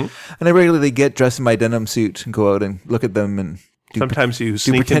his. And I regularly get dressed in my denim suit and go out and look at them and Sometimes you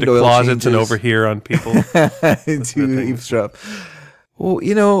sneak pretend into oil closets and changes. overhear on people. to eavesdrop. Well,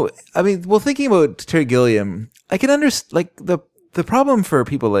 you know, I mean, well, thinking about Terry Gilliam, I can understand, like, the problem for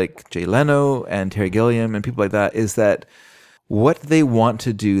people like Jay Leno and Terry Gilliam and people like that is that what they want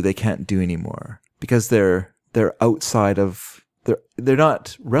to do, they can't do anymore because they're outside of, they're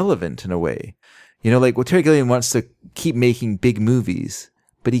not relevant in a way. You know, like, well, Terry Gilliam wants to keep making big movies,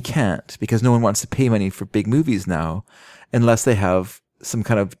 but he can't because no one wants to pay money for big movies now unless they have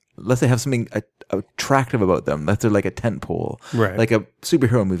unless they have something attractive about them. That they're like a tent pole, Right. like a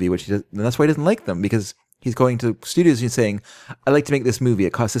superhero movie, which he does, and that's why he doesn't like them because he's going to studios and saying, "I'd like to make this movie.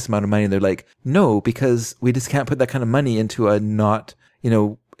 It costs this amount of money." And they're like, "No, because we just can't put that kind of money into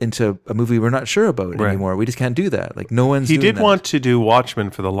into a movie we're not sure about Right. anymore. We just can't do that. Like no one's." He doing did that. want to do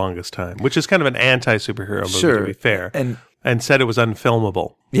Watchmen for the longest time, which is kind of an anti-superhero movie, Sure. to be fair, and said it was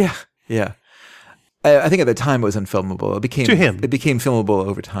unfilmable. yeah. I think at the time it was unfilmable. It became To him. It became filmable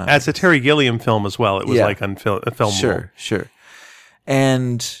over time. As a Terry Gilliam film as well, it was Yeah. like unfilmable. Sure.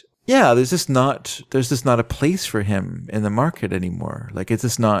 And yeah, there's just not a place for him in the market anymore. Like it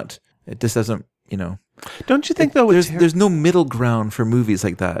just doesn't, you know. Don't you think, though, with There's no middle ground for movies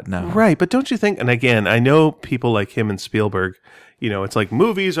like that now. Right, but don't you think, and again, I know people like him and Spielberg, you know, it's like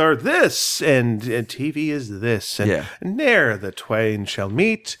movies are this and TV is this, and Yeah. ne'er the twain shall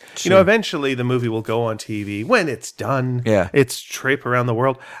meet. You know, eventually the movie will go on TV when it's done. Yeah. It's trip around the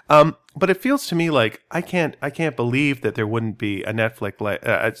world. But it feels to me like I can't believe that there wouldn't be a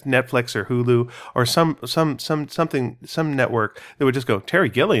Netflix or Hulu or some network that would just go, Terry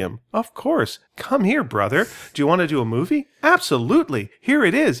Gilliam, of course, come here, brother. Do you want to do a movie? Absolutely. Here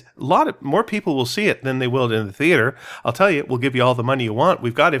it is. More people will see it than they will in the theater. I'll tell you, we'll give you all the money you want.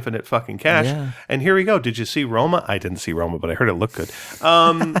 We've got infinite fucking cash. Yeah. And here we go. Did you see Roma? I didn't see Roma, but I heard it looked good.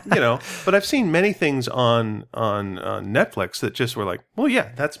 You know, but I've seen many things on Netflix that just were like, well, yeah,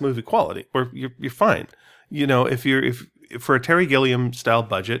 that's movie quality. Or you're fine. You know, if for a Terry Gilliam style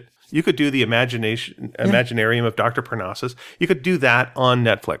budget, you could do the Imaginarium of Dr. Parnassus. You could do that on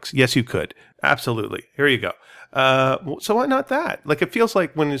Netflix. Yes, you could. Absolutely. Here you go. So why not that? Like, it feels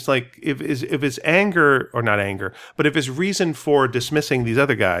like when it's like, if his anger, or not anger, but if his reason for dismissing these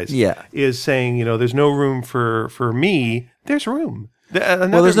other guys is saying, you know, there's no room for me, there's room.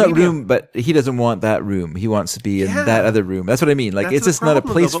 Well, there's not room, but he doesn't want that room. He wants to be in that other room. That's what I mean. Like, That's it's the just not a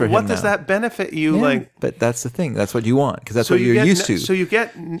problem, place though, for but him what does now. that benefit you? Yeah, Like, but that's the thing. That's what you want because that's so what you you're get used to. So you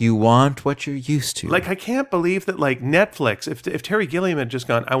get You want what you're used to. like, I can't believe that, like, Netflix, if Terry Gilliam had just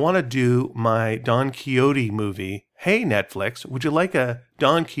gone, I want to do my Don Quixote movie. Hey, Netflix, would you like a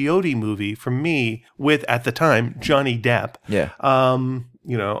Don Quixote movie from me with, at the time, Johnny Depp? Yeah.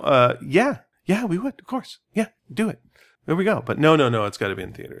 You know, yeah, we would, of course. Yeah, do it. There we go. But no, it's got to be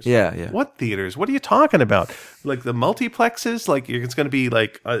in theaters. Yeah. What theaters? What are you talking about? Like the multiplexes? Like it's going to be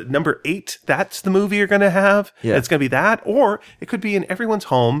like number 8. That's the movie you're going to have. Yeah. It's going to be that, or it could be in everyone's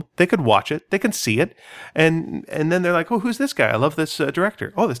home. They could watch it. They can see it, and then they're like, "Oh, who's this guy? I love this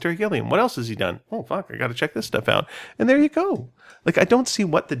director. Oh, this Terry Gilliam. What else has he done? Oh, fuck, I got to check this stuff out." And there you go. Like, I don't see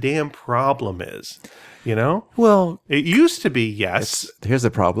what the damn problem is. You know? Well, It used to be, yes. here's the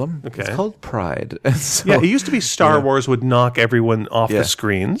problem. Okay. It's called pride. And so, Yeah, it used to be Star Wars would knock everyone off Yeah. the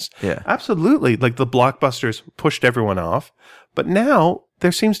screens. Yeah. Absolutely. Like the blockbusters pushed everyone off. But now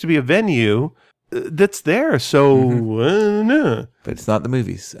there seems to be a venue that's there. So, no. but it's not the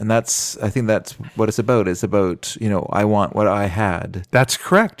movies, and I think that's what it's about. It's about, you know, I want what I had. That's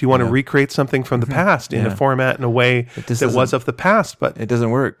correct. You want to recreate something from the past in a format, in a way just that was doesn't- of the past. But It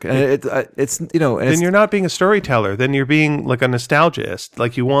doesn't work, and it's you know, and then it's, you're not being a storyteller. Then you're being like a nostalgist.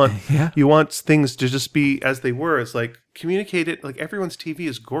 Like you want, you want things to just be as they were. It's like communicate it. Like everyone's TV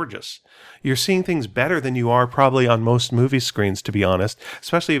is gorgeous. You're seeing things better than you are probably on most movie screens, to be honest.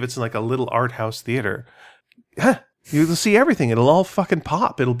 Especially if it's in like a little art house theater. You'll see everything. It'll all fucking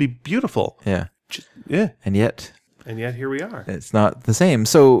pop. It'll be beautiful. yeah, Yeah. and yet And yet here we are. it's not the same.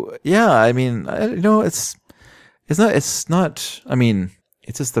 So yeah, I mean, you know, it's not. I mean,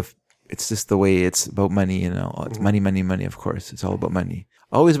 it's just the way it's about money. You know, it's money. Of course, it's all about money.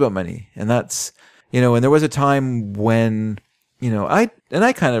 Always about money, and that's, you know. And there was a time when, you know, I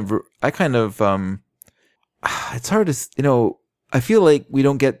kind of it's hard to, you know. I feel like we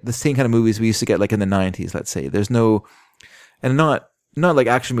don't get the same kind of movies we used to get, like in the 90s, let's say. There's no, and not like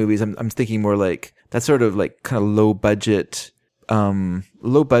action movies. I'm thinking more like that sort of like kind of low budget,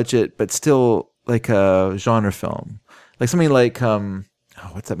 but still like a genre film, like something like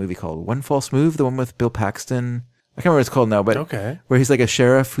what's that movie called? One False Move, the one with Bill Paxton. I can't remember what it's called now, but Okay. where he's like a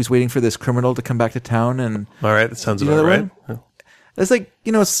sheriff who's waiting for this criminal to come back to town, and All right. That sounds you know about that right. one? It's like,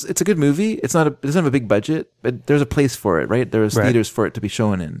 it's a good movie. It doesn't have a big budget, but there's a place for it, right? There's theaters for it to be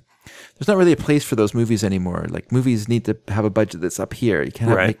shown in. There's not really a place for those movies anymore. Like, movies need to have a budget that's up here. You can't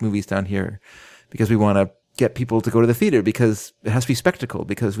make movies down here because we want to get people to go to the theater because it has to be spectacle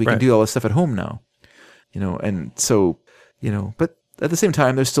because we can do all this stuff at home now, and so, but at the same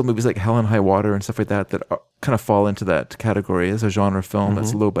time, there's still movies like Hell and High Water and stuff like that kind of fall into that category as a genre film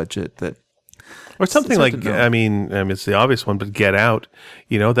that's low budget that. Or something like, it's the obvious one, but Get Out,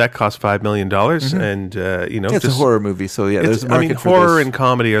 that cost $5 million. And, it's a horror movie. So, there's a market for horror this. and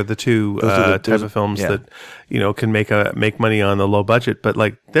comedy are the two type of films that, can make money on the low budget. But,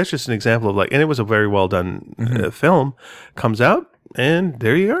 like, that's just an example of, like, and it was a very well done film, comes out. And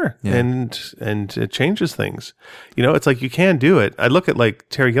there you are, and it changes things. It's like you can do it. I look at like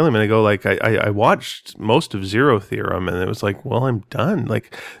Terry Gilliam and I go like, I watched most of Zero Theorem and it was like, well, I'm done.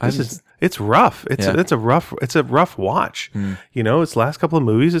 Like it's rough. It's a rough watch. Its last couple of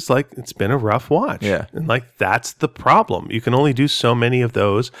movies, it's been a rough watch. Yeah, and like that's the problem. You can only do so many of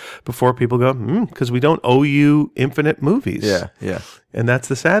those before people go, because we don't owe you infinite movies. Yeah. And that's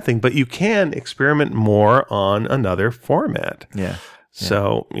the sad thing. But you can experiment more on another format. Yeah.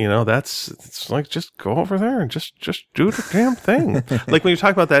 So, it's like, just go over there and just do the damn thing. Like when you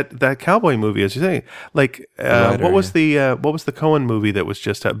talk about that cowboy movie, as you say, like, what was the Coen movie that was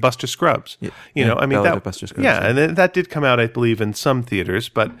just Buster Scrubs? Buster Scrubs. Yeah. And that did come out, I believe, in some theaters,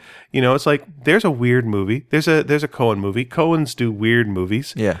 but it's like, there's a weird movie. There's a Coen movie. Coens do weird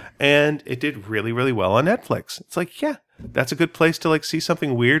movies. Yeah. And it did really, really well on Netflix. It's like, that's a good place to like see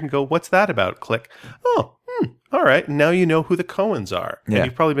something weird and go, what's that about? Click. Oh, all right. Now you know who the Coens are. Yeah. And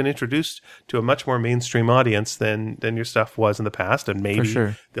you've probably been introduced to a much more mainstream audience than your stuff was in the past. And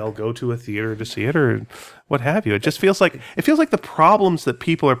maybe they'll go to a theater to see it or what have you. It just feels like the problems that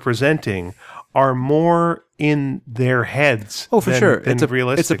people are presenting are more in their heads. Oh, for sure.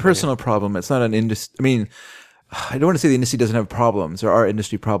 It's a personal problem. It's not an industry. I mean, I don't want to say the industry doesn't have problems. There are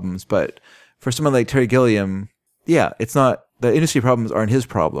industry problems, but for someone like Terry Gilliam, it's not. The industry problems aren't his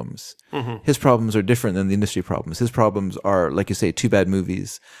problems. His problems are different than the industry problems. His problems are, like you say, two bad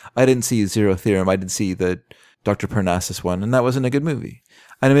movies. I didn't see Zero Theorem. I did see the Dr. Parnassus one, and that wasn't a good movie.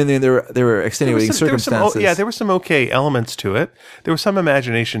 And I mean, there were extenuating circumstances. There were some okay elements to it. There was some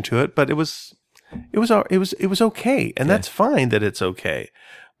imagination to it, but it was okay, and that's fine that it's okay.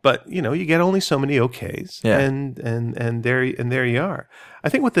 But you get only so many okays, and there you are. I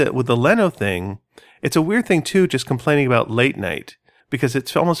think with the Leno thing, it's a weird thing too, just complaining about late night, because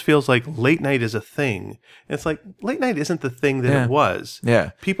it almost feels like late night is a thing. It's like late night isn't the thing that it was. Yeah,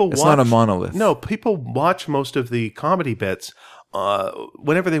 it's not a monolith. No, people watch most of the comedy bits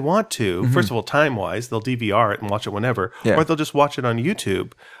whenever they want to. First of all, time-wise, they'll DVR it and watch it whenever, or they'll just watch it on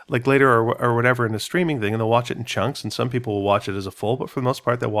YouTube, like later or whatever in a streaming thing, and they'll watch it in chunks, and some people will watch it as a full, but for the most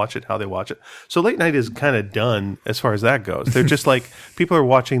part, they'll watch it how they watch it. So late night is kind of done as far as that goes. They're just like, people are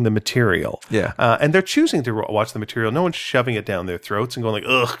watching the material. Yeah. And they're choosing to watch the material. No one's shoving it down their throats and going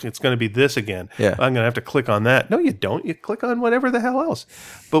like, ugh, it's going to be this again. Yeah. I'm going to have to click on that. No, you don't. You click on whatever the hell else.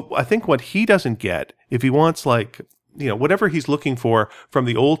 But I think what he doesn't get, if he wants like, whatever he's looking for from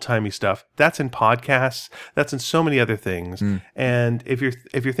the old timey stuff, that's in podcasts, that's in so many other things. And if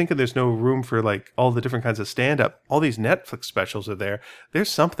you're thinking there's no room for like all the different kinds of stand up, all these Netflix specials are there. There's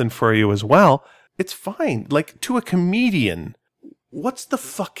something for you as well. It's fine. Like, to a comedian, what's the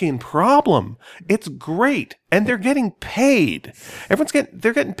fucking problem? It's great. And they're getting paid.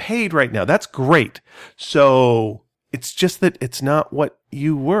 They're getting paid right now. That's great. So it's just that it's not what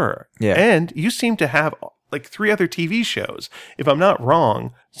you were. Yeah. And you seem to have like 3 other TV shows, if I'm not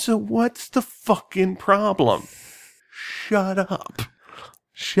wrong. So what's the fucking problem? Shut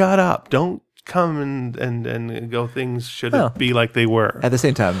up. Don't come and go, things shouldn't be like they were. At the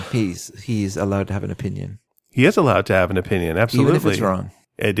same time, he's allowed to have an opinion. He is allowed to have an opinion, absolutely. Even if it's wrong.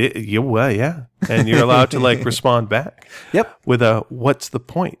 Yeah. And you're allowed to like respond back. Yep. With a, what's the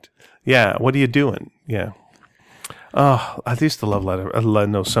point? Yeah. What are you doing? Yeah. Oh, I used to love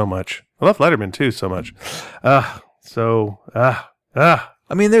Leno so much. I love Letterman too so much. I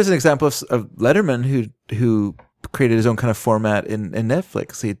mean, there's an example of Letterman who created his own kind of format in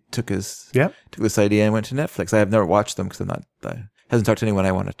Netflix. He took this idea and went to Netflix. I have never watched them because I hasn't talked to anyone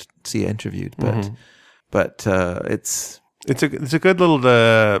I want to see interviewed. But it's a good little.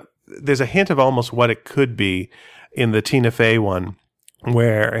 There's a hint of almost what it could be in the Tina Fey one,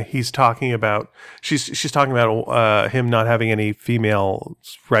 where he's talking about she's talking about him not having any female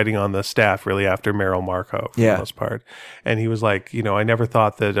writing on the staff really after Meryl Marco for the most part, and he was like, I never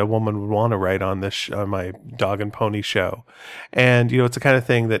thought that a woman would want to write on this on my dog and pony show, and it's the kind of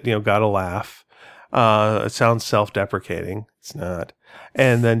thing that got a laugh. It sounds self-deprecating, It's not.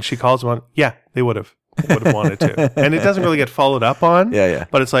 And then she calls him on, yeah, they would have wanted to. And it doesn't really get followed up on. Yeah.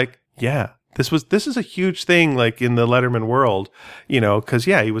 But it's like, yeah, this is a huge thing, like in the Letterman world, because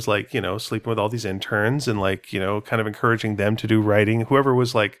he was like, sleeping with all these interns and like, kind of encouraging them to do writing. Whoever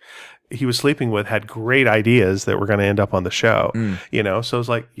was like, he was sleeping with had great ideas that were going to end up on the show, So it's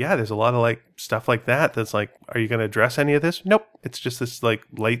like, yeah, there's a lot of like stuff like that. That's like, are you going to address any of this? Nope. It's just this like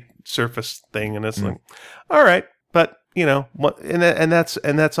light surface thing. And it's like, all right. But and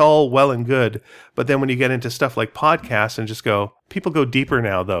that's all well and good. But then when you get into stuff like podcasts and just go, people go deeper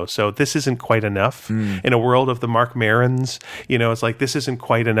now though. So this isn't quite enough in a world of the Mark Marons. It's like, this isn't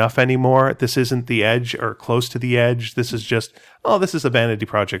quite enough anymore. This isn't the edge or close to the edge. This is just, this is a vanity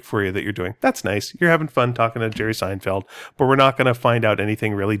project for you that you're doing. That's nice. You're having fun talking to Jerry Seinfeld, but we're not going to find out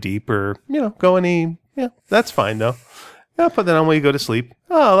anything really deep or, go any, that's fine though. Yeah, put that on when you go to sleep.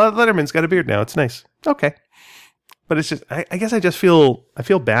 Oh, Letterman's got a beard now. It's nice. Okay. But it's just, I guess I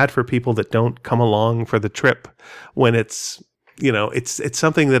feel bad for people that don't come along for the trip when it's, it's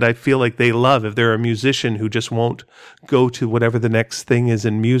something that I feel like they love. If they're a musician who just won't go to whatever the next thing is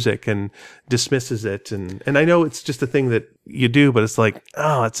in music and dismisses it. And I know it's just a thing that you do, but it's like,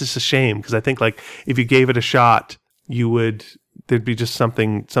 it's just a shame. Because I think like if you gave it a shot, there'd be just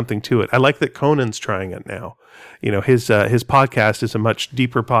something to it. I like that Conan's trying it now. His podcast is a much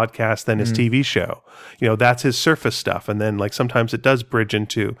deeper podcast than his TV show. That's his surface stuff, and then like sometimes it does bridge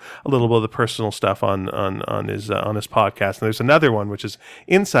into a little bit of the personal stuff on his podcast. And there's another one which is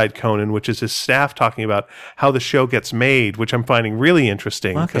Inside Conan, which is his staff talking about how the show gets made, which I'm finding really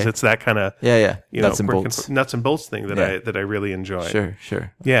interesting because it's that kind of nuts and bolts thing that I really enjoy.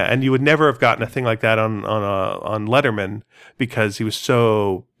 Sure. Yeah, and you would never have gotten a thing like that on Letterman because he was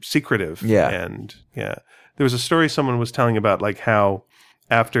so secretive. Yeah, and there was a story someone was telling about like how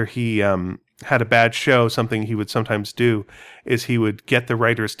after he had a bad show, something he would sometimes do is he would get the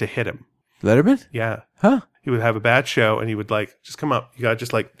writers to hit him. Letterman? Yeah. Huh? He would have a bad show and he would like, just come up. You got to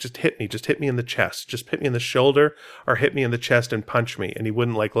just hit me in the chest. Just hit me in the shoulder or hit me in the chest and punch me. And he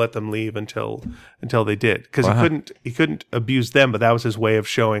wouldn't like let them leave until they did. Because he couldn't abuse them, but that was his way of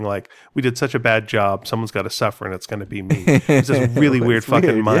showing like, we did such a bad job. Someone's got to suffer and it's going to be me. It's this really weird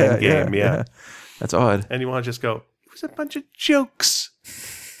fucking mind game. Yeah. That's odd. And you want to just go, it was a bunch of jokes.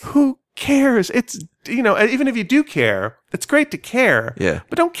 Who cares? It's, even if you do care, it's great to care. Yeah.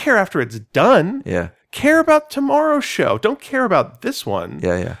 But don't care after it's done. Yeah. Care about tomorrow's show. Don't care about this one.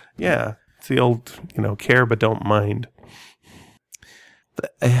 Yeah. It's the old, care but don't mind.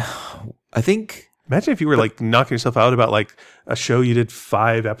 I think... Imagine if you were like knocking yourself out about like a show you did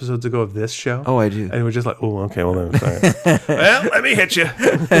 5 episodes ago of this show. Oh, I do. And we're just like, oh, okay, well then, sorry. Well, let me hit you.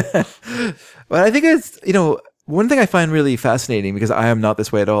 Well, I think it's, one thing I find really fascinating, because I am not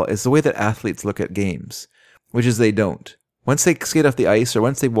this way at all, is the way that athletes look at games, which is they don't. Once they skate off the ice or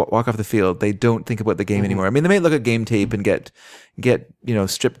once they walk off the field, they don't think about the game anymore. I mean, they may look at game tape and get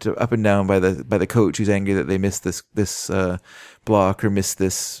stripped up and down by the coach who's angry that they missed this block or missed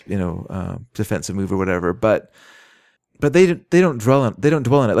this defensive move or whatever. But they don't dwell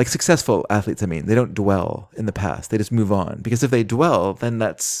on it. Like successful athletes, I mean, they don't dwell in the past. They just move on, because if they dwell, then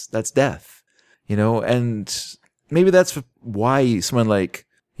that's death. And maybe that's why someone like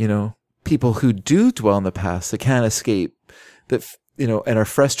people who do dwell in the past, they can't escape that, and are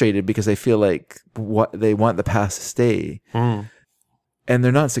frustrated because they feel like what they want the past to stay, and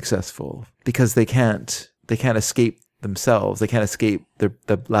they're not successful because they can't escape themselves. They can't escape the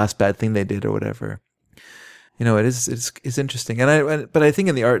last bad thing they did or whatever. It's interesting, but I think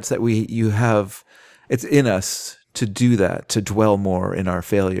in the arts that it's in us to do that, to dwell more in our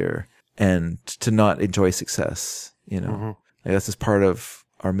failure and to not enjoy success. Like that's just part of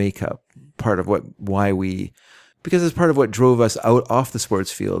our makeup, part of because it's part of what drove us out off the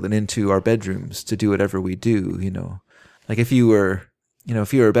sports field and into our bedrooms to do whatever we do. Like if you were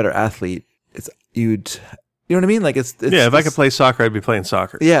a better athlete, you'd. You know what I mean? Like it's if I could play soccer, I'd be playing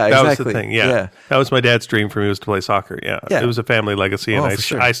soccer. Yeah, that exactly. was the thing. Yeah. That was my dad's dream for me, was to play soccer. Yeah. It was a family legacy, and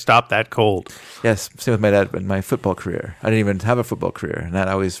I stopped that cold. Yes, same with my dad in my football career. I didn't even have a football career, and that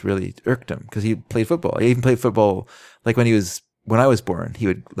always really irked him because he played football. He even played football like when I was born. He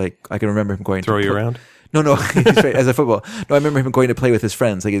would I can remember him going throw you around. No, as a football. No, I remember him going to play with his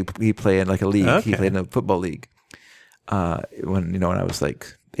friends. Like he'd play in like a league. Okay. He played in a football league. When I was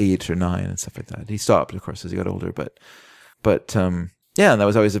like 8 or 9 and stuff like that. He stopped, of course, as he got older, but and that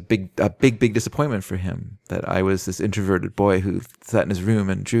was always a big disappointment for him, that I was this introverted boy who sat in his room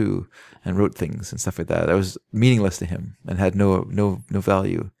and drew and wrote things and stuff like that. That was meaningless to him and had no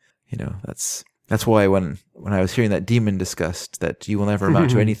value. That's why when I was hearing that demon discussed, that you will never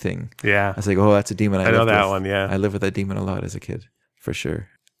amount to anything, Yeah. I was like, oh, that's a demon I know lived that with. one, yeah. I lived with that demon a lot as a kid, for sure.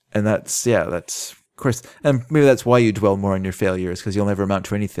 And that's of course, and maybe that's why you dwell more on your failures, because you'll never amount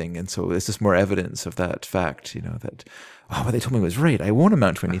to anything. And so it's just more evidence of that fact, that, oh, what they told me was right. I won't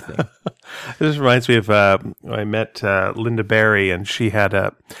amount to anything. This reminds me of I met Linda Barry, and she had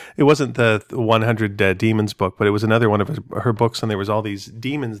it wasn't the 100 Demons book, but it was another one of her books, and there was all these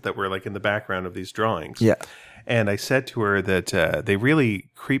demons that were like in the background of these drawings. Yeah. And I said to her that they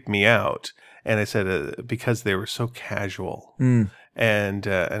really creeped me out, and I said because they were so casual. And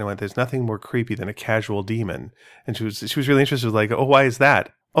I went, there's nothing more creepy than a casual demon. And she was really interested, like, oh, why is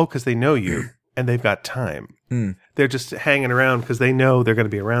that? Oh, because they know you. And they've got time. They're just hanging around because they know they're going to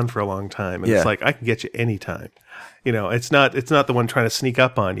be around for a long time. And it's like, I can get you anytime. It's not the one trying to sneak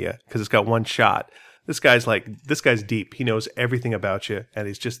up on you because it's got one shot. This guy's deep. He knows everything about you, and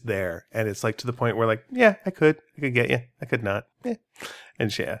he's just there. And it's like to the point where, like, yeah, I could get you. I could not. Yeah.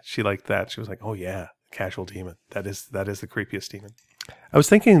 And she liked that. She was like, oh yeah, casual demon. That is the creepiest demon. I was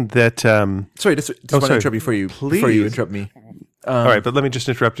thinking that. Sorry, just want to interrupt before you interrupt me. All right, but let me just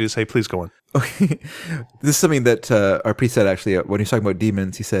interrupt you to say, please go on. Okay, this is something that our priest said actually when he was talking about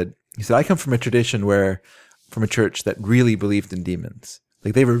demons. He said, I come from a tradition from a church that really believed in demons.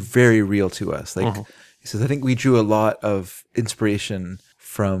 Like they were very real to us. Like he says, I think we drew a lot of inspiration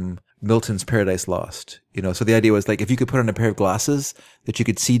from Milton's Paradise Lost. So the idea was like if you could put on a pair of glasses that you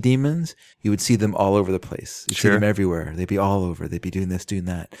could see demons, you would see them all over the place. You'd see them everywhere. They'd be all over. They'd be doing this, doing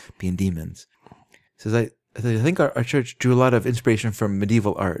that, being demons. He says, I think our church drew a lot of inspiration from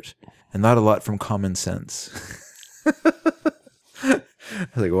medieval art and not a lot from common sense. I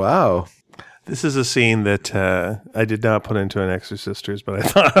was like, wow. This is a scene that I did not put into an Exorcisters, but I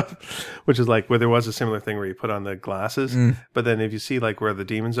thought of, which is like where there was a similar thing where you put on the glasses, but then if you see like where the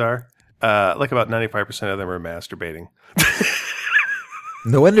demons are, like about 95% of them are masturbating.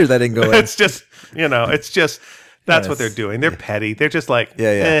 No wonder that didn't go in. It's just, that's what they're doing. They're petty. They're just like,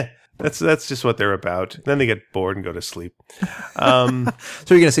 that's just what they're about. Then they get bored and go to sleep. So you're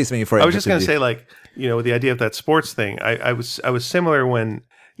going to say something before I was just going to say, like, with the idea of that sports thing, I was similar when,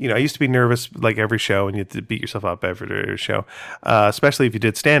 I used to be nervous like every show, and you had to beat yourself up every show, especially if you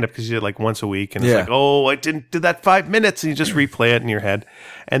did stand up because you did like once a week, and it's like, oh, I did that 5 minutes, and you just replay it in your head.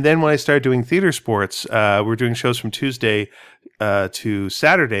 And then when I started doing theater sports, we were doing shows from Tuesday to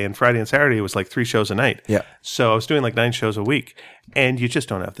Saturday, and Friday and Saturday it was like 3 shows a night. Yeah. So I was doing like 9 shows a week, and you just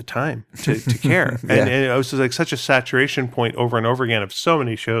don't have the time to care. And it was like such a saturation point over and over again of so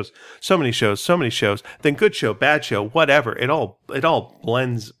many shows, then good show, bad show, whatever. It all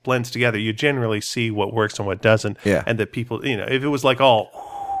blends together. You generally see what works and what doesn't. Yeah. And that people, if it was like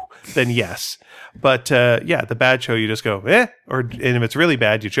all, then yes. But the bad show, you just go, and if it's really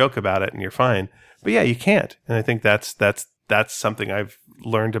bad, you joke about it and you're fine. But yeah, you can't. And I think that's something I've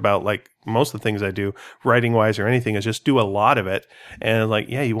learned about like most of the things I do, writing wise or anything, is just do a lot of it. And like,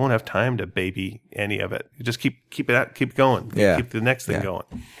 you won't have time to baby any of it. You just keep going. Yeah. Keep the next thing going.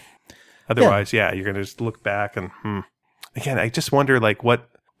 Otherwise, you're going to just look back and, Again, I just wonder like what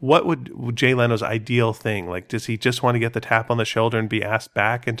would Jay Leno's ideal thing? Like, does he just want to get the tap on the shoulder and be asked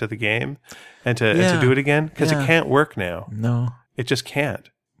back into the game and to do it again? Because it can't work now. No. It just can't.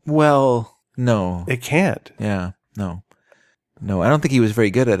 Well, no. It can't. Yeah. No. I don't think he was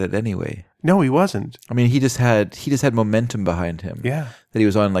very good at it anyway. No, he wasn't. I mean, he just had momentum behind him. Yeah. That he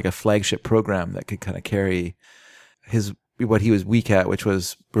was on like a flagship program that could kind of carry what he was weak at, which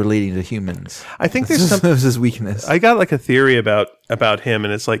was relating to humans. I think there's that was his weakness. I got like a theory about him,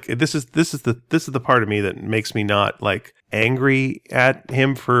 and it's like this is the part of me that makes me not like angry at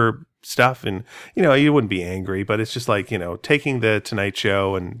him for stuff. And you wouldn't be angry, but it's just like taking the Tonight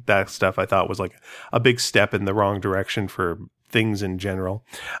Show and that stuff I thought was like a big step in the wrong direction for things in general.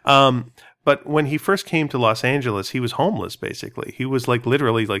 But when he first came to Los Angeles, he was homeless, basically. He was like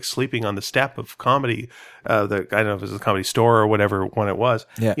literally like sleeping on the step of comedy, I don't know if it was a Comedy Store or whatever one it was,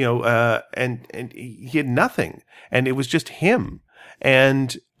 and he had nothing. And it was just him.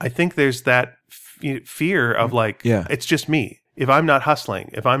 And I think there's that fear of like, it's just me. If I'm not hustling,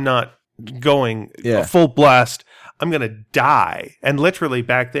 if I'm not going full blast, I'm going to die. And literally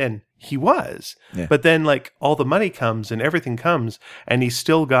back then, he was. Yeah. But then like all the money comes and everything comes, and he's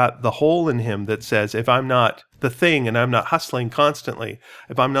still got the hole in him that says, if I'm not the thing and I'm not hustling constantly,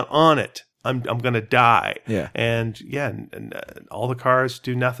 if I'm not on it, I'm going to die. Yeah. And all the cars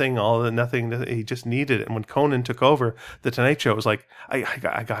do nothing, nothing. He just needed it. And when Conan took over the Tonight Show, it was like, I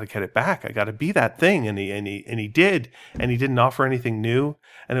got to get it back. I got to be that thing. And he did. And he didn't offer anything new.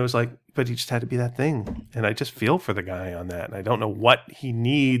 And it was like, but he just had to be that thing. And I just feel for the guy on that. And I don't know what he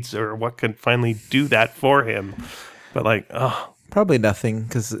needs or what can finally do that for him. But like, oh. Probably nothing,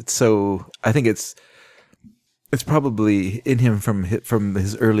 because it's so. I think it's probably in him from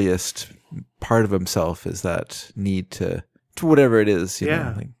his earliest part of himself is that need to whatever it is. You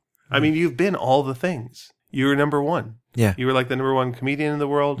know, like, I mean, you've been all the things. You were number one. Yeah. You were like the number one comedian in the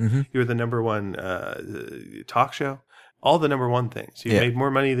world. Mm-hmm. You were the number one talk show. All the number one things. You made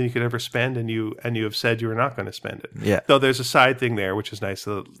more money than you could ever spend, and you have said you were not going to spend it. Yeah. Though there's a side thing there, which is nice.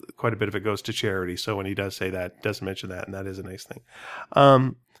 So quite a bit of it goes to charity. So when he does say that, doesn't mention that, and that is a nice thing.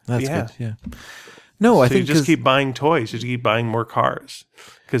 That's good. Yeah. No, So I think you just keep buying toys. You just keep buying more cars.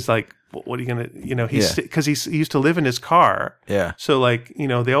 Because like, what are you gonna? You know, he used to live in his car. Yeah. So like, you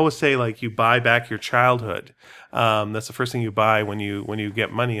know, they always say like you buy back your childhood. That's the first thing you buy when you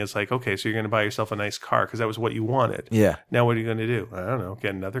get money. Is like, okay, so you're going to buy yourself a nice car because that was what you wanted. Yeah. Now what are you going to do? I don't know.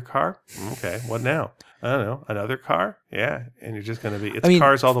 Get another car? Okay. What now? I don't know. Another car? Yeah. And you're just going to be. It's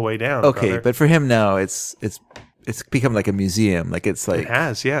cars all the way down. Okay, brother. but for him now, it's become like a museum. Like it's like It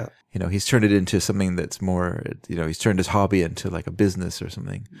has, yeah. you know, he's turned it into something that's more. You know, he's turned his hobby into like a business or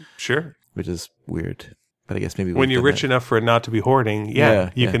something, Sure. which is weird. But I guess maybe When we've you're done rich that. enough for it not to be hoarding,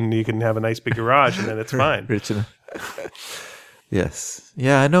 you can have a nice big garage and then it's fine. Rich enough. Yes.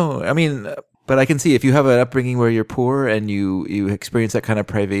 Yeah, I know. I mean, but I can see if you have an upbringing where you're poor and you experience that kind of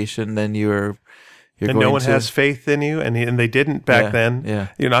privation, then you're And going no one to, has faith in you, and they didn't back Yeah, then. yeah.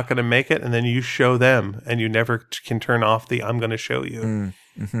 You're not going to make it, and then you show them, and you never can turn off the "I'm going to show you."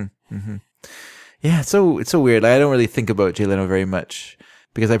 Yeah, it's so weird. I don't really think about Jay Leno very much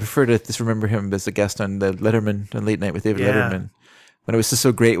because I prefer to just remember him as a guest on the Letterman, on Late Night with David Yeah. Letterman. When it was just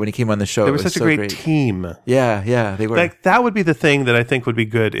so great when he came on the show. They It were was such a so great team. Yeah, they were. Like that would be the thing that I think would be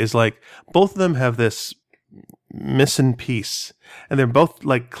good. Is like both of them have this missing piece, and they're both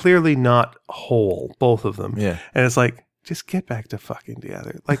like clearly not whole. Both of them. Yeah. And it's like, just get back to fucking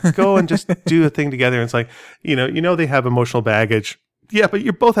together. Like, go and just do a thing together. And it's like, you know, they have emotional baggage. Yeah, but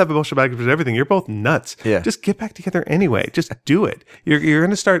you both have emotional baggage with everything. You're both nuts. Yeah. Just get back together anyway. Just do it. You're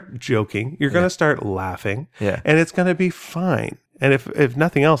going to start joking. You're going to start laughing. Yeah. And it's going to be fine. And if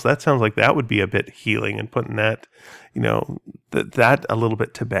nothing else, that sounds like that would be a bit healing and putting that, you know, that a little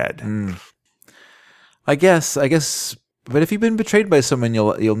bit to bed. I guess. But if you've been betrayed by someone,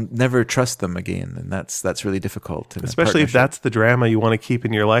 you'll never trust them again, and that's really difficult. In a Especially if partnership. that's the drama you want to keep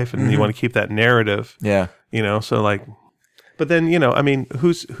in your life and you want to keep that narrative. Yeah. You know, so like, but then, you know, I mean,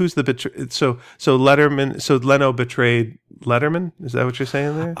 who's the so Letterman, so Leno betrayed Letterman? Is that what you're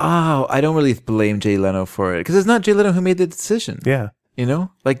saying there? Oh, I don't really blame Jay Leno for it because it's not Jay Leno who made the decision. Yeah. You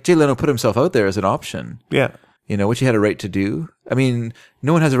know, like Jay Leno put himself out there as an option. Yeah. You know, which he had a right to do. I mean,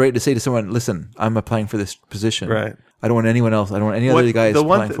 no one has a right to say to someone, "Listen, I'm applying for this position. Right. I don't want anyone else. I don't want any other guys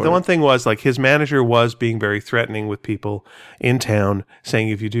applying for it." The one thing was like his manager was being very threatening with people in town, saying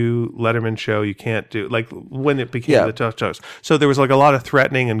if you do Letterman show, you can't do like when it became the Tough Shows. So there was like a lot of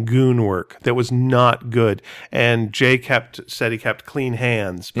threatening and goon work that was not good. And Jay said he kept clean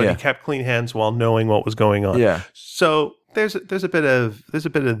hands, but he kept clean hands while knowing what was going on. Yeah. So there's a bit of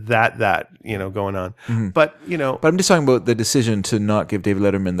that you know going on, but you know. But I'm just talking about the decision to not give David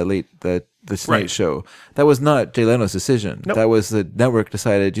Letterman the Tonight Right. Show. That was not Jay Leno's decision. Nope. That was the network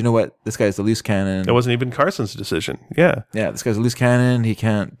decided, you know what, this guy's a loose cannon. It wasn't even Carson's decision. Yeah. Yeah, this guy's a loose cannon. He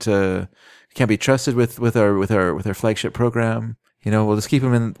can't be trusted with our flagship program. You know, we'll just keep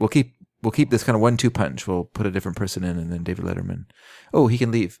him in. We'll keep this kind of 1-2 punch. We'll put a different person in, and then David Letterman. Oh, he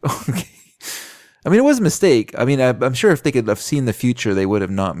can leave. Okay. I mean, it was a mistake. I mean, I'm sure if they could have seen the future, they would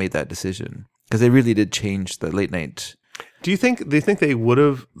have not made that decision because they really did change the late night. Do you think they would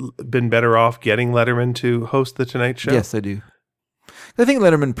have been better off getting Letterman to host the Tonight Show? Yes, I do. I think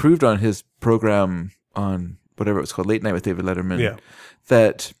Letterman proved on his program on whatever it was called, Late Night with David Letterman,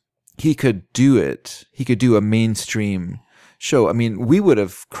 that he could do it. He could do a mainstream show. I mean, we would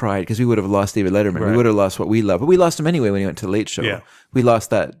have cried because we would have lost David Letterman. Right. We would have lost what we love. But we lost him anyway when he went to the Late Show. Yeah. We lost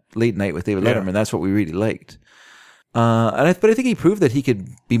that Late Night with David Letterman. That's what we really liked. But I think he proved that he could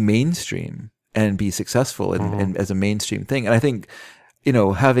be mainstream and be successful and as a mainstream thing. And I think, you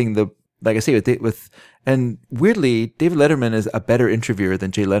know, having like I say, and weirdly, David Letterman is a better interviewer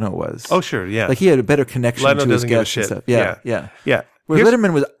than Jay Leno was. Oh, sure, yeah. Like he had a better connection Leno to his doesn't give a guests and shit. stuff. Yeah. Yeah. Whereas Here's-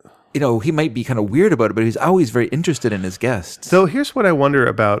 Letterman was, you know, he might be kind of weird about it, but he's always very interested in his guests. So here's what I wonder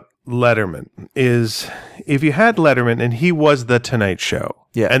about Letterman is if you had Letterman and he was the Tonight Show,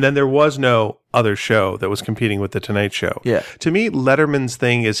 and then there was no other show that was competing with the Tonight Show. Yeah. To me, Letterman's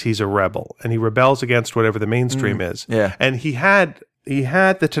thing is he's a rebel and he rebels against whatever the mainstream is. Yeah. And he had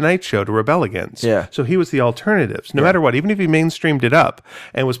the Tonight Show to rebel against. Yeah. So he was the alternatives. No matter what, even if he mainstreamed it up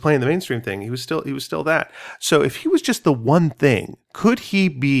and was playing the mainstream thing, he was still that. So if he was just the one thing, could he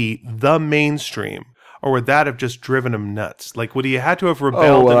be the mainstream? Or would that have just driven him nuts? Like, would he had to have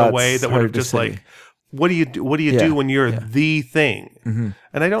rebelled in a way that would have just like, what do you do? What do you do when you're the thing? Mm-hmm.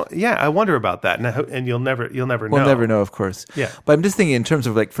 And I wonder about that. And you'll never know. We'll never know, of course. Yeah. But I'm just thinking in terms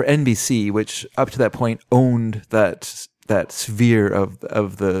of like for NBC, which up to that point owned that sphere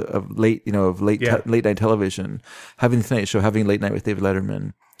of late night television, having the Tonight Show, having Late Night with David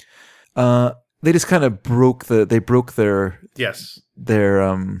Letterman. They just kind of broke their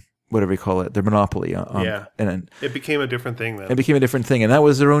whatever you call it, their monopoly. And it became a different thing then. It became a different thing, and that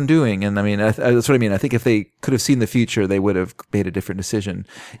was their own doing. And I mean, that's what I mean. I think if they could have seen the future, they would have made a different decision.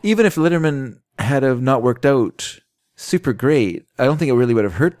 Even if Letterman had have not worked out super great, I don't think it really would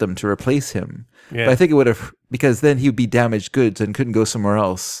have hurt them to replace him. Yeah. But I think it would have, because then he would be damaged goods and couldn't go somewhere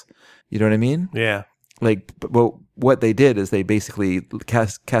else. You know what I mean? Yeah. Like, well, what they did is they basically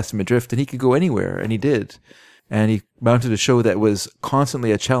cast him adrift, and he could go anywhere, and he did. And he mounted a show that was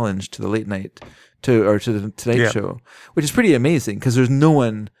constantly a challenge to the late night, to the Tonight Show, which is pretty amazing because there's no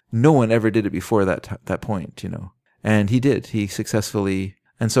one ever did it before that point, you know. And he did. He successfully.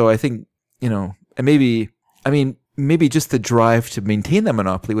 And so I think, you know, and maybe just the drive to maintain that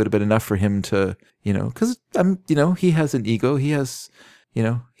monopoly would have been enough for him to, you know, because you know, he has an ego. He has, you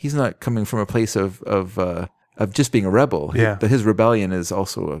know, he's not coming from a place of just being a rebel. Yeah. His rebellion is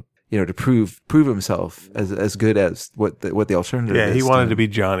also to prove himself as good as what the alternative is. Yeah, he wanted to be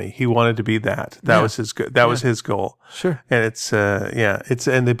Johnny. He wanted to be that. That was his was his goal. Sure. And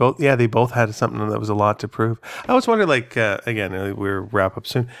and they both had something that was a lot to prove. I always wonder, like, again, we'll wrap up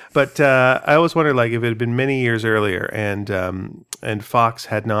soon, but I always wonder, like, if it had been many years earlier and Fox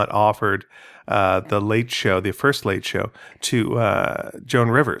had not offered the Late Show, the first Late Show, to Joan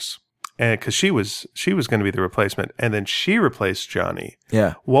Rivers. And because she was going to be the replacement, and then she replaced Johnny.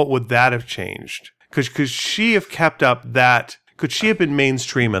 Yeah, what would that have changed? Could she have kept up that? Could she have been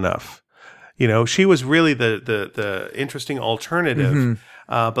mainstream enough? You know, she was really the interesting alternative. Mm-hmm.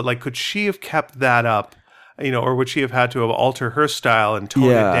 But like, could she have kept that up? You know, or would she have had to have altered her style and tone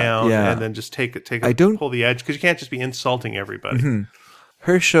it down, and then just pull the edge? Because you can't just be insulting everybody. Mm-hmm.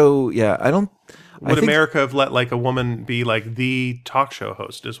 Her show, Would America have let like a woman be like the talk show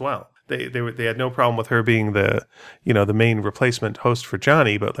host as well? They had no problem with her being the main replacement host for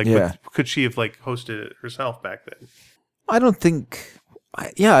Johnny, but like, could she have like hosted it herself back then? I don't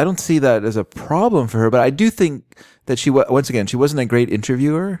see that as a problem for her, but I do think that she wasn't a great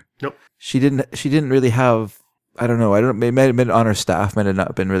interviewer. Nope. She didn't really have, I don't know, it might have been on her staff, might have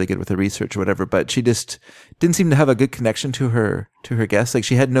not been really good with the research or whatever, but she just didn't seem to have a good connection to her guests. Like,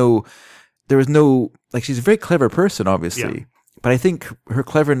 she's a very clever person, obviously. Yeah. But I think her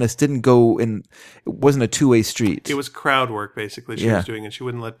cleverness didn't go in. It wasn't a two-way street. It was crowd work, basically. She was doing, and she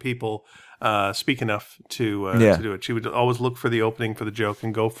wouldn't let people speak enough to do it. She would always look for the opening for the joke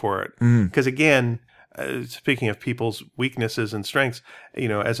and go for it. Because again, speaking of people's weaknesses and strengths, you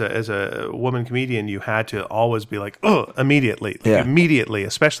know, as a woman comedian, you had to always be like, immediately, immediately.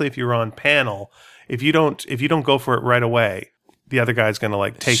 Especially if you're on panel, if you don't go for it right away, the other guy's going to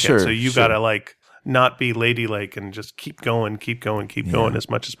like take it. So you got to like not be ladylike and just keep going as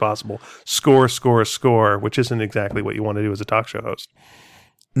much as possible. Score, which isn't exactly what you want to do as a talk show host.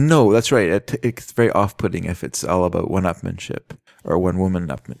 No, that's right. It's very off-putting if it's all about one-upmanship or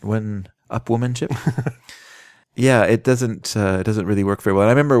one-upwomanship. Yeah, it doesn't really work very well.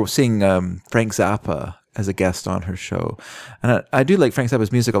 I remember seeing Frank Zappa as a guest on her show, and I do like Frank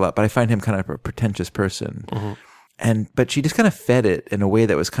Zappa's music a lot, but I find him kind of a pretentious person. Mm-hmm. But she just kind of fed it in a way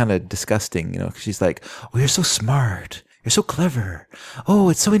that was kind of disgusting, you know, 'cause she's like, "Oh, you're so smart. You're so clever. Oh,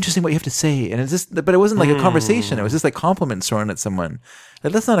 it's so interesting what you have to say." And it's just, but it wasn't like a conversation. It was just like compliments thrown at someone.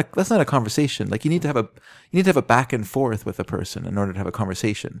 Like, that's not a conversation. Like, you need to have a back and forth with a person in order to have a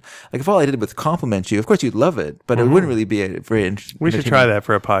conversation. Like, if all I did was compliment you, of course you'd love it, but it wouldn't really be a very interesting. We should try that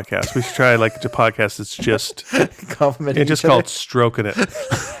for a podcast. We should try like a podcast that's just complimenting. It's just called Stroking It.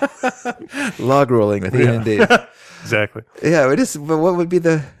 Log rolling with Ian and Dave. Exactly. Yeah, but what would be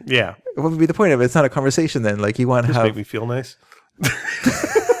the what would be the point of it? It's not a conversation then. Like, you want to just make me feel nice.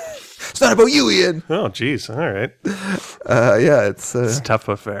 It's not about you, Ian. Oh, geez. All right. It's a tough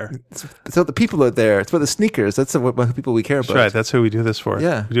affair. It's about the people out there. It's about the sneakers. That's what people we care about. That's right. That's who we do this for.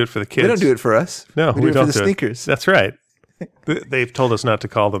 Yeah. We do it for the kids. We don't do it for us. No, we do it don't for the sneakers. That's right. They've told us not to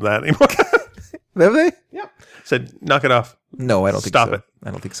call them that anymore. Have they? Yeah. Said, knock it off. No, I don't think so. Stop it.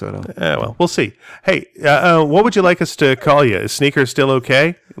 I don't think so at all. Well, we'll see. Hey, what would you like us to call you? Is sneakers still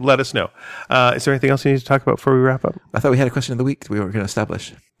okay? let us know. Is there anything else you need to talk about before we wrap up? I thought we had a question of the week we were going to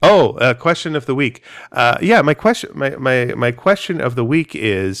establish. Oh, question of the week. My question of the week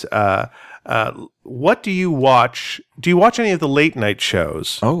is, what do you watch? Do you watch any of the late night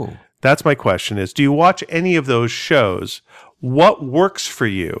shows? Oh. That's my question is, do you watch any of those shows? What works for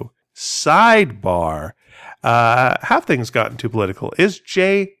you? Sidebar. Have things gotten too political? Is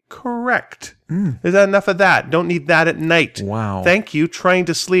Jay correct? Is that enough of that? Don't need that at night. Wow. Thank you. Trying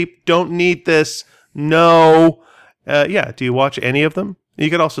to sleep. Don't need this. No. Do you watch any of them? You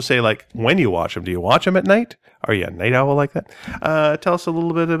could also say, like, when you watch them. Do you watch them at night? Are you a night owl like that? Tell us a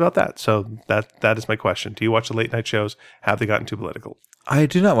little bit about that. So that is my question. Do you watch the late night shows? Have they gotten too political? I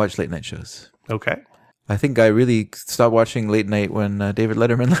do not watch late night shows. Okay. I think I really stopped watching late night when David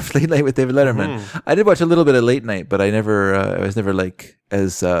Letterman left Late Night with David Letterman. I did watch a little bit of late night, but I was never like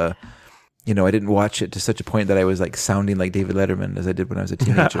as, I didn't watch it to such a point that I was like sounding like David Letterman as I did when I was a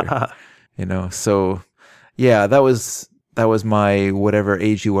teenager. So yeah, that was my whatever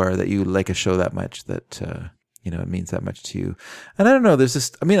age you are that you like a show that much that, it means that much to you. And I don't know, there's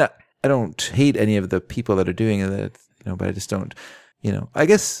just, I don't hate any of the people that are doing it, but I just don't, I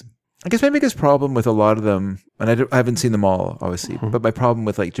guess my biggest problem with a lot of them, and I haven't seen them all, obviously, but my problem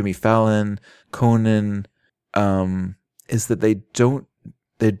with like Jimmy Fallon, Conan, is that they don't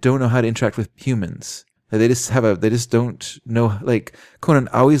know how to interact with humans. They just don't know, like Conan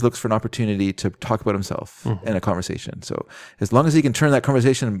always looks for an opportunity to talk about himself in a conversation. So as long as he can turn that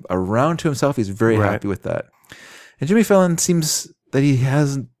conversation around to himself, he's very happy with that. And Jimmy Fallon seems that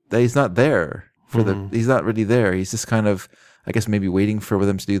he's not there he's not really there. He's just kind of, I guess maybe waiting for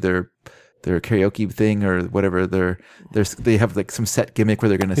them to do their karaoke thing or whatever. They have like some set gimmick where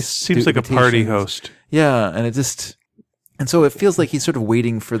they're going to. It seems like a party host. Yeah, and so it feels like he's sort of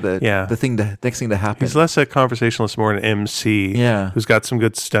waiting for the next thing to happen. He's less a conversationalist, more an MC. Yeah, who's got some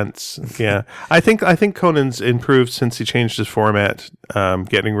good stunts. Yeah, I think Conan's improved since he changed his format,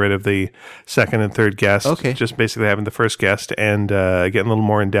 getting rid of the second and third guest. Okay, just basically having the first guest and getting a little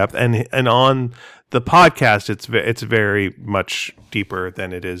more in depth. And on the podcast, it's very much deeper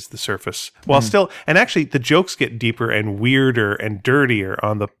than it is the surface. While still, and actually, the jokes get deeper and weirder and dirtier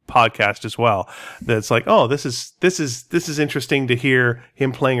on the podcast as well. That's like, oh, this is interesting to hear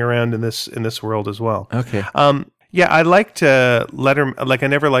him playing around in this world as well. Okay. I liked Letterman. Like I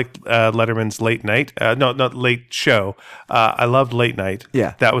never liked Letterman's late night. Not late show. I loved late night.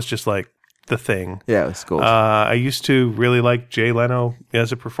 Yeah, that was just like the thing. Yeah, it was cool. I used to really like Jay Leno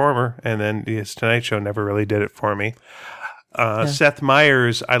as a performer, and then his Tonight Show never really did it for me. Seth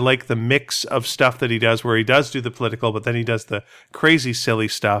Meyers, I like the mix of stuff that he does where he does do the political, but then he does the crazy, silly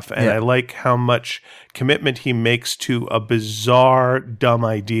stuff. And I like how much commitment he makes to a bizarre, dumb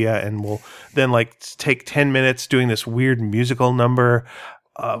idea and will then like take 10 minutes doing this weird musical number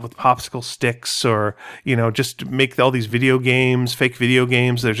with popsicle sticks or, just make all these video games, fake video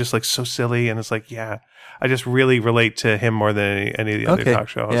games. They're just like so silly. And it's like, yeah, I just really relate to him more than any of the other talk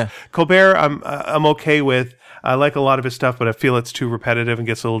shows. Yeah. Colbert, I'm okay with. I like a lot of his stuff, but I feel it's too repetitive and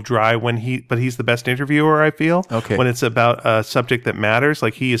gets a little dry but he's the best interviewer, I feel. Okay. When it's about a subject that matters.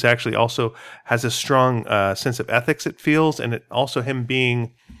 Like he is actually also has a strong sense of ethics, it feels, and it also him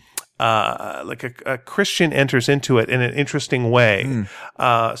being like a Christian enters into it in an interesting way,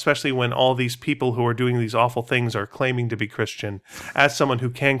 especially when all these people who are doing these awful things are claiming to be Christian. As someone who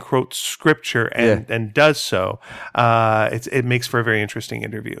can quote scripture and does so, it makes for a very interesting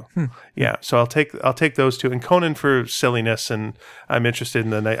interview. Yeah, so I'll take those two, and Conan for silliness, and I'm interested in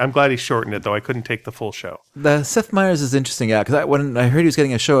the night. I'm glad he shortened it though. I couldn't take the full show. The Seth Meyers is interesting, yeah, because when I heard he was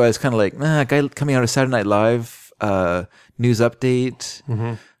getting a show, I was kind of like, a guy coming out of Saturday Night Live, news update.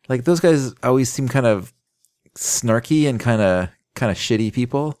 Mm-hmm. Like those guys always seem kind of snarky and kind of shitty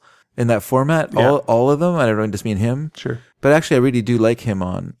people in that format. Yeah. All of them. I don't just mean him. Sure. But actually, I really do like him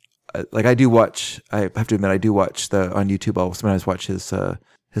on. Like I do watch. I have to admit, I do watch on YouTube. I'll sometimes watch his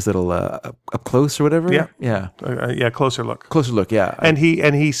little up close or whatever. Yeah. Closer look. Closer look. Yeah. And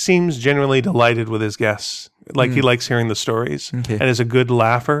he seems genuinely delighted with his guests. Like he likes hearing the stories and is a good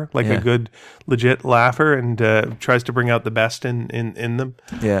laugher, a good legit laugher, and tries to bring out the best in them.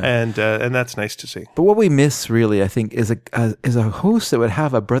 Yeah, and that's nice to see. But what we miss really, I think, is a host that would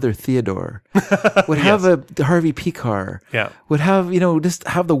have a Brother Theodore, would have a Harvey Pekar, would have just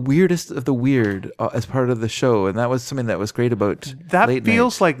have the weirdest of the weird as part of the show, and that was something that was great about that. Late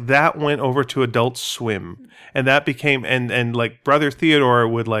feels night. Like that went over to Adult Swim. And that became, and like Brother Theodore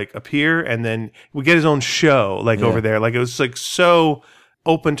would like appear and then would get his own show over there. Like it was like so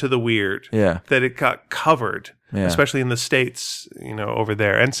open to the weird that it got covered. Yeah. especially in the States, over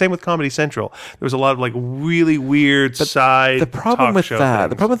there. And same with Comedy Central. There was a lot of like really weird side The problem talk with show that, the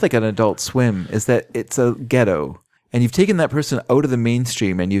things. problem with like an Adult Swim is that it's a ghetto, and you've taken that person out of the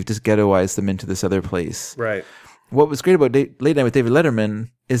mainstream and you've just ghettoized them into this other place. Right. What was great about Late Night with David Letterman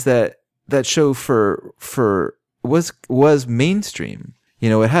is that show was mainstream.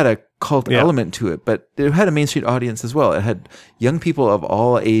 It had a cult element to it, but it had a mainstream audience as well. It had young people of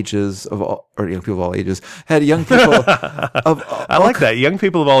all ages, had young people of I like that. Young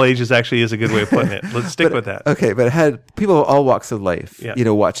people of all ages actually is a good way of putting it. Let's stick with that. Okay, but it had people of all walks of life, Yeah.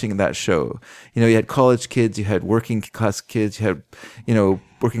 Watching that show. You had college kids, you had working class kids, you had,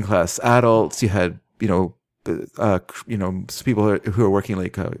 working class adults, you had, people who are working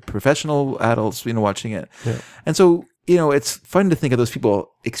like professional adults, watching it. Yeah. And so, it's fun to think of those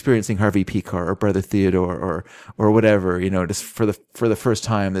people experiencing Harvey Pekar or Brother Theodore or whatever, just for the first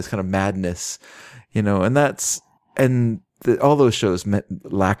time, this kind of madness, and all those shows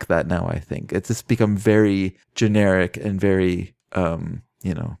lack that now. I think it's just become very generic and very, very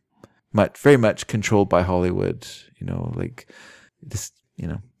much controlled by Hollywood, don't.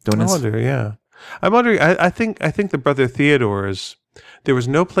 I wonder, yeah. I'm wondering. I think the Brother Theodores. There was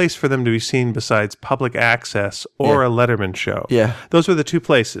no place for them to be seen besides public access or a Letterman show. Yeah. Those were the two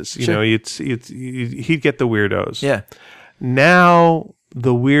places. Sure. He'd get the weirdos. Yeah. Now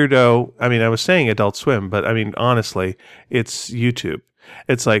the weirdo. I mean, I was saying Adult Swim, but I mean, honestly, it's YouTube.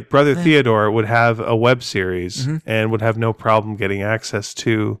 It's like Brother Theodore would have a web series and would have no problem getting access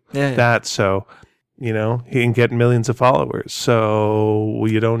to that. So, he can get millions of followers. So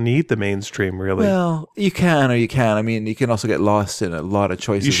you don't need the mainstream, really. Well, you can or you can't. I mean, you can also get lost in a lot of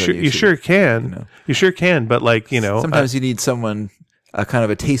choices. You sure can. You sure can. But like, sometimes you need someone, a kind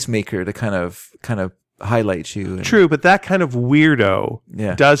of a tastemaker to kind of highlight you. True, but that kind of weirdo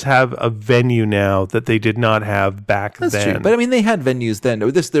does have a venue now that they did not have back That's then. true. But I mean, they had venues then.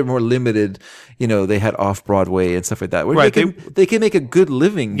 They're more limited. They had off Broadway and stuff like that. Where Right, they can make a good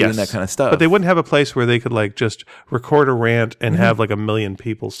living doing that kind of stuff. But they wouldn't have a place where they could like just record a rant and have like 1 million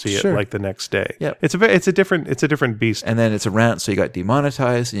people see it like the next day. Yep. It's a different beast. And then it's a rant, so you got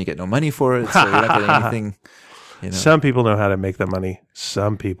demonetized and you get no money for it. So you're not getting anything. Some people know how to make the money.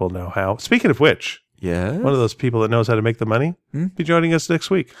 Some people know how. Speaking of which, Yeah. one of those people that knows how to make the money be joining us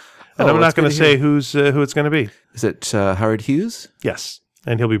next week. And I'm not that's going good to to say who it's going to be. Is it Howard Hughes? Yes.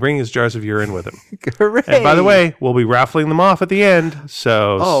 And he'll be bringing his jars of urine with him. Hooray! And by the way, we'll be raffling them off at the end.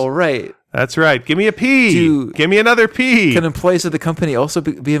 So Oh, right. that's right. Give me a P. Give me another P. Can employees of the company also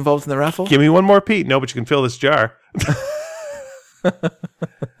be involved in the raffle? Give me one more P. No, but you can fill this jar.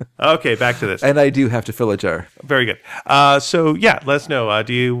 Okay, back to this. And I do have to fill a jar. Very good. So, let us know.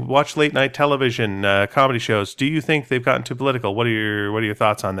 Do you watch late night television, comedy shows? Do you think they've gotten too political? What are your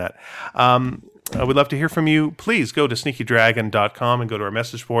thoughts on that? We'd love to hear from you. Please go to sneakydragon.com and go to our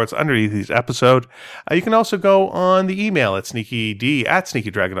message boards underneath each episode. You can also go on the email at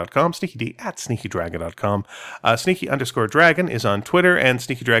sneakyd@sneakydragon.com, sneakyd@sneakydragon.com. Sneaky_dragon is on Twitter, and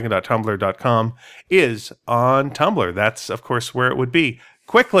sneakydragon.tumblr.com is on Tumblr. That's, of course, where it would be.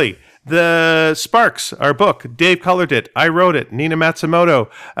 Quickly, The Sparks, our book. Dave colored it. I wrote it. Nina Matsumoto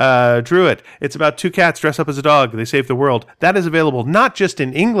drew it. It's about two cats dress up as a dog. They save the world. That is available not just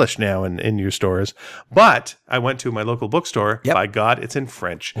in English now in your stores, but I went to my local bookstore. Yep. By God, it's in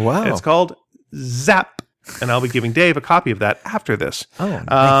French. Wow. And it's called Zap. And I'll be giving Dave a copy of that after this. Oh,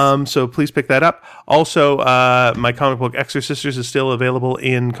 nice. So please pick that up. Also, my comic book Exorcisters is still available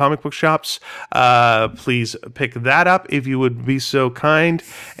in comic book shops. Please pick that up if you would be so kind.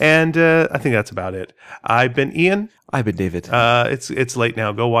 And I think that's about it. I've been Ian. I've been David. It's late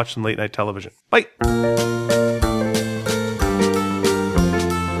now. Go watch some late night television. Bye.